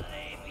 5.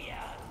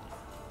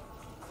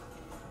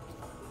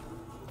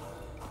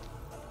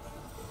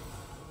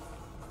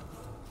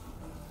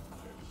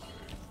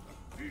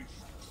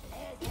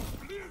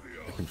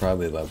 I could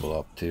probably level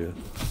up too.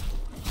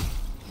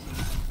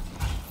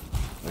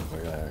 Like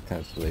my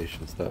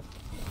constellation stuff.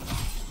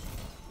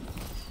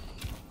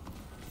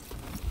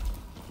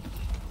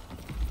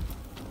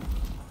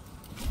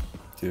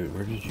 Dude,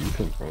 where did you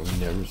come from? I've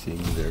never seen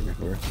you there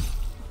before.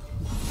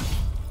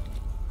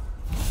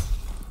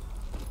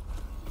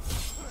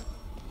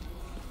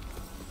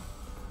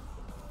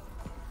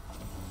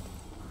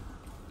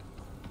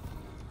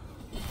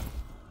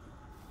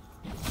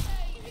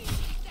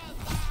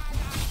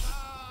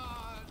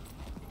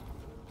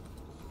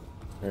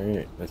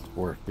 Alright, that's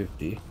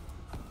 450.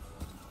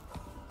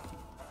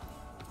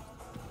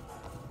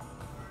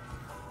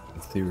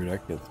 Let's see where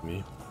that gets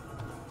me.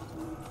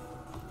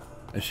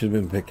 I should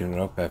have been picking it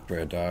up after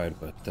I died,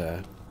 but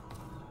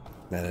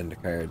not in the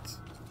cards.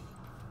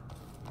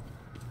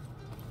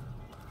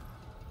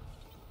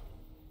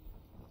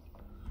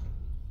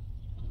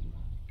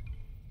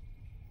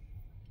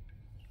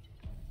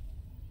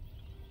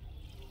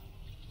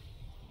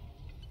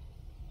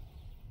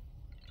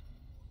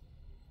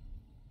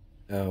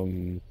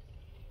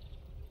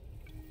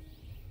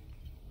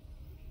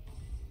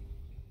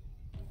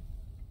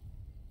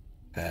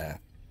 Path.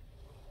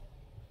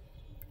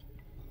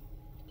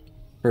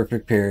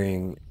 Perfect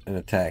parrying an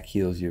attack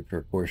heals you for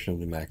a portion of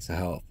the max of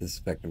health. This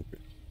effect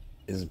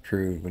is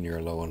improved when you're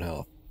low on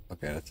health.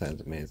 Okay, that sounds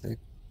amazing.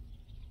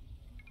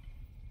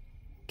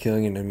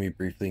 Killing an enemy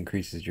briefly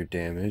increases your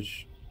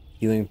damage.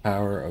 Healing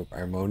power of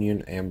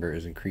Harmonian Amber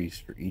is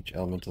increased for each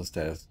elemental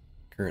status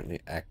currently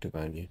active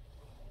on you.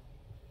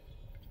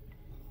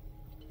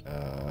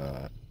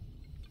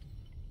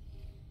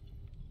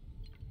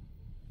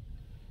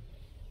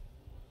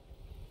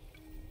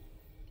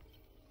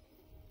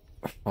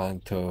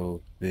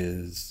 Fonto,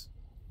 Viz.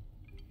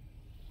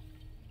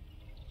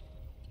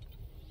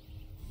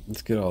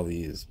 Let's get all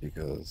these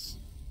because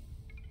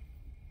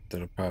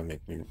that'll probably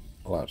make me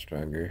a lot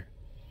stronger.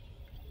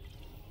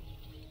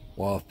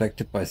 While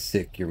affected by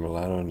sick, your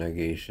Milano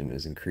negation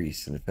is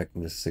increased and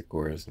effectiveness sick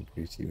aura is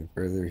increased even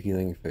further.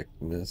 Healing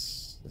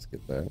effectiveness, let's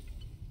get that.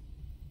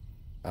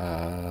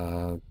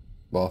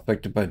 While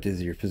affected by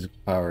dizzy, your physical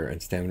power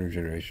and stamina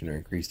regeneration are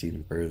increased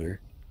even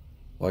further.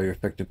 While you're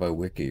affected by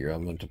wicked, your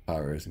elemental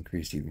power is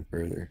increased even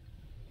further.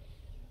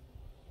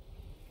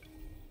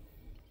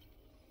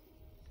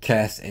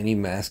 Cast any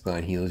mask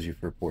line heals you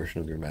for a portion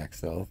of your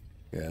max health.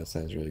 Yeah, that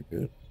sounds really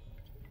good.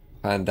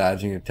 Upon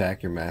dodging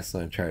attack, your mask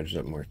line charges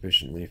up more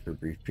efficiently for a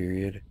brief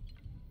period.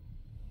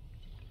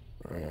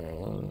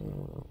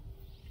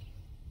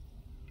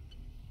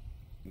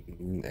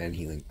 And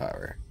healing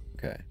power.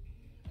 Okay.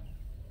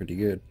 Pretty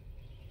good.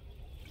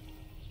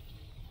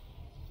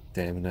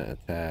 Stamina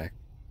attack.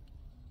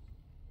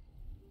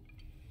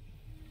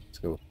 Let's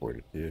go with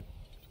fortitude.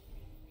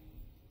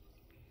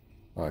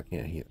 Oh, I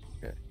can't heal.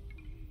 Okay.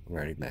 I'm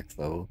already max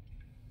level.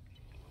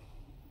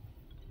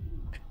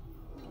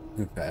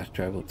 And fast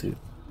travel too.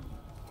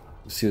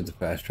 Let's see what the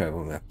fast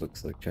travel map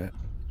looks like, chat.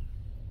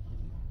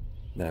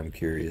 Now I'm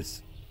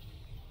curious.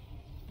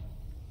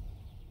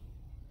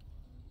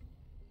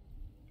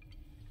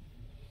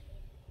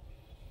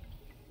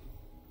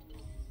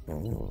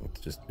 Oh,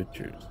 it's just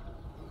pictures.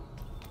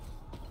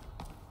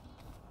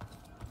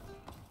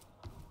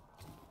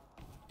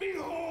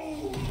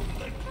 Behold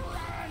the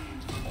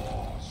grand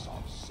course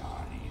of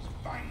Sani's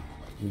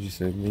banquet. Would you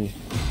save me?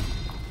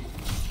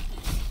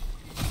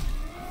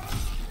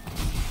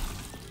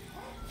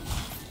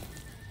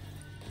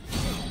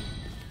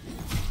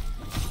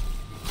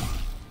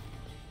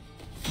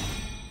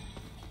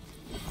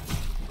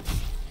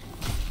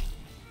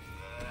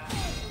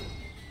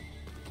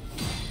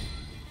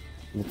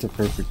 What's a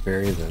perfect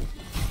berry then?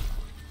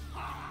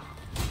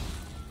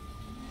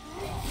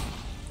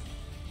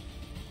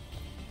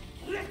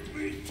 Let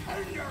me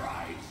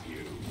tenderize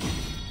you.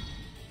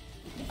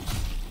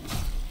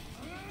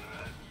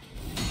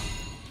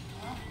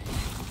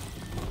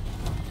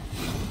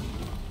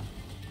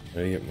 I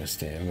gotta get my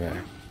stamina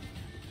back.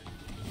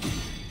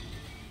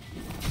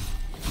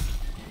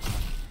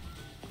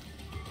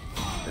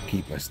 Or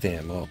keep my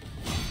stamina up.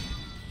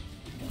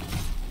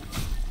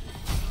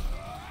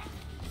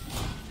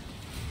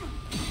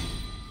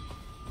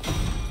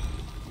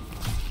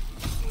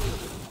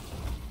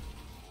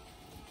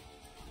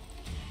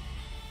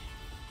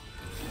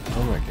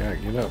 Oh my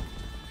god, get up.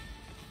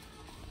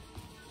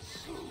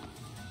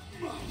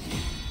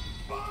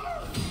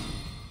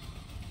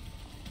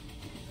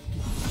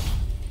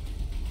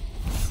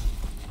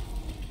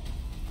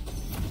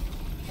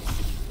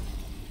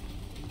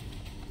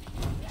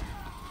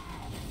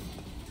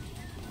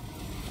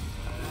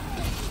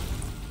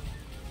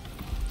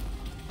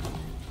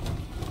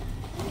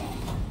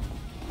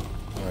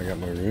 Oh, I got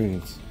my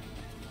runes.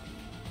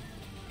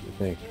 What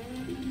do you think?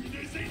 It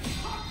is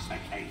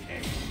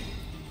intoxicating.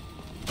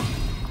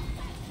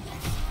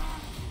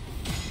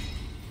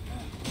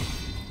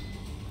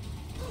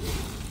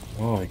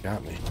 Oh, he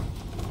got me.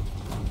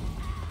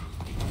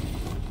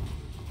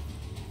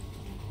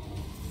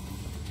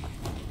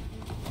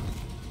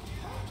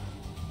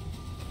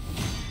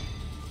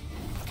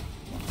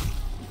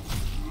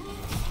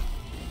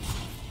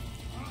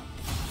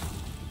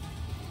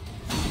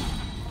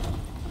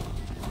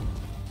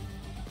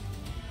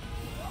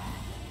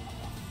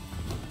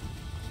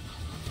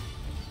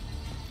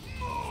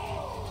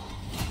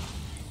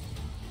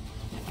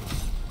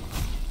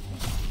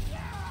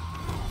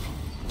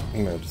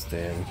 gonna just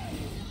stand.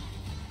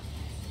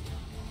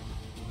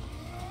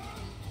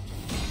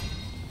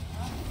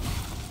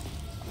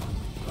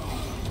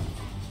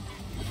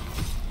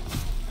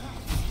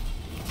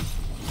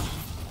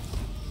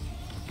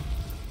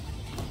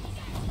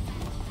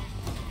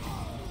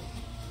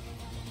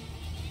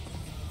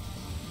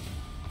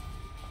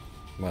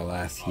 My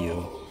last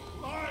heal.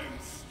 I'm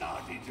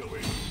starting to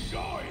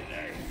enjoy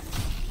this.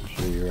 I'm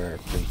sure you are,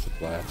 Prince of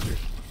Blaster.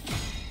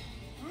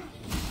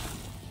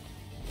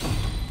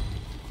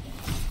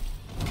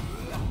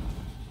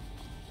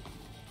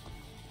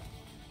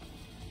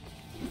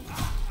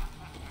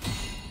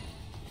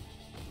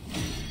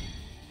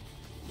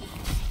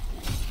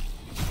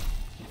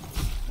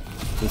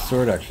 This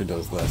sword actually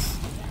does less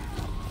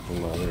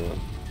than the other one.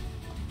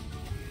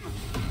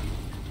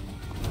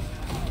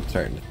 I'm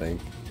starting to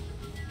think.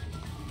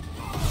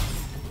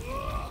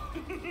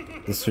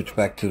 Let's switch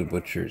back to the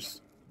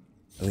butcher's.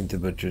 I think the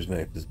butcher's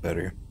knife is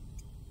better.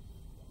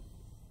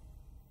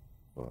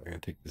 Well, I gotta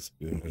take this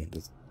spoon and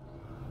this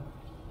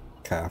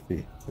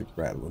coffee. It's like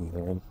rattling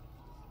around.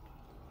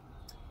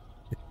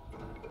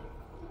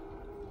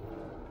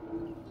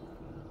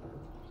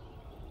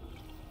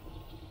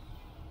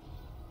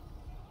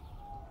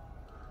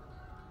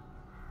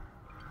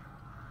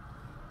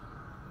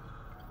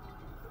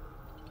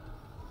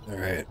 All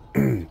right.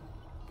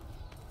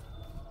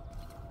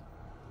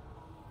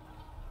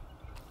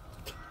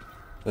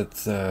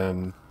 Let's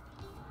try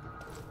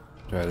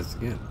this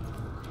again.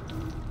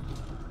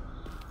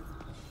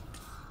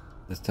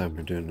 This time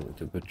we're doing it with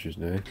the butcher's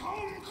knife.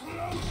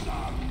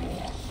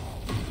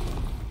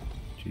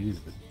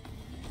 Jesus.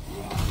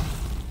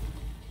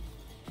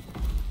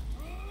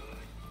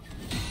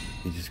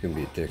 He's just gonna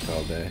be a dick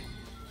all day.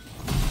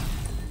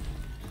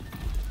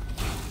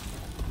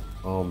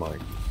 Oh my.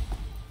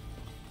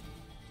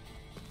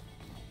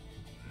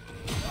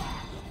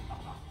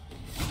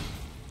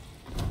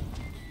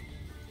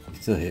 He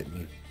still hit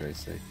me, for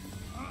Christ's sake.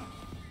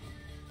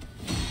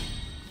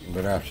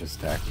 But I'll just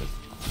stack it.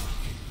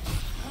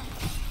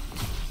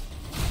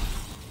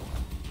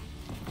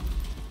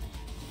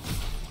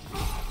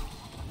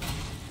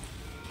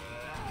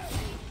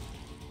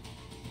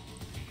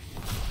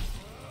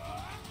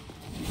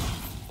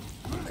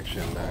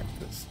 Actually, I'm not,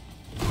 because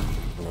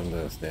I'm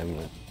under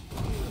stamina.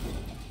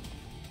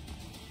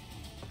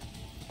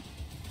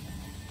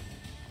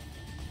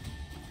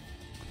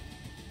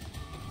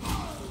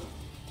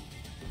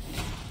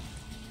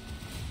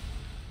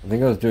 I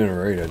think I was doing it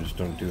right, I just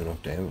don't do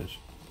enough damage.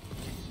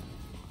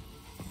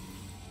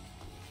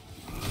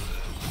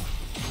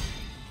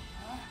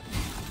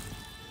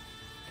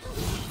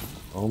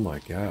 Oh my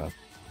god.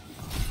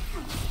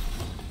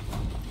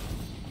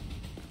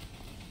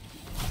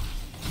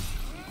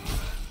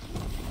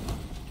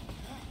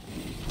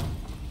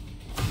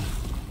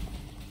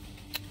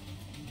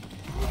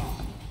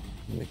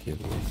 I'm gonna kill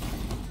me.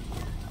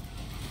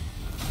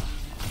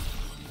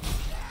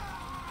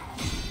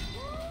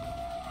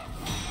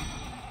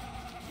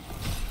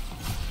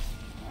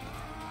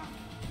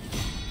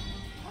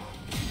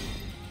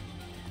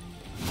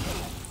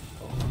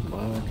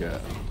 Oh my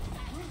god.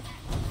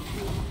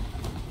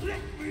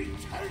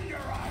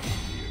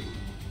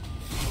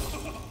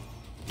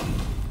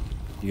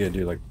 You gotta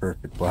do like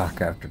perfect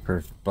block after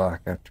perfect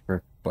block after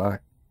perfect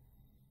block.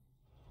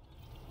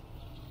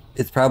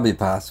 It's probably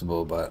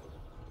possible, but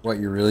what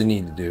you really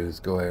need to do is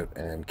go out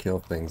and kill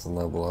things and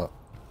level up.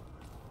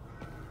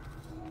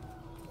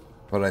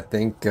 But I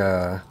think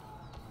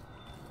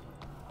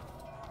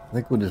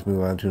we'll just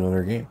move on to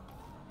another game.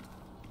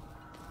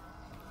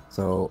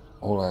 So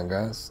hold on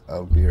guys,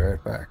 I'll be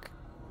right back.